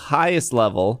 at the highest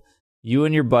level, you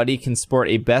and your buddy can sport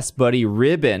a Best Buddy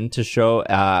ribbon to show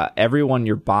everyone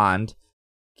your bond.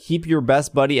 Keep your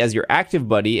Best Buddy as your active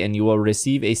buddy, and you will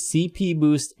receive a CP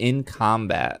boost in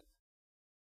combat.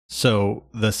 So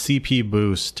the CP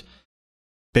boost,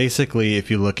 basically, if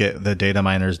you look at the data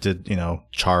miners did,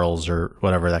 Charles or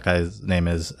whatever that guy's name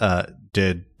is,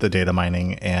 did the data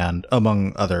mining, and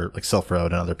among other, like Silph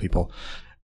Road and other people.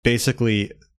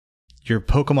 Basically, your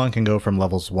Pokemon can go from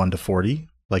levels 1 to 40,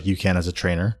 like you can as a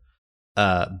trainer.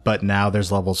 But now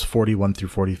there's levels 41 through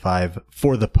 45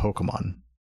 for the Pokemon,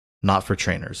 not for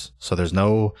trainers. So there's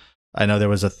no, I know there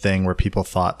was a thing where people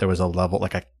thought there was a level,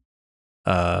 like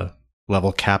a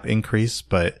level cap increase,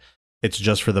 but it's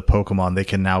just for the Pokemon. They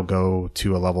can now go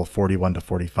to a level 41 to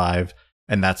 45,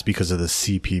 and that's because of the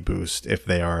CP boost if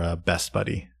they are a Best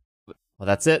Buddy. Well,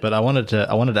 that's it. But I wanted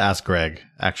to ask Greg,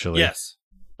 actually. Yes.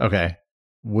 Okay.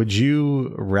 Would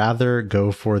you rather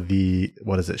go for the,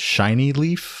 Shiny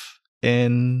Leaf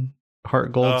in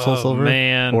Heart Gold, Soul Silver?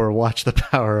 Man. Or watch The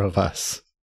Power of Us?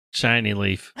 Shiny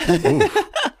Leaf. Oof.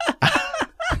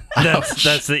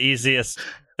 That's the easiest.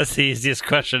 That's the easiest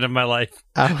question of my life.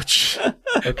 Ouch.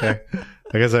 Okay.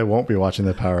 I guess I won't be watching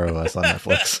The Power of Us on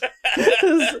Netflix.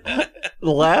 The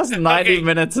last 90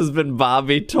 minutes has been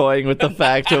Bobby toying with the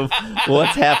fact of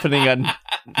what's happening on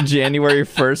January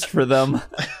 1st for them.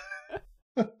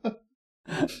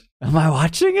 Am I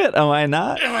watching it? Am I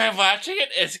not? Am I watching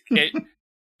it?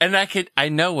 And I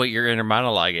know what your inner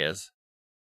monologue is.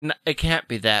 No, it can't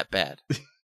be that bad.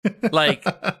 Like,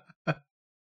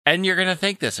 and you're going to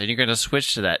think this, and you're going to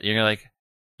switch to that. You're like,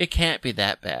 it can't be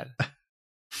that bad.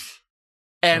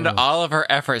 And all of our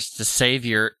efforts to save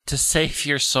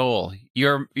your soul,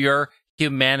 your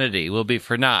humanity will be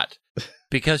for naught,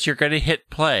 because you're going to hit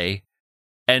play,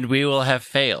 and we will have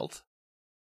failed.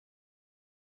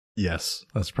 Yes,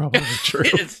 that's probably true.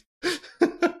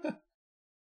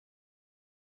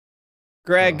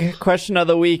 Greg, question of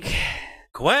the week.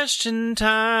 Question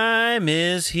time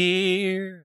is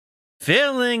here,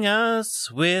 filling us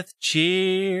with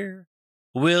cheer.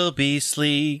 We'll be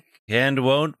sleek and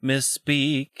won't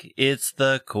misspeak. It's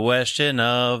the question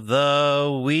of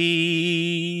the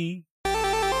week.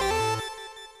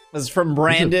 This is from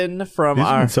Brandon from These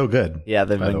have our. been so good. Yeah,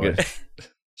 they've by been the way. good.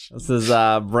 This is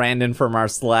Brandon from our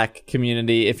Slack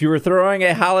community. If you were throwing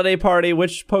a holiday party,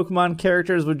 which Pokemon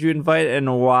characters would you invite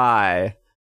and why?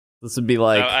 This would be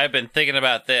like I've been thinking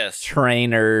about this.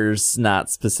 trainers, not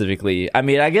specifically. I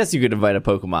mean, I guess you could invite a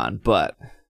Pokemon, but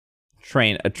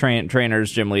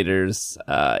trainers, gym leaders,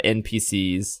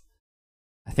 NPCs.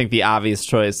 I think the obvious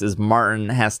choice is Martin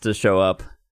has to show up.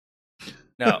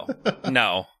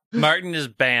 No. Martin is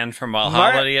banned from all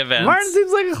holiday events. Martin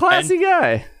seems like a classy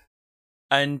guy.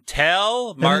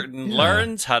 Until Martin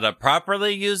learns how to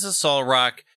properly use a Soul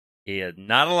Rock, he is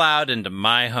not allowed into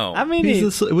my home. I mean, it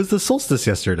was the solstice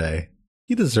yesterday.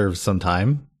 He deserves some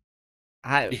time.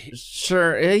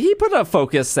 Sure, he put a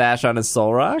focus sash on his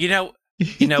Soul Rock. You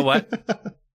know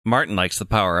what? Martin likes the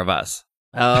power of us.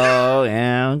 Oh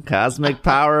yeah, cosmic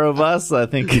power of us. I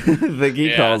think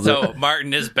he calls it. So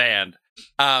Martin is banned.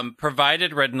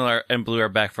 Provided Red and Blue are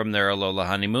back from their Alola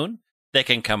honeymoon, they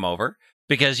can come over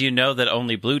because you know that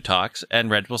only Blue talks and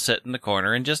Red will sit in the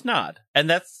corner and just nod, and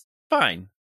that's fine.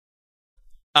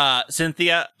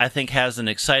 Cynthia, I think, has an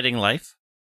exciting life.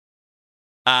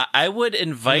 I would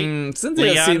invite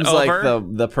Cynthia Leon seems over.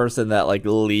 like the person that like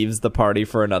leaves the party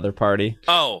for another party.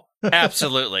 Oh,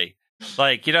 absolutely.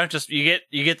 Like, you don't just you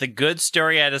get the good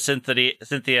story out of Cynthia,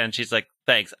 and she's like,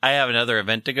 "Thanks, I have another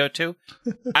event to go to."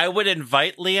 I would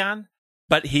invite Leon,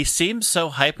 but he seems so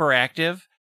hyperactive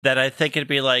that I think it'd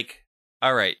be like,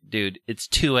 "All right, dude, it's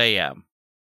 2 a.m.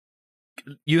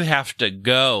 You have to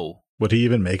go." Would he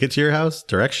even make it to your house?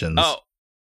 Directions. Oh,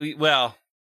 well,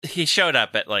 he showed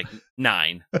up at like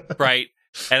 9, right?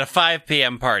 At a 5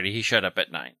 p.m. party, he showed up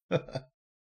at 9.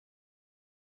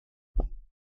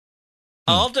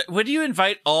 Alder, would you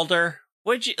invite Alder?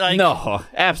 Would you like? No,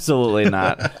 absolutely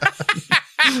not.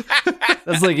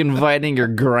 That's like inviting your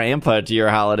grandpa to your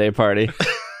holiday party.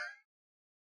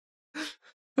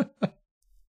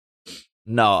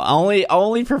 No,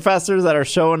 only professors that are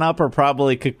showing up are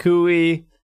probably Kukui.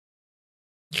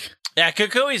 Yeah,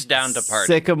 Kukui's down to party.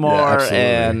 Sycamore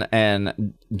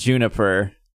and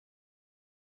Juniper.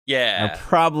 Yeah, are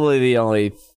probably the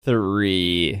only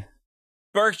 3.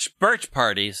 Birch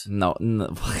parties. No.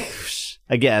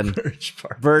 Again,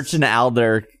 Birch and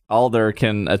Alder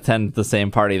can attend the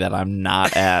same party that I'm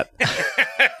not at.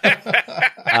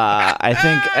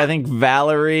 I think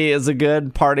Valerie is a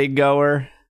good party goer.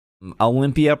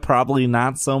 Olympia probably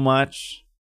not so much.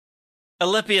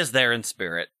 Olympia's there in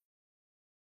spirit.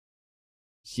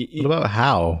 What about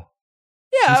How?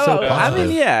 Yeah, He's so I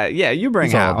mean, yeah. You bring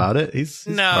He's all Hal about it. He's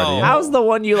No. partying. How's the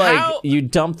one you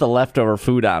dump the leftover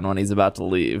food on when he's about to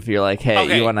leave? You're like, hey,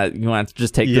 Okay. you wanna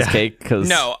just take this cake? Because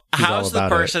No, he's how's all the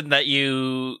about it. person that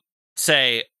you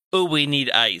say, "Ooh, we need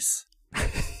ice,"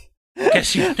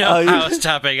 because you know How's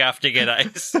stopping off to get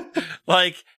ice.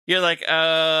 Like you're like,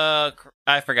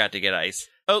 I forgot to get ice.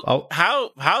 Oh.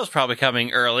 How's probably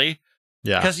coming early.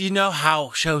 Yeah, because you know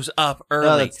How shows up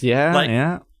early.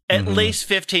 Yeah. At least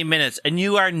 15 minutes, and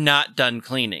you are not done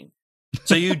cleaning.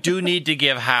 So you do need to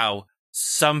give How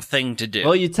something to do.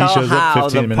 Well, you tell shows up how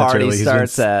 15 the minutes party early. He's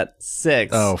starts been- at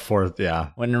 6. Oh, 4th,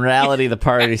 yeah. When in reality the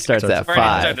party starts at Party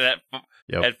 5. started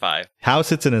at 5. How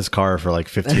sits in his car for like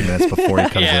 15 minutes before he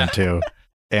comes Yeah. in too,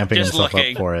 amping Just himself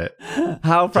looking. up for it.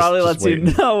 How probably just lets you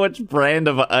waiting. know which brand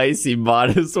of ice he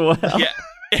bought as well. Yeah,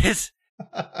 is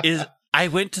I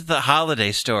went to the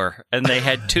holiday store and they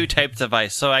had 2 types of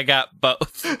ice, so I got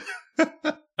both.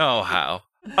 Oh, How?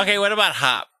 Okay, what about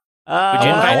Hop? Would you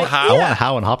I invite want Hop?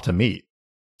 How and Hop to meet,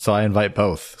 so I invite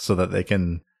both so that they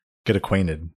can get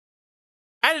acquainted.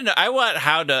 I don't know. I want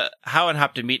How and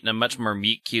Hop to meet in a much more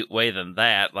meet cute way than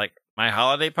that. Like my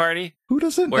holiday party. Who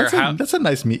doesn't? Where That's a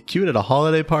nice meet cute at a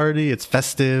holiday party. It's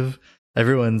festive.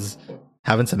 Everyone's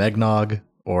having some eggnog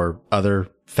or other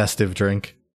festive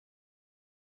drink.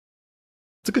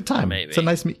 It's a good time. Maybe. It's a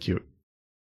nice meet cute.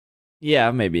 Yeah,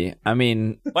 maybe. I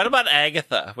mean, What about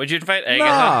Agatha? Would you invite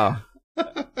Agatha?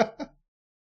 no.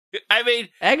 I mean,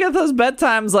 Agatha's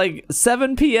bedtime's like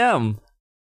 7 p.m.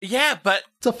 yeah, but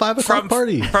It's a 5 o'clock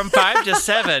party. from 5 to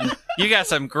 7, you got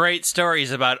some great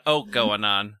stories about Oak going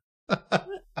on.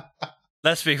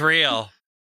 Let's be real.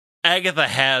 Agatha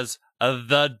has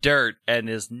the dirt and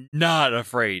is not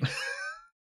afraid.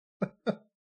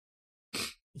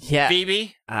 Yeah.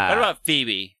 Phoebe? What about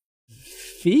Phoebe?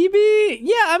 Phoebe?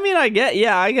 Yeah, I mean, I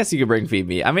guess you could bring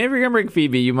Phoebe. I mean, if you're gonna bring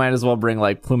Phoebe, you might as well bring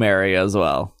like Plumeria as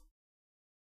well.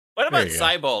 What about There you go.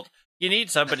 Cybold? You need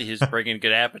somebody who's bringing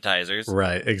good appetizers.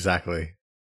 Right, exactly.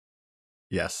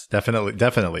 Yes, definitely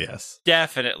yes.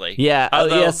 Definitely. Yeah,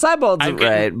 Although, Cybold's I'm getting-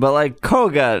 right, but like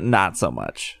Koga, not so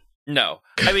much. No.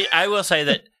 I mean, I will say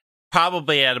that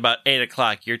probably at about 8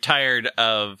 o'clock, you're tired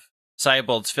of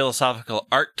Seibold's philosophical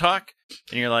art talk,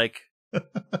 and you're like,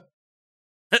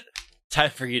 time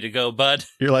for you to go, bud.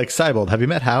 You're like, Seibold, have you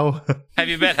met How? Have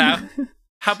you met How?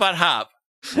 How about Hop?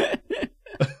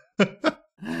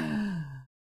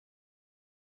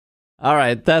 All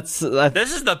right, this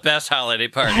is the best holiday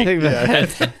party. I think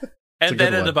that. And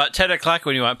then at about 10 o'clock,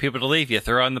 when you want people to leave, you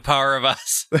throw on the Power of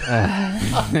Us. Get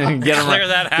them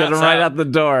right out the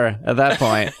door at that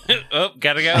point. Oh,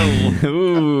 gotta go.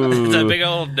 Ooh. It's a big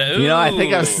old. Ooh. I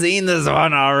think I've seen this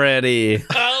one already.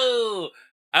 Oh,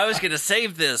 I was gonna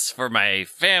save this for my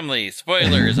family.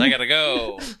 Spoilers, I gotta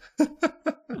go.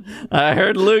 I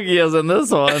heard Lugia's in this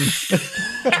one.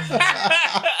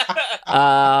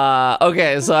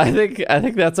 Okay, so I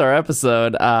think that's our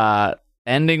episode.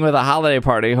 Ending with a holiday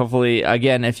party. Hopefully,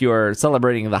 again, if you are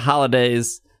celebrating the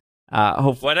holidays,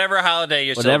 whatever holiday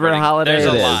you're whatever celebrating, holiday there's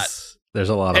it a is. lot. There's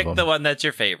a lot Pick of them. the one that's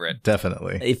your favorite.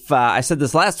 Definitely. If I said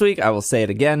this last week, I will say it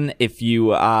again. If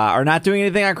you are not doing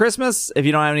anything on Christmas, if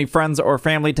you don't have any friends or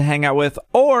family to hang out with,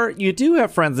 or you do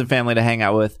have friends and family to hang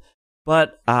out with,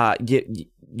 but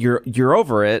you're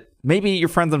over it. Maybe your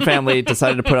friends and family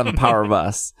decided to put on the Power of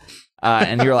Us,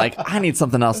 and you're like, I need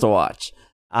something else to watch.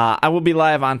 I will be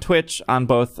live on Twitch on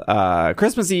both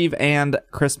Christmas Eve and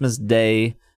Christmas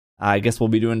Day. I guess we'll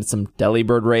be doing some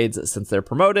Delibird raids since they're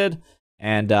promoted.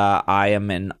 And I am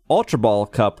in Ultra Ball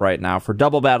Cup right now for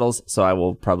double battles, so I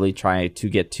will probably try to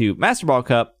get to Master Ball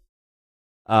Cup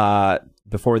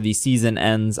before the season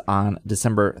ends on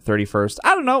December 31st.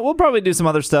 I don't know. We'll probably do some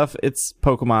other stuff. It's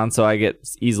Pokemon, so I get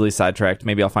easily sidetracked.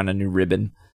 Maybe I'll find a new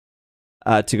ribbon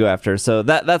to go after. So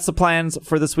that's the plans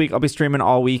for this week. I'll be streaming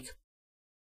all week.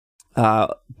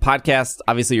 Podcast,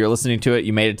 obviously you're listening to it.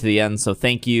 You made it to the end, so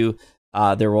thank you.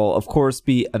 There will, of course,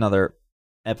 be another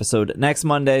episode next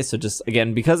Monday. So just,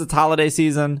 again, because it's holiday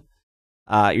season,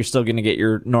 you're still going to get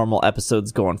your normal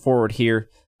episodes going forward here.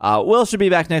 Will should be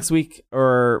back next week,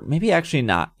 or maybe actually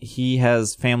not. He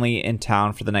has family in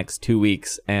town for the next 2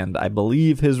 weeks, and I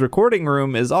believe his recording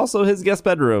room is also his guest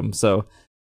bedroom, so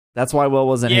that's why Will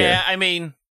wasn't here. Yeah, I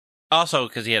mean, also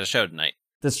because he had a show tonight.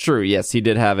 That's true, yes, he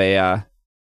did have a...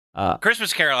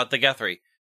 Christmas Carol at the Guthrie.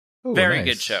 Ooh, very nice.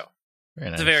 good show. Very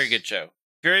nice. It's a very good show.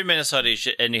 If you're in Minnesota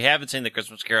and you haven't seen the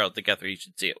Christmas Carol at the Guthrie, you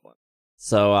should see it once.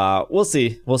 So we'll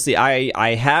see. We'll see.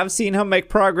 I have seen him make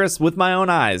progress with my own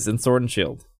eyes in Sword and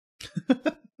Shield.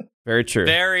 Very true.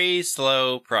 Very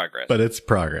slow progress. But it's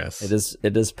progress.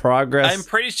 It is progress. I'm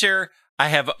pretty sure I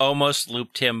have almost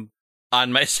looped him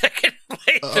on my second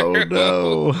playthrough.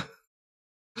 Oh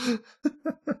no.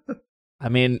 I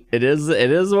mean, it is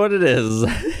what it is.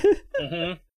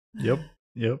 Mm-hmm.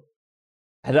 Yep.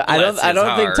 I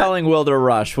don't think telling Will to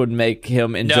rush would make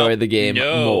him enjoy the game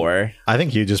more. I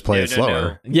think you just play it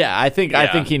slower. Yeah, I think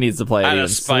he needs to play it even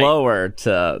slower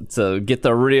to get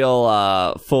the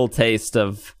real full taste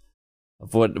of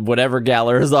whatever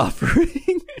Galar is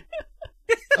offering.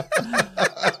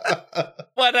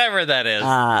 Whatever that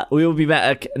is. We will be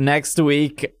back next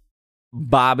week.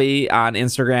 Bobby on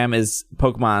Instagram is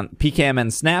Pokemon PCAM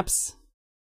and Snaps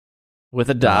with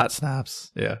a dot.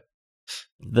 Snaps. Yeah.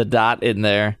 The dot in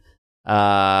there.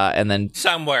 And then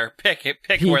somewhere. Pick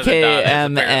where the dot is.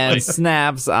 PKM and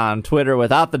Snaps on Twitter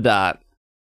without the dot.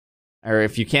 Or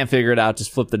if you can't figure it out,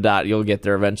 just flip the dot. You'll get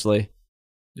there eventually.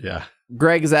 Yeah.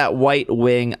 Greg's at White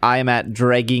Wing. I'm at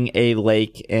Dragging a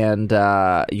Lake. And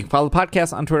you can follow the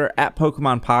podcast on Twitter at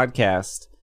Pokemon Podcast.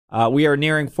 We are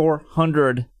nearing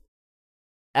 400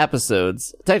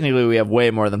 episodes. Technically, we have way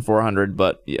more than 400,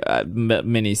 but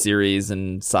mini-series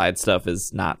and side stuff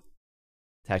is not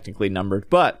technically numbered.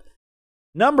 But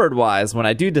numbered-wise, when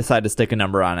I do decide to stick a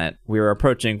number on it, we are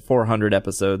approaching 400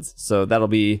 episodes. So that'll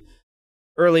be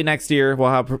early next year.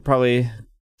 We'll probably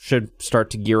should start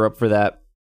to gear up for that.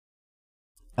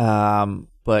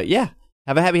 But yeah,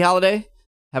 have a happy holiday.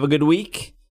 Have a good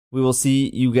week. We will see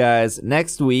you guys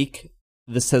next week.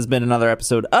 This has been another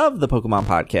episode of the Pokemon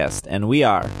Podcast, and we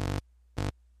are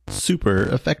super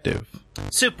effective.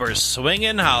 Super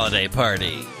swinging holiday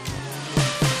party.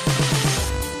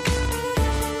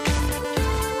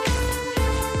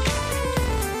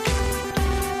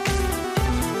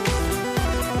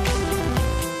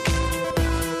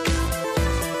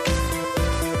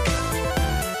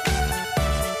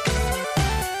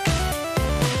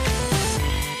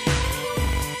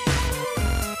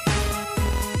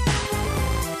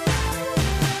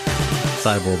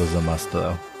 Seibold is a must,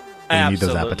 though. You need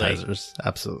those appetizers.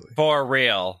 Absolutely. For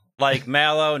real. Like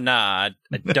Mallow, nah,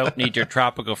 I don't need your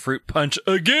tropical fruit punch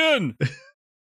again.